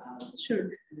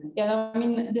 Sure. Yeah, I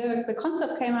mean, the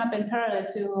concept came up in parallel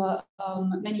to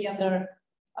many other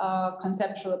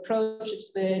conceptual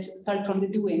approaches which start from the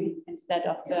doing instead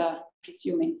of the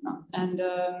presuming. And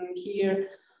here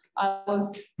I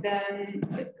was then,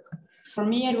 for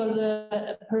me, it was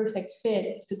a perfect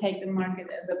fit to take the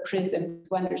market as a prism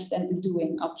to understand the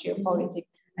doing of geopolitics,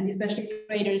 and especially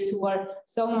traders who are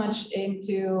so much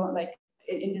into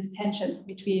in these tensions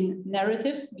between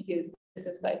narratives, because this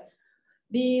is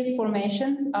these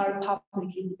formations are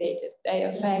publicly debated. They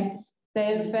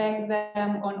affect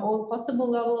them on all possible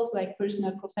levels, like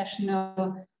personal,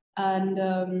 professional, and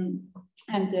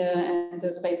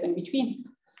the space in between.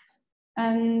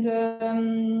 And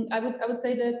I would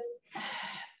say that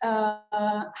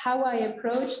how I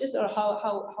approach this, or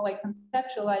how I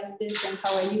conceptualize this, and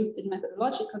how I used it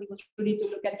methodologically was really to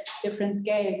look at different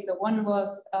scales. So one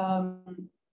was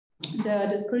the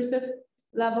discursive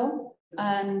level,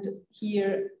 and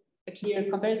here a clear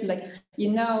comparison,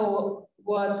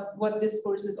 what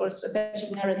discourses or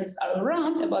strategic narratives are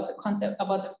around about the concept,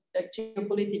 about the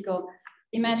geopolitical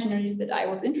imaginaries that I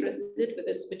was interested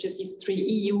with, which is these three: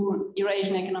 EU,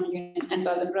 Eurasian Economic Union, and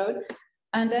Belt and Road.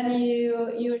 And then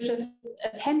you're just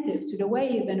attentive to the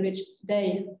ways in which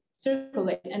they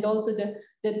circulate, and also the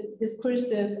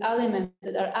discursive elements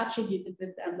that are attributed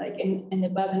with them. Like in the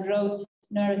Belt and Road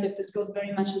narrative, this goes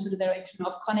very much into the direction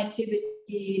of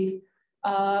connectivities,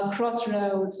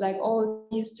 crossroads, all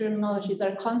these terminologies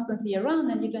are constantly around,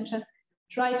 and you can just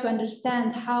try to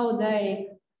understand how they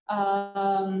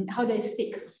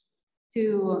stick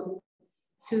to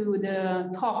the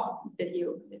talk that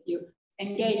you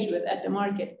engage with at the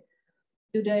market.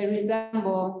 Do they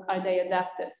resemble? Are they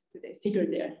adapted? Do they figure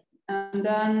there? And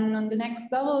then on the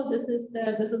next level, this is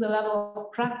the level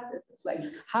of practice. It's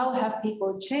how have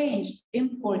people changed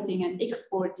importing and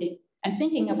exporting and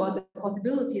thinking about the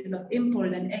possibilities of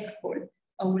import and export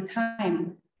over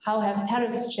time? How have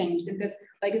tariffs changed? And this,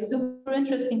 it's super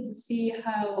interesting to see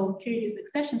how Kyrgyz's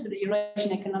accession to the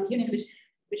Eurasian Economic Union, which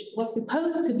was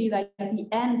supposed to be the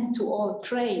end to all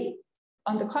trade,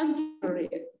 on the contrary,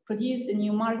 it produced a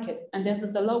new market, and this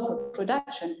is a local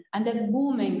production, and that's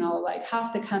booming now.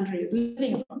 Half the country is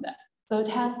living from that. So it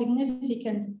has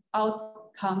significant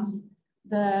outcomes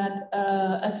that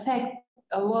affect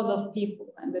a lot of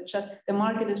people, and the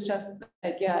market is just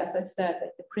as I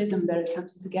said, the prism where it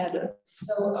comes together.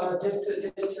 So just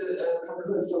to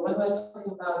conclude, so when we're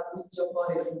talking about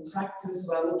geopolitics in practice,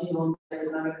 we're looking on the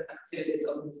economic activities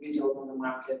of individuals on the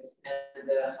markets and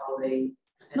how they.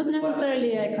 Not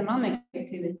necessarily economic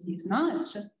activities, no,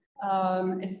 it's just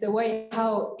it's the way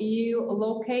how you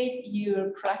locate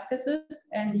your practices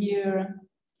and your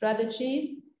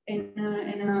strategies in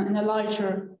a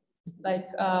larger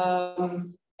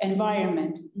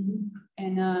environment,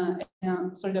 in a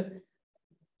sort of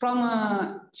from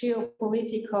a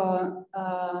geopolitical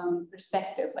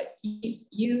perspective.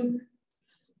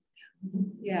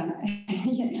 Yeah,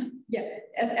 yeah.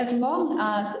 As long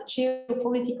as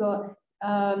geopolitical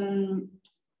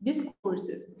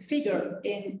discourses figure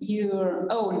in your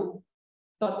own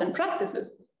thoughts and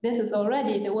practices, this is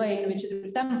already the way in which it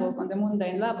resembles on the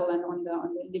mundane level and on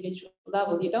the individual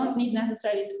level. You don't need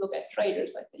necessarily to look at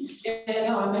traders, I think. Yeah,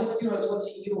 no, I'm just curious what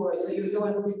you were. So you were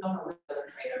looking not on the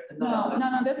traders. And No.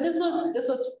 This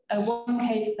was a one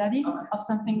case study of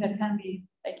something that can be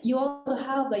like. You also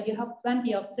have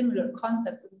plenty of similar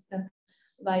concepts in the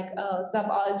like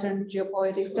subaltern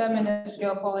geopolitics, feminist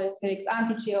geopolitics,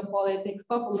 anti-geopolitics,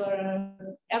 popular,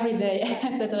 everyday,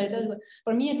 etc.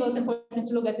 For me, it was important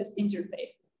to look at this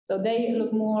interface. So they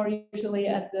look more usually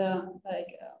at the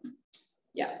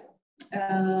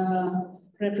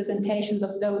representations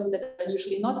of those that are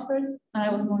usually not heard, and I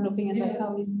was more looking at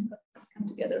how these come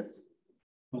together.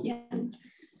 Yeah.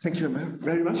 Thank you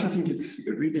very much. I think it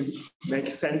really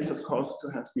makes sense, of course, to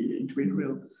have the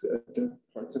individuals, the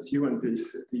points of view, and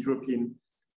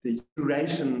the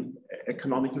Eurasian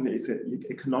Economic Union is an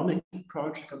economic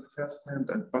project on the first hand,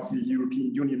 but the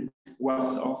European Union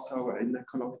was also an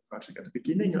economic project at the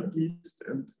beginning, at least,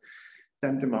 and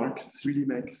then the markets really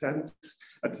make sense.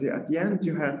 At the end,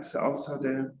 you had also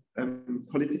the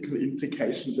political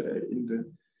implications in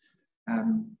the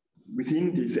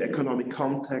within these economic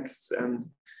contexts. And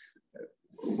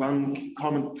one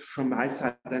comment from my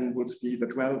side then would be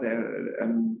that, well, there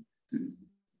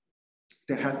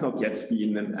has not yet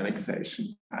been an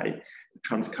annexation by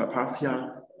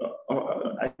Transcarpathia.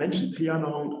 I mentioned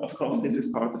Trianon. Of course, this is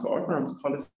part of Orban's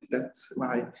policy. That's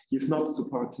why he's not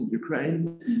supporting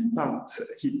Ukraine, but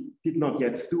he did not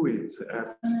yet do it.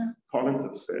 And Poland,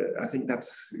 I think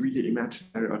that's really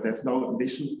imaginary, or there's no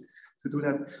ambition to do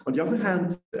that. On the other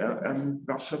hand,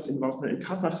 Russia's involvement in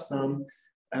Kazakhstan,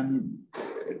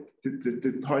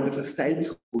 the point of the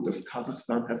statehood of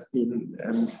Kazakhstan has been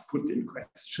put in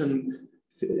question.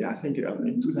 I think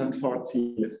in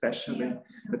 2014, especially,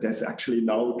 but there's actually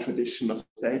no tradition of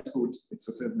statehood. This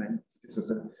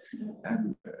was a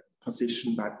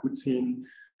position by Putin,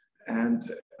 and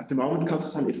at the moment,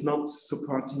 Kazakhstan is not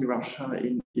supporting Russia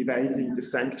in evading the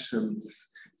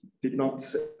sanctions. Did not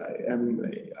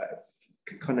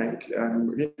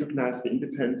recognize the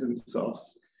independence of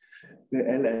the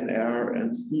LNR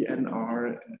and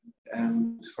DNR,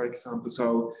 for example.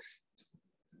 So,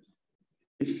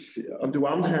 if on the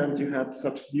one hand you had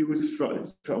such views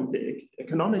from the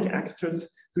economic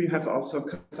actors, do you have also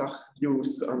Kazakh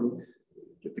views on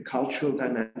the cultural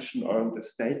dimension or on the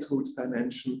statehood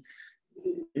dimension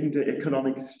in the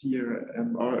economic sphere,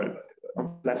 or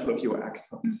on the level of your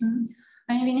actors? Mm-hmm.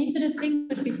 I mean, we need to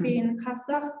distinguish between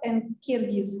Kazakh and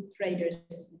Kyrgyz traders.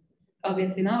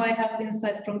 Obviously, now I have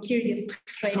insights from Kyrgyz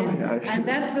traders, and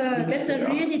that's a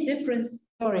really different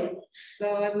story. So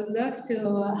I would love to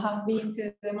have been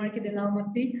to the market in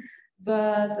Almaty,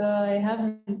 but I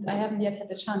haven't yet had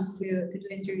the chance to do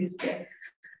interviews there.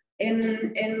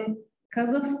 In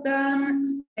Kazakhstan,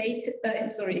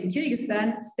 in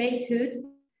Kyrgyzstan, statehood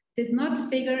did not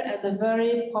figure as a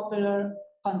very popular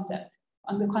concept.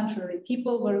 On the contrary,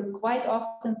 people were quite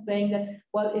often saying that,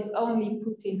 well, if only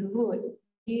Putin would,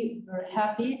 we were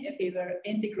happy if we were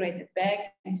integrated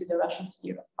back into the Russian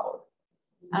sphere of power.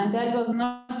 And that was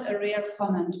not a rare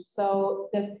comment. So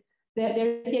there's the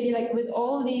idea, like with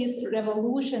all these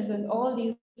revolutions and all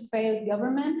these failed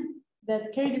governments,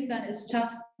 that Kyrgyzstan is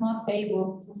just not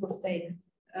able to sustain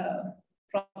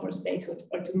proper statehood,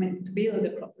 or to build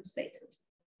a proper statehood.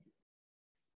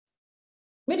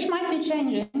 Which might be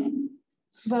changing,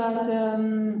 but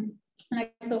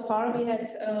like so far we had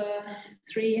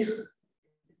 3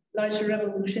 large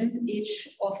revolutions, each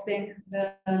ousting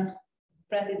the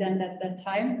president at that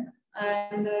time,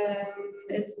 and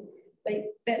it's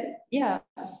like that. Yeah,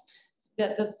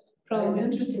 that's probably. It's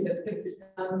interesting that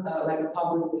Kyrgyzstan like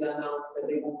publicly announced that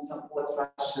they won't support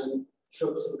Russian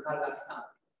troops in Kazakhstan,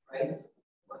 right?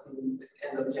 In the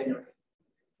end of January.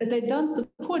 But they don't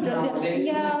support. No, but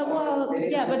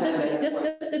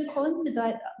this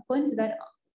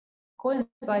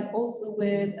coincide also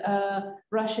with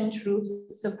Russian troops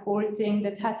supporting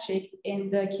the Tachik in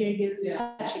the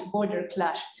Kyrgyz-Tachik border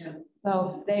clash. Yeah.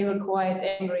 So they were quite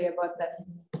angry about that.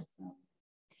 So.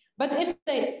 But if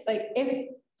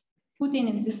Putin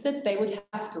insisted, they would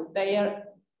have to. They are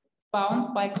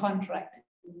bound by contract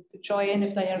to join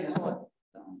if they are caught.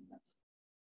 So.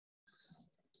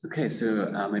 Okay, so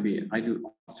maybe I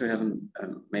do also have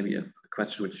maybe a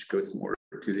question which goes more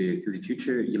to the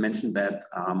future. You mentioned that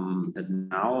that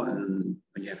now, and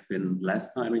when you have been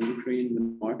last time in Ukraine, the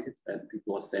market, that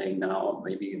people are saying now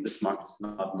maybe this market is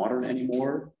not modern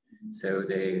anymore. so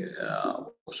they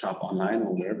will shop online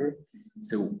or wherever.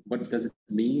 So what does it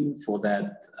mean for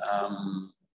that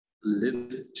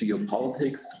live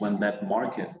geopolitics when that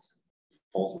market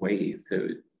falls away? So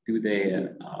do they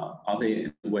are they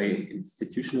in a way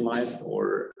institutionalized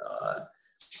or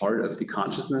part of the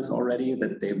consciousness already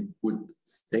that they would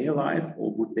stay alive,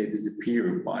 or would they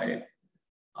disappear by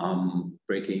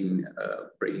breaking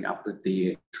up with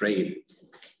the trade?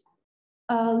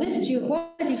 Live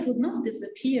geopolitics would not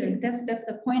disappear. That's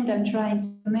the point I'm trying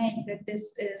to make, that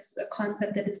this is a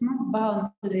concept that is not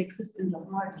bound to the existence of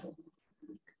markets.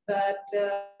 But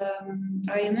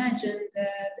I imagine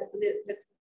that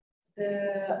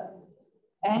the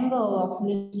angle of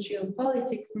live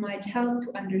geopolitics might help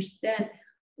to understand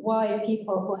why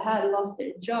people who had lost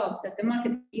their jobs, that the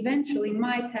market eventually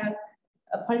might have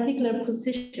a particular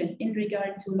position in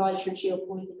regard to larger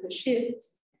geopolitical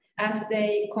shifts as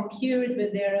they concurred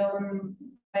with their own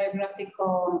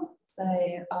biographical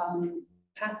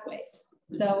pathways.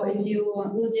 So if you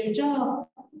lose your job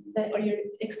or your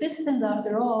existence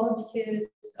after all because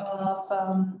of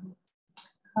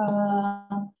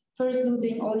first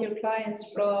losing all your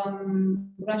clients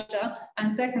from Russia,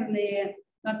 and secondly,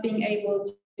 not being able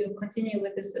to continue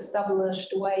with this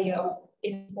established way of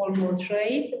informal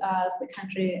trade as the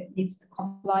country needs to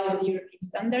comply with European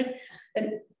standards,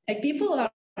 then people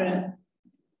are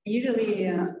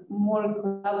usually more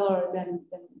clever than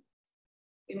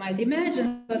we might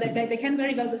imagine, so that they can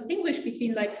very well distinguish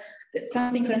between that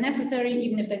some things are necessary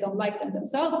even if they don't like them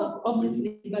themselves,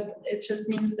 obviously, but it just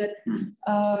means that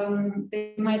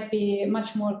they might be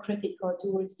much more critical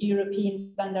towards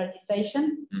European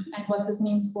standardization and what this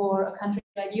means for a country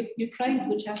like Ukraine,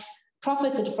 which has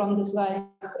profited from this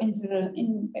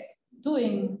in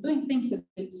doing things a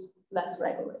bit less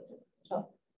regulated. So,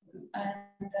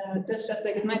 and that's just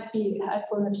it might be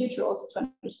helpful in the future also to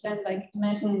understand,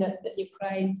 imagine that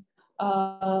Ukraine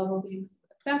will be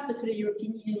accepted to the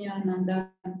European Union, and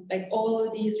then all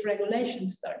these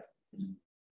regulations start,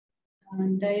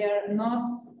 and they are not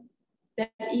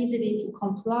that easily to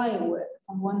comply with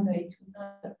from one day to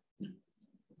another.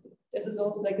 This is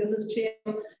also this is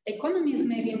economy is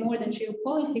maybe more than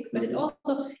geopolitics, but it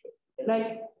also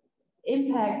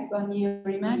impacts on your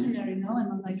imaginary, and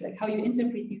on how you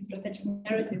interpret these strategic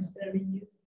narratives that are being used.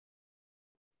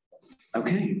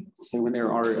 Okay, so when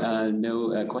there are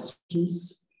no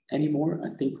questions anymore,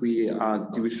 I think we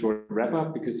do a short wrap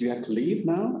up because you have to leave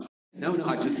now. No,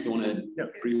 I just want to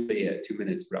briefly 2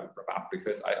 minutes wrap up,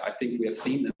 because I think we have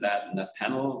seen that in that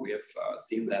panel, we have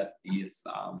seen that these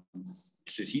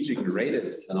strategic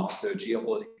narratives and also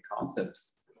geopolitical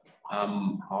concepts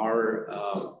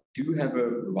do have a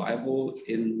revival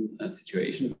in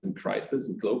situations in crisis,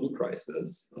 in global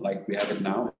crisis, like we have it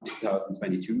now in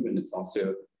 2022, and it's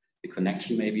also the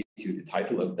connection maybe to the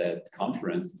title of that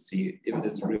conference to see if it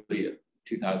is really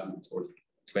 2000 or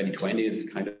 2020 is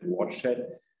kind of a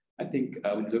watershed. I think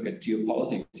when you look at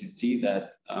geopolitics, you see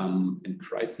that in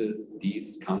crisis,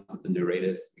 these concepts and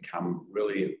narratives become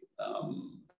really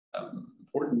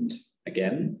important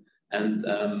again. And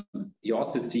you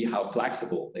also see how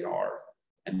flexible they are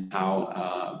and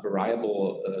how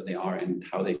variable they are, and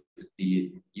how they could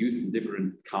be used in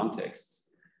different contexts,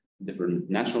 different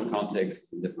national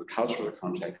contexts, different cultural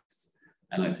contexts.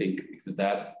 And I think because of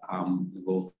that, we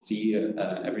will see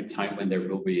every time when there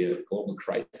will be a global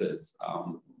crisis,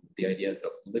 the ideas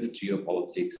of lived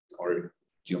geopolitics or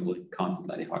geopolitical concept,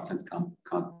 like the Heartland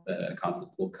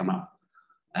concept, will come up.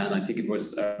 And I think it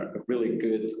was a really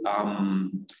good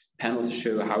panel to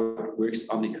show how it works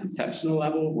on the conceptual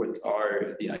level, what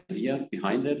are the ideas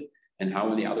behind it, and how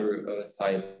on the other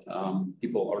side,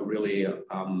 people are really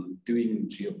doing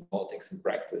geopolitics in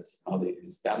practice, how they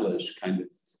establish kind of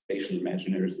spatial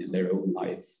imaginaries in their own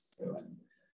lives. So, and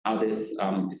how this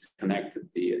is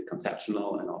connected, the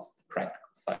conceptual and also the practical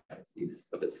side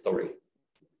of this story.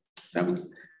 So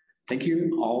thank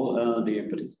you all the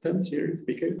participants here,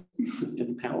 speakers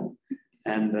in the panel,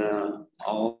 and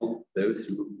all those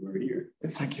who were here.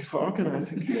 Thank you for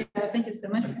organizing. Yeah, thank you so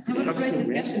much. It was a great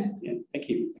discussion. Yeah, thank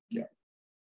you. Yeah.